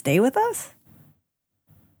convince you to stay with us?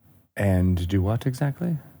 And do what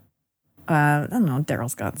exactly? I don't know,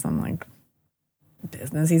 Daryl's got some like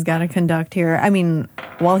business he's got to conduct here. I mean,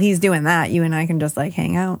 while he's doing that, you and I can just like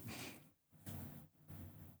hang out.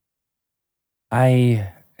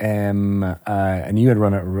 I am, and you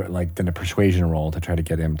had done a persuasion roll to try to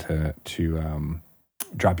get him to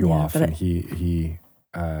drop you off, and he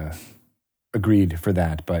agreed for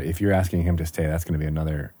that. But if you're asking him to stay, that's going to be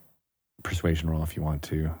another persuasion roll if you want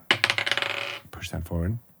to push that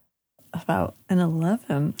forward. About an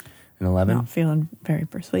 11. An 11? Not feeling very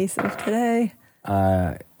persuasive today.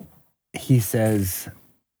 He says,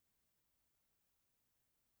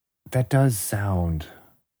 that does sound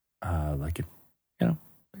like it,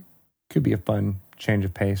 could be a fun change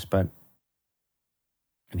of pace, but...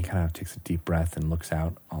 And he kind of takes a deep breath and looks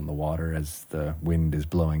out on the water as the wind is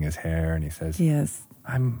blowing his hair, and he says, yes,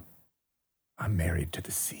 I'm married to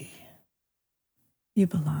the sea. You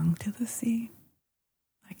belong to the sea.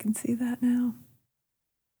 I can see that now.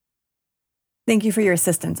 Thank you for your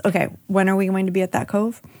assistance. Okay, when are we going to be at that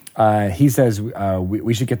cove? He says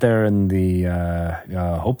we should get there in the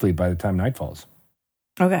hopefully by the time night falls.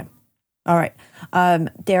 Okay, all right.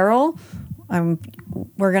 Daryl,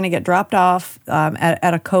 we're going to get dropped off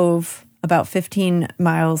at a cove about 15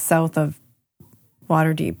 miles south of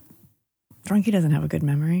Waterdeep. Drunky doesn't have a good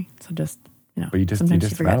memory, so just But you just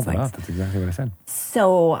rattled it off. That's exactly what I said.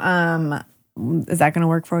 So, is that going to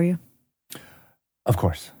work for you? Of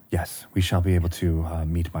course. Yes, we shall be able to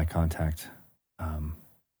meet my contact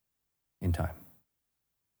in time.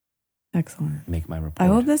 Excellent. Make my report. I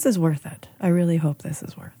hope this is worth it. I really hope this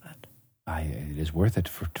is worth it. It is worth it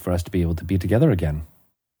for us to be able to be together again.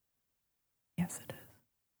 Yes, it is.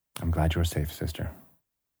 I'm glad you're safe, sister.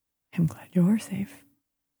 I'm glad you're safe.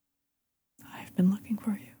 I've been looking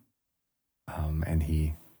for you. And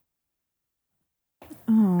he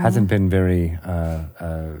hasn't been very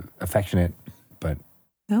affectionate, but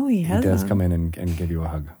no, he hasn't. He does come in and give you a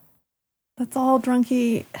hug. That's all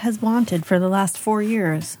Drunky has wanted for the last 4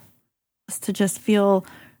 years, was to just feel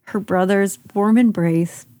her brother's warm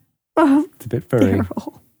embrace. It's a bit furry.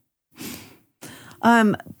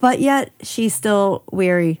 But yet she's still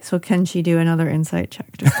weary. So can she do another insight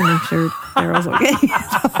check just to make sure Daryl's okay?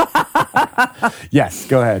 Yes,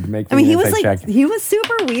 go ahead. Make an insight check. He was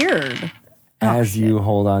super weird. As you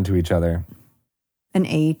hold on to each other. An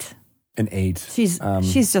 8. An 8. She's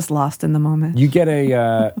just lost in the moment. You get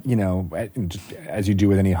a, as you do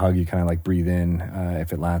with any hug, you kind of like breathe in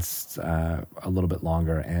if it lasts a little bit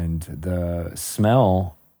longer. And the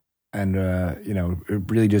smell and, it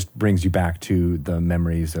really just brings you back to the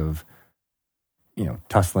memories of,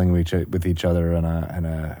 tussling with each other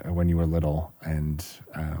and when you were little and,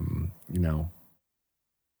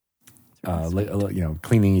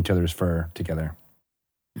 cleaning each other's fur together.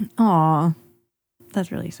 Aw,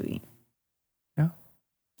 that's really sweet. Yeah.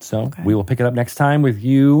 So we will pick it up next time with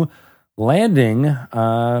you landing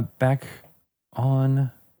back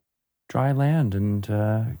on dry land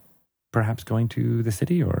and perhaps going to the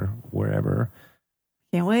city or wherever.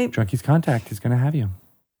 Can't wait. Drunky's contact is going to have you.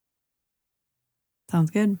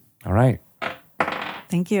 Sounds good. All right.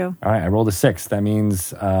 Thank you. All right. I rolled a 6. That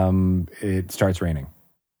means it starts raining.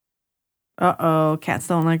 Uh-oh. Cats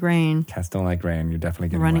don't like rain. Cats don't like rain. You're definitely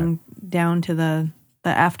getting running down to the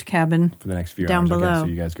aft cabin. For the next few down hours. Below. Okay, so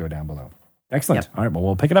you guys go down below. Excellent. Yep. All right. Well,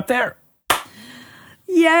 we'll pick it up there.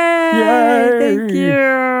 Yay! Thank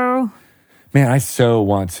you. Man, I so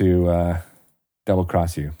want to double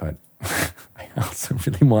cross you, but I also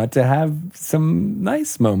really want to have some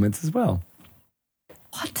nice moments as well.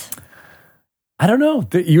 What? I don't know.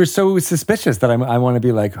 You're so suspicious that I want to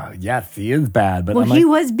be like, oh, yes, he is bad. But he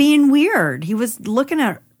was being weird. He was looking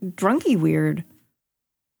at Drunky weird.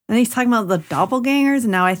 And he's talking about the doppelgangers,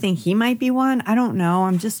 and now I think he might be one. I don't know.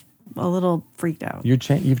 I'm just a little freaked out. You've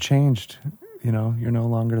changed. You're no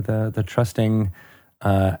longer the trusting,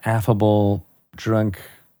 affable, drunk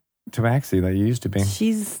tabaxi that you used to be.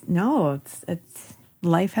 It's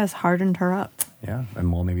life has hardened her up. Yeah,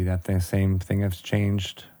 and well, maybe that same thing has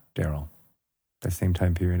changed Daryl. The same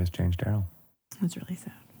time period has changed Daryl. That's really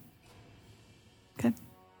sad. Okay.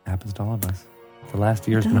 Happens to all of us. The last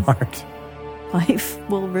year's been hard. Life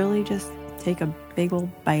will really just take a big old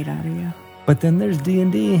bite out of you. But then there's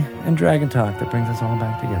D&D and Dragon Talk that brings us all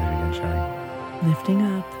back together again, Shelly. Lifting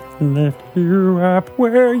up. Lift you up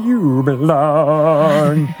where you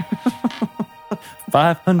belong.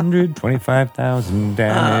 525,000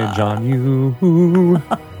 damage on you.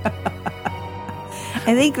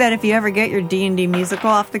 I think that if you ever get your D&D musical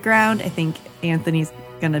off the ground, I think Anthony's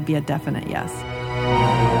going to be a definite yes.